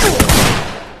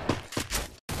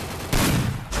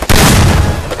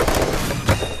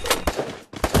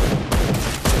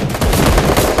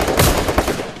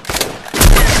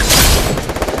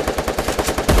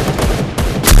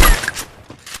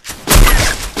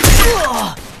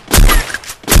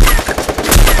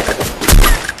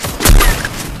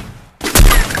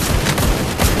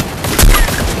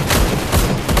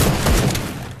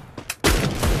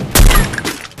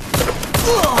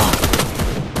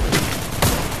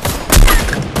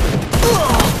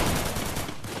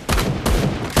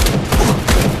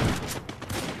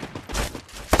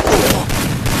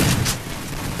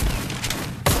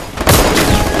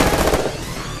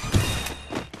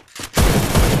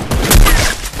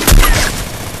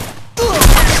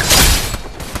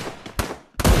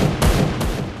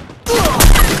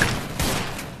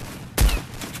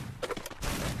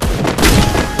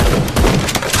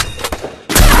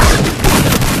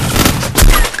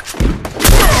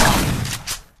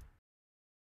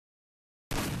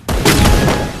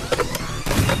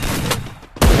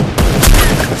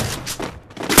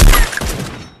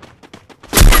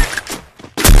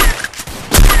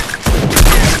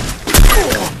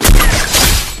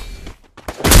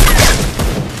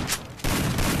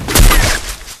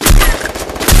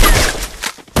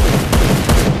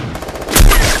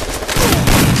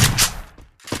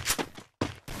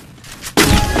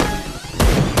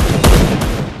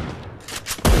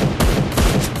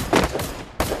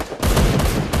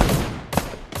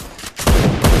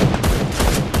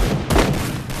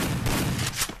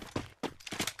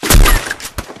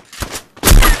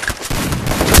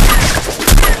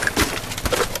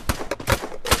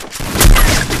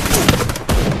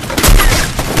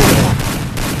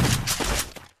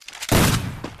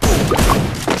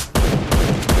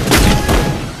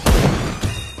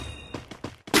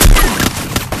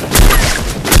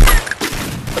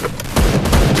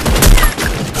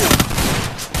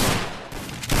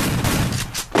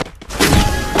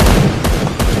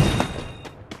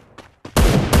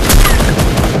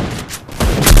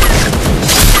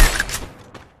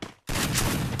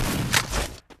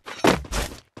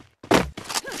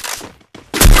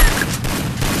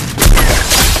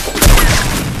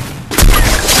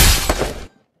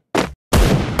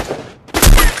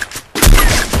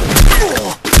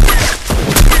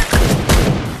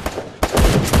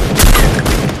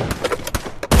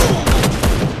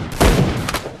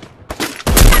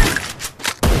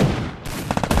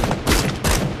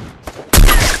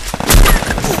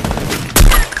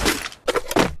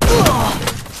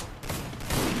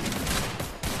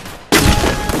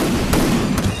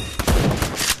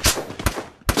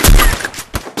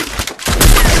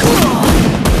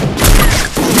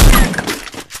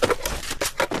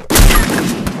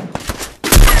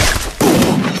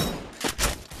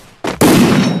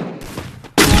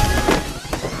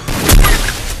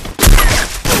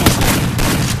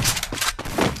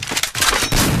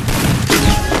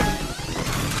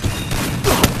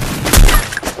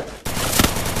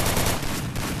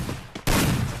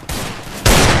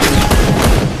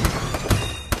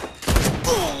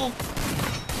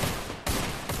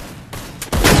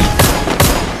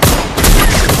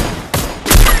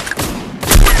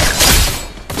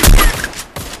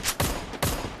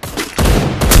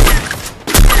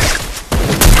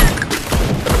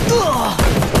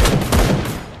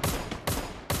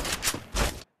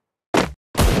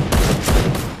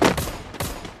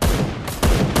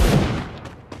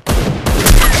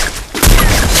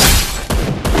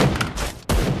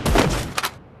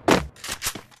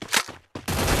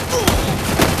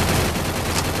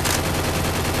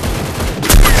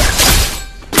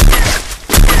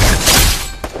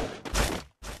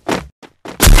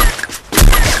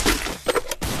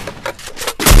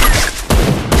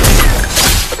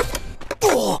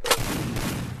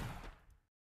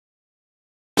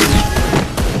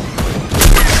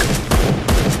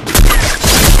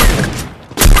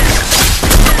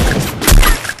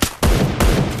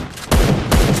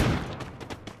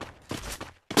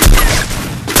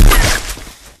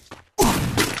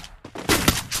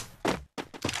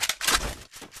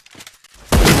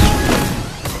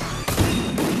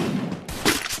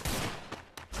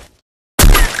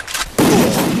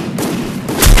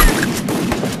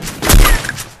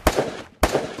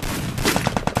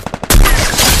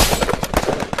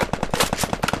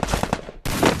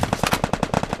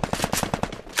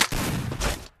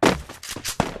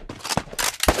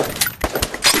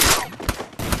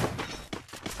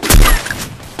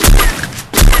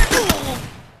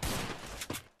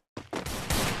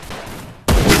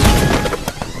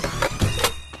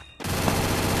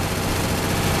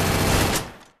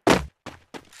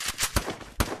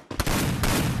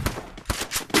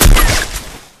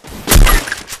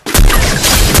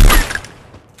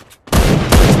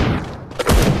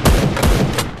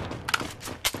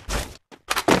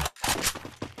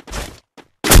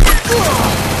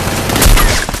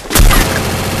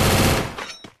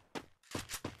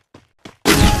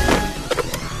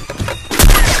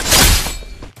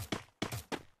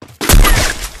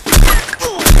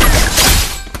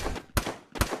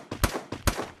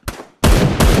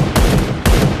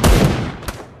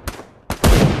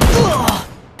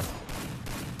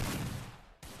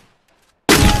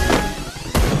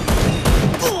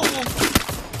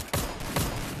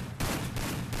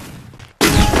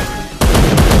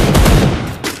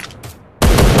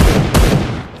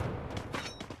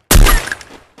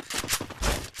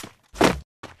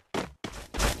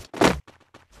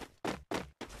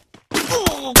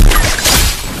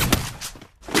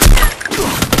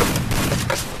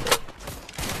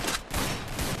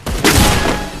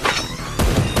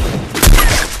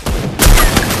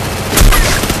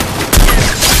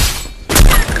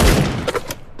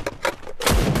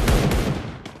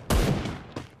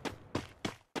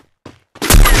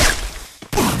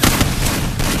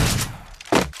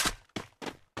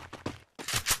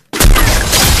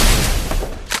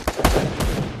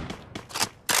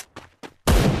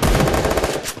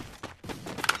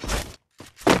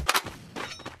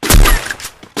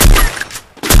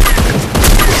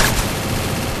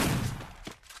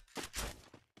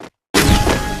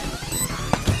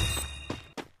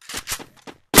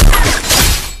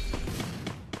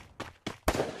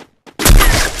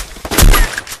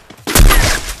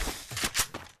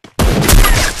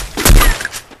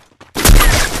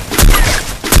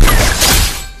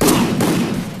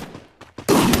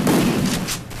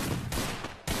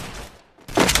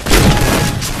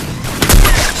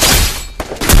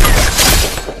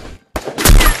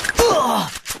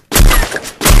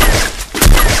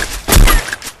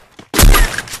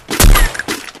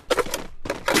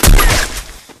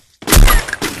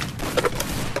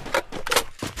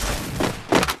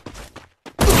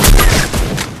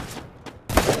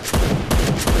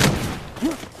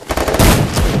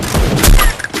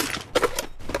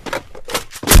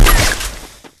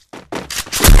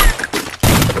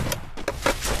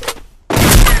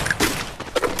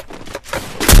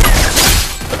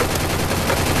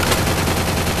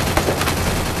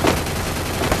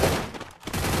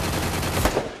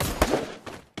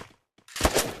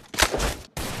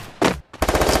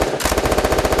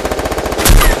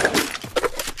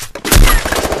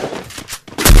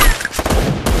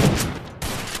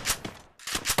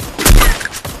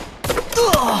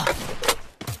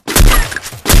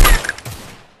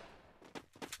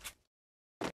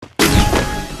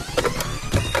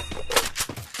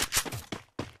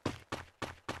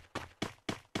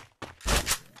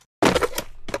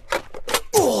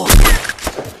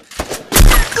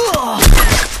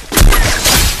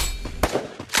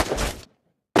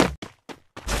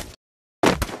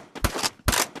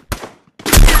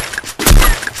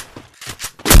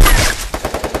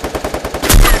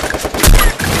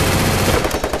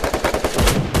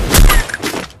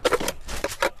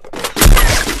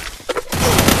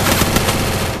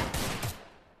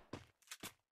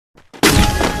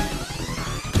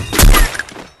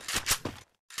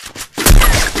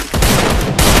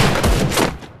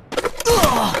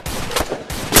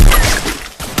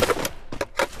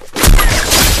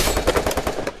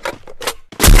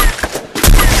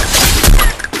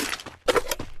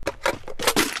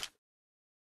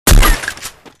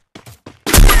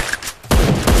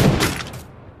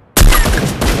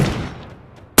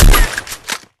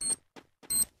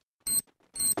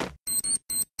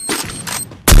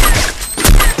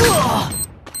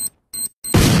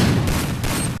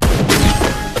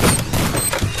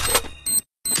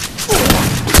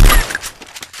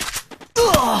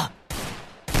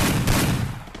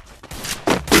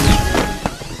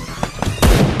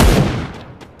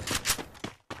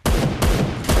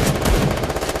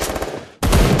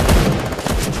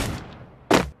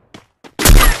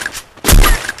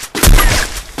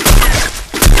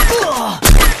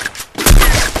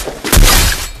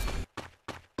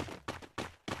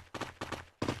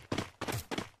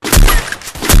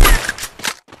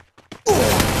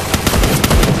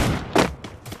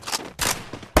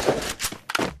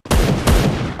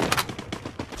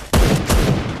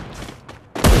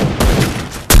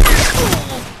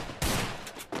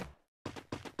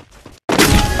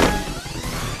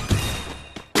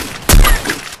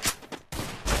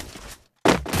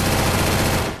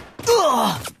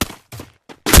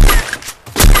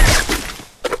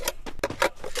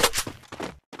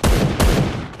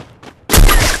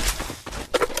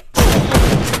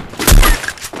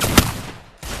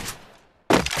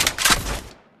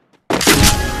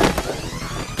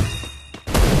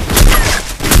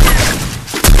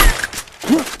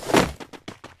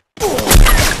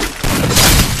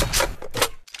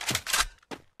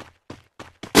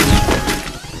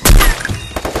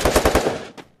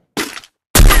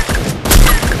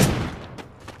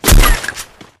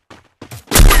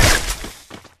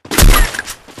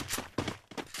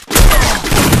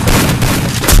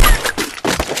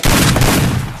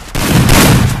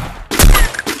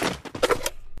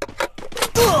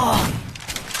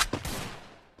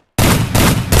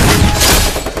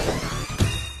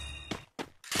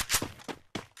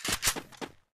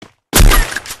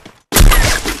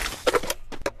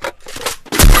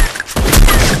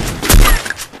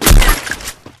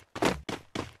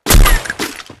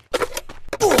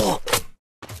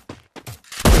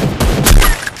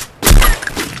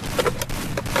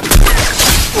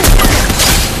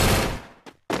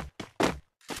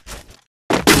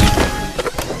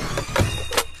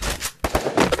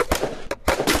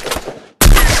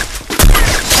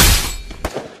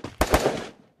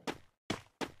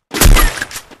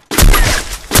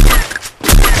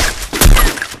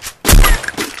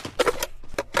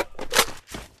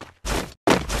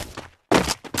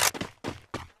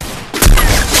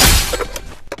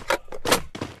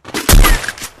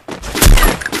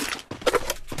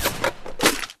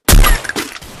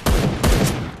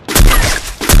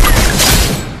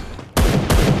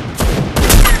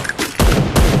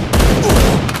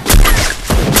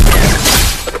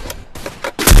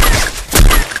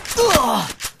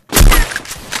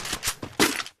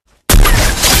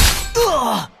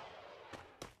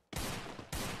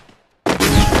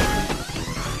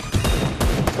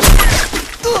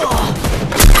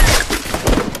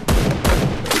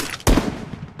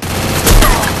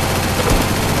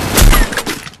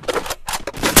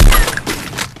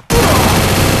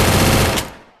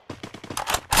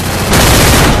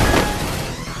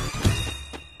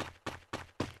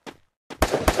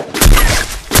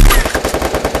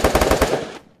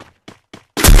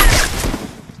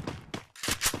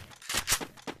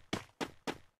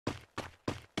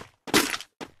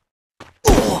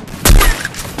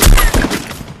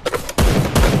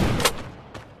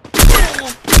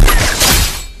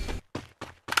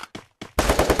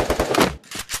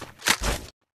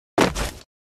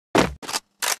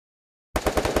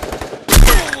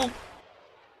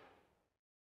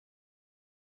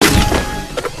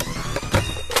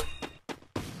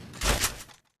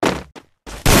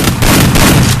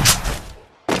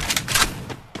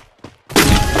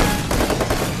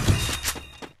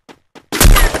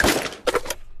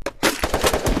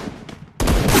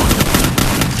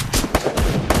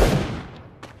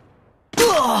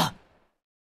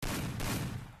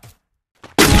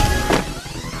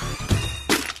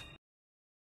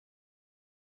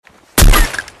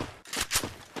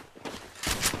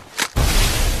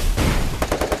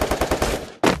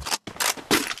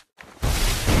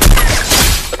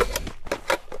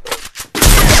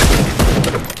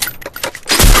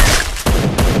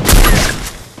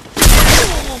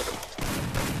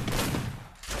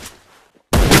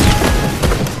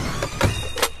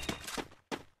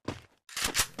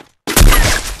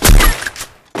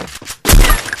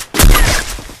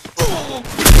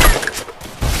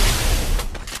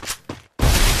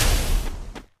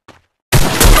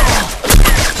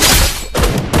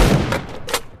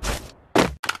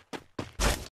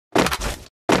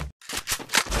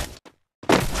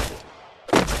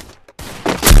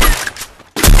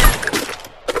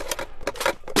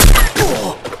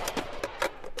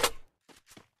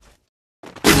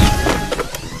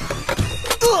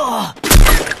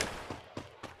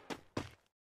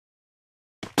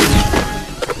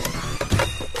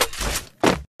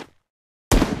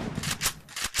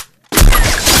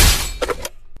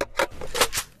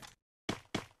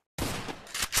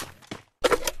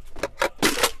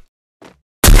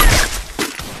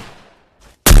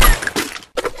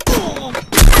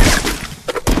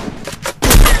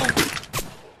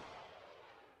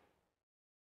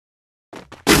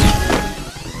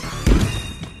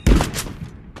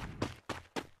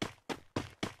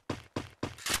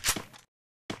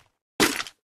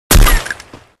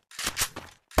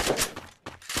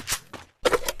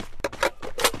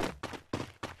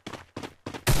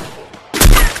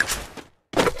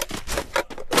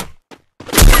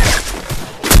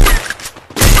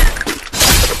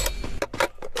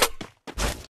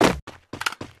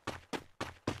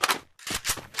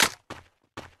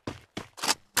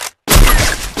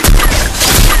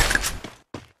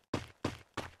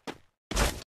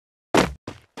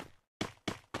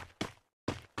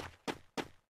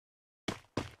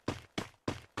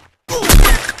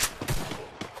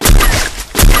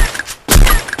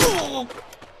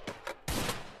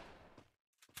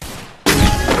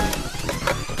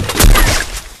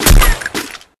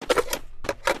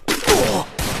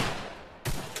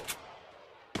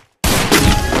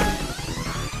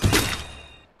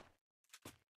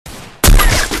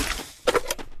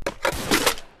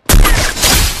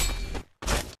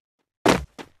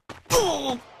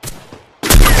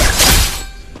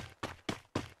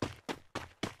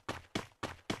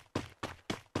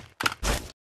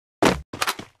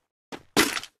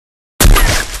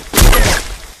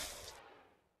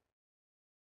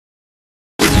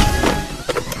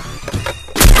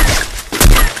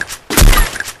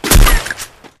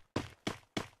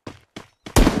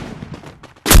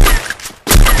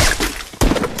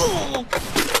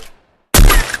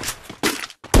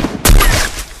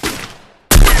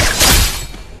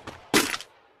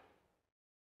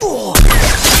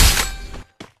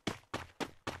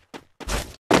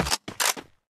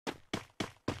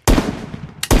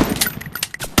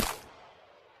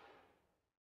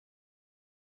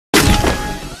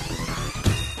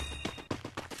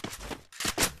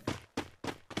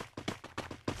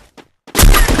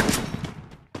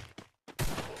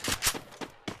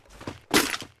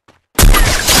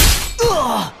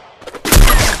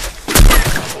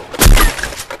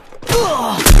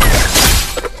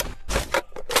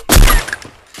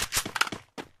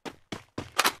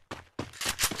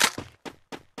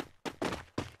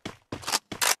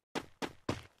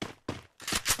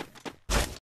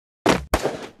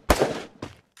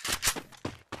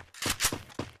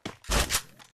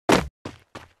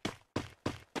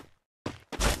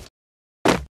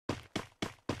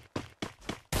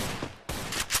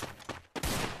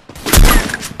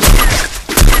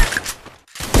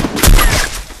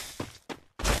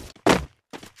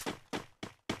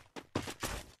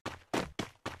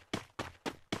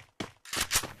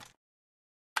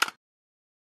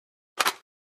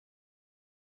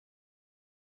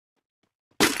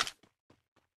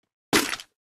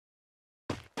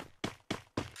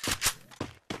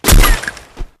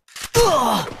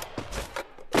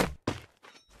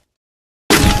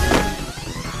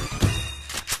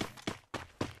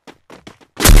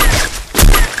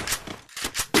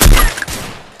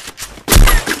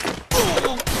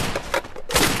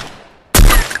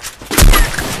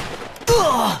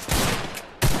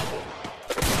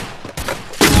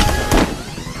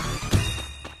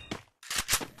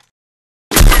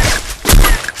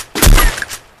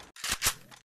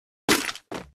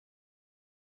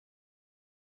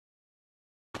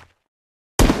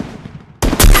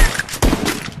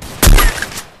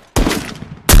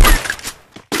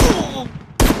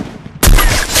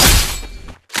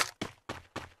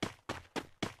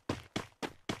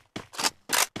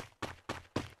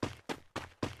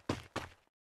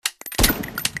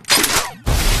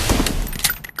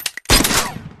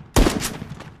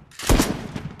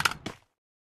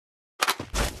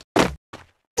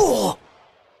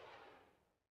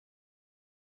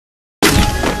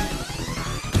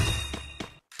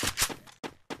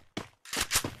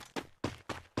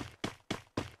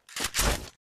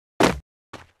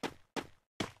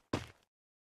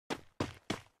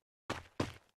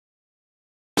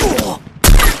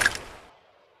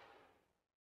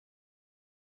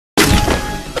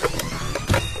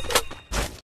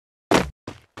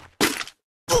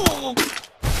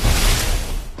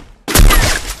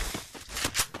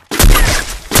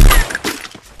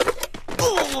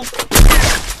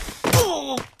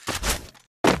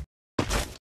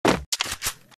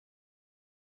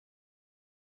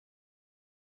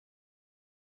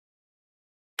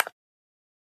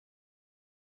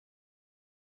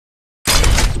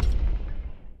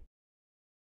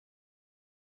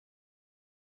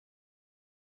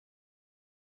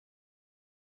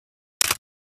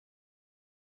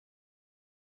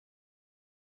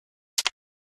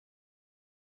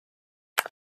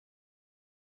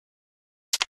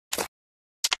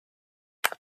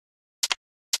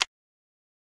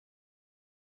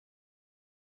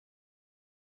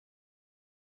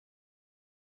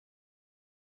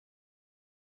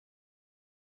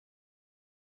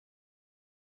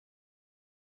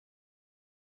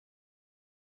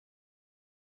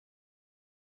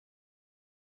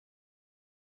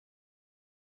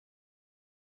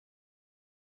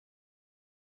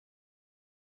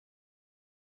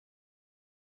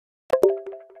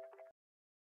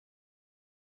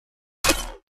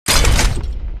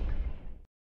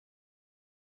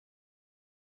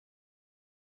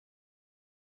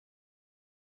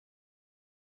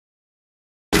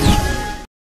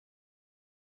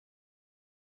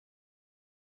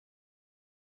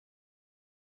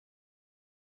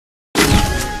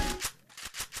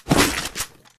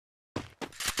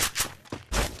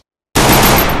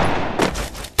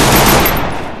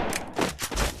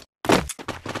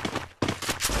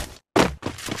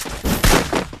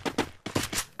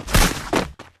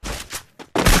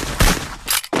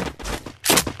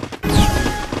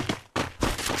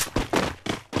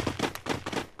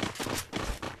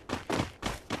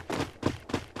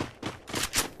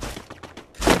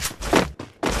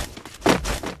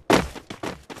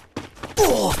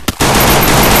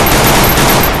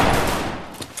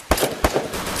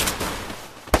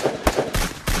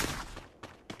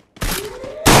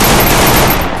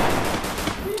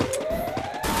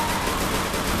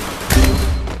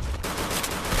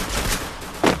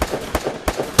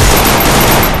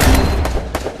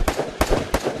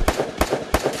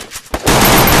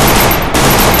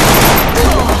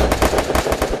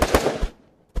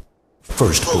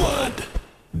 First blood.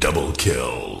 Double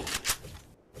kill.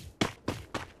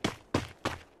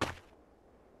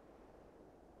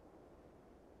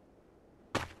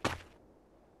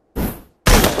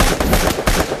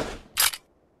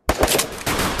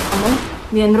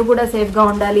 మీ అందరూ కూడా సేఫ్ గా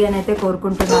ఉండాలి అని అయితే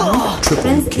కోరుకుంటున్నాను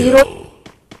ఫ్రెండ్స్. ఈ రోజు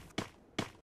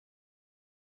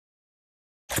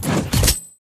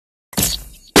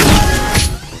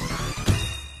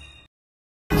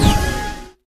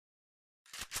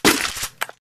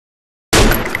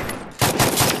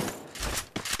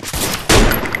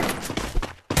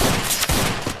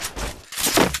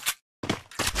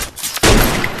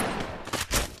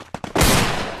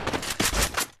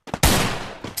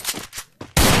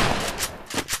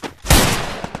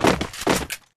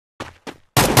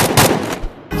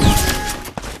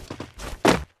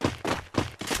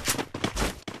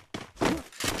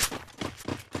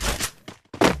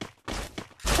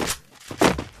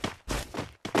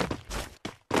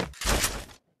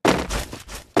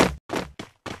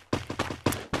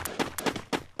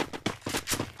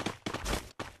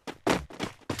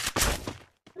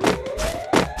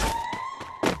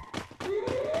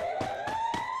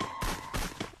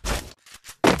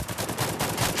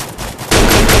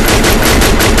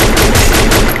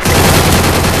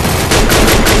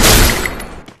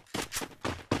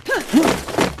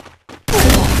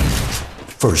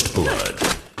First blood.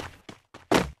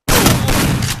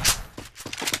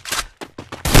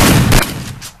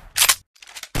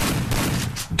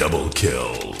 Double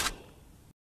kill.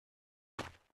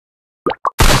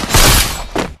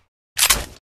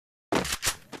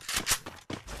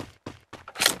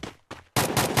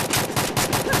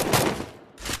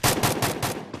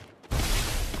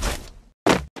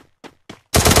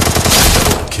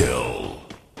 Kill.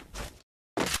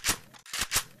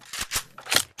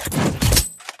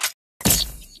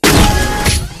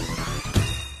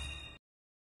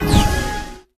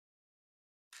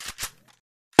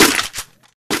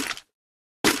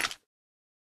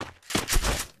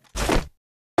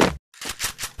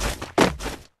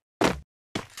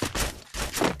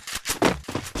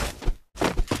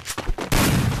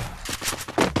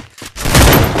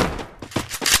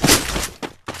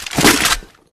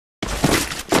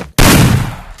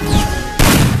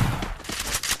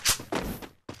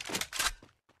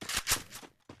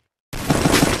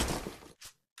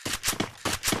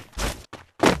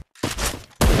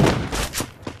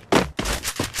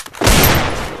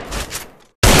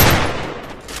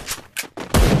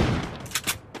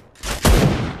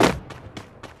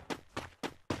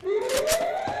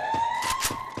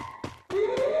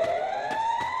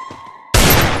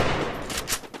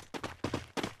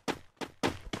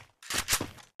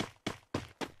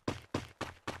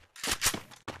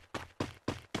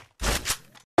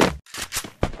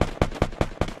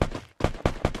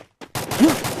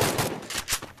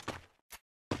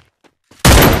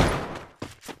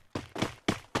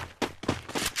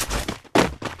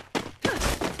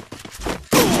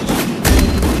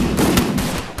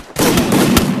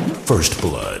 First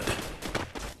blood.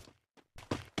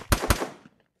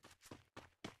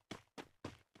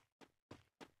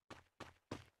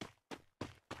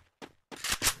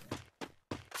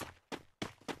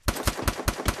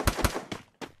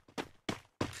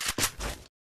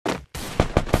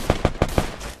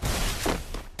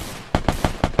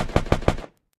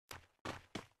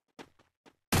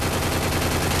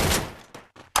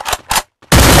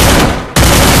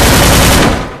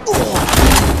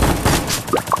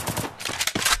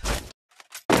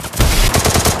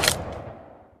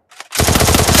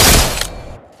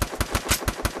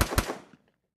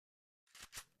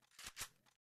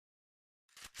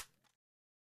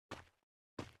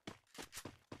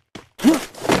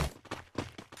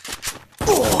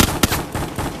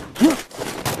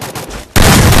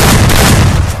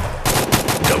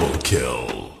 Double kill.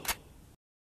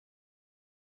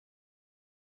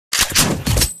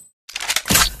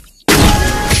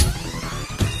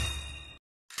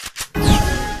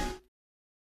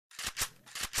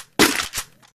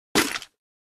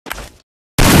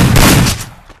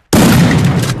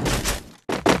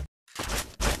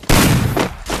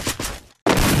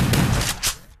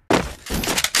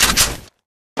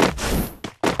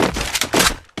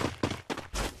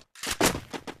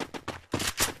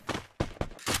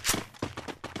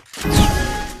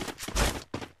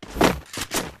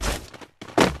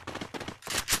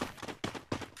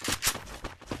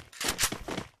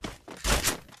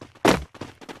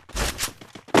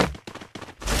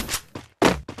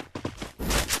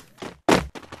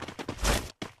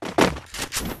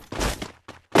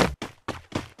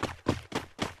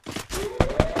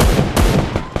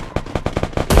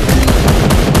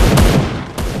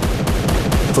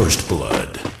 First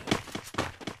blood.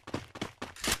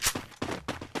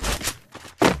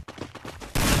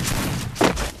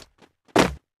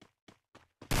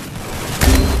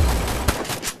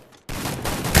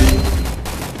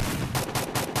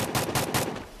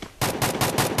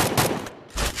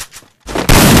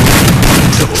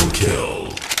 Double kill.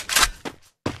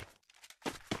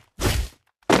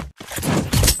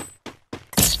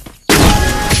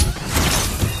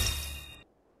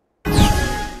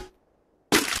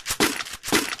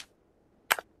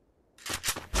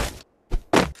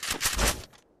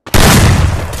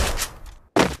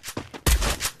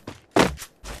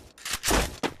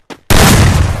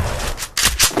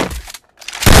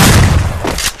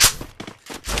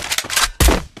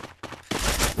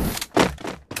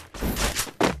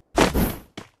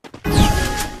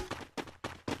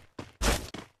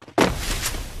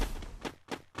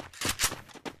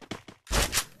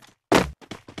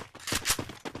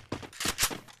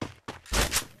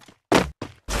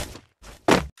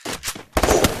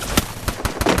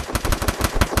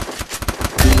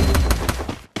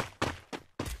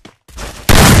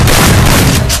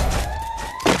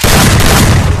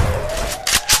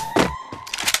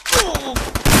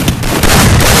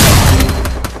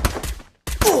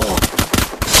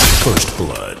 First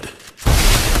blood.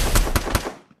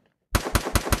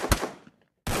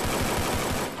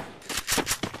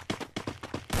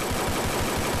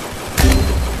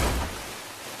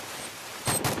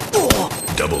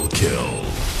 Double kill.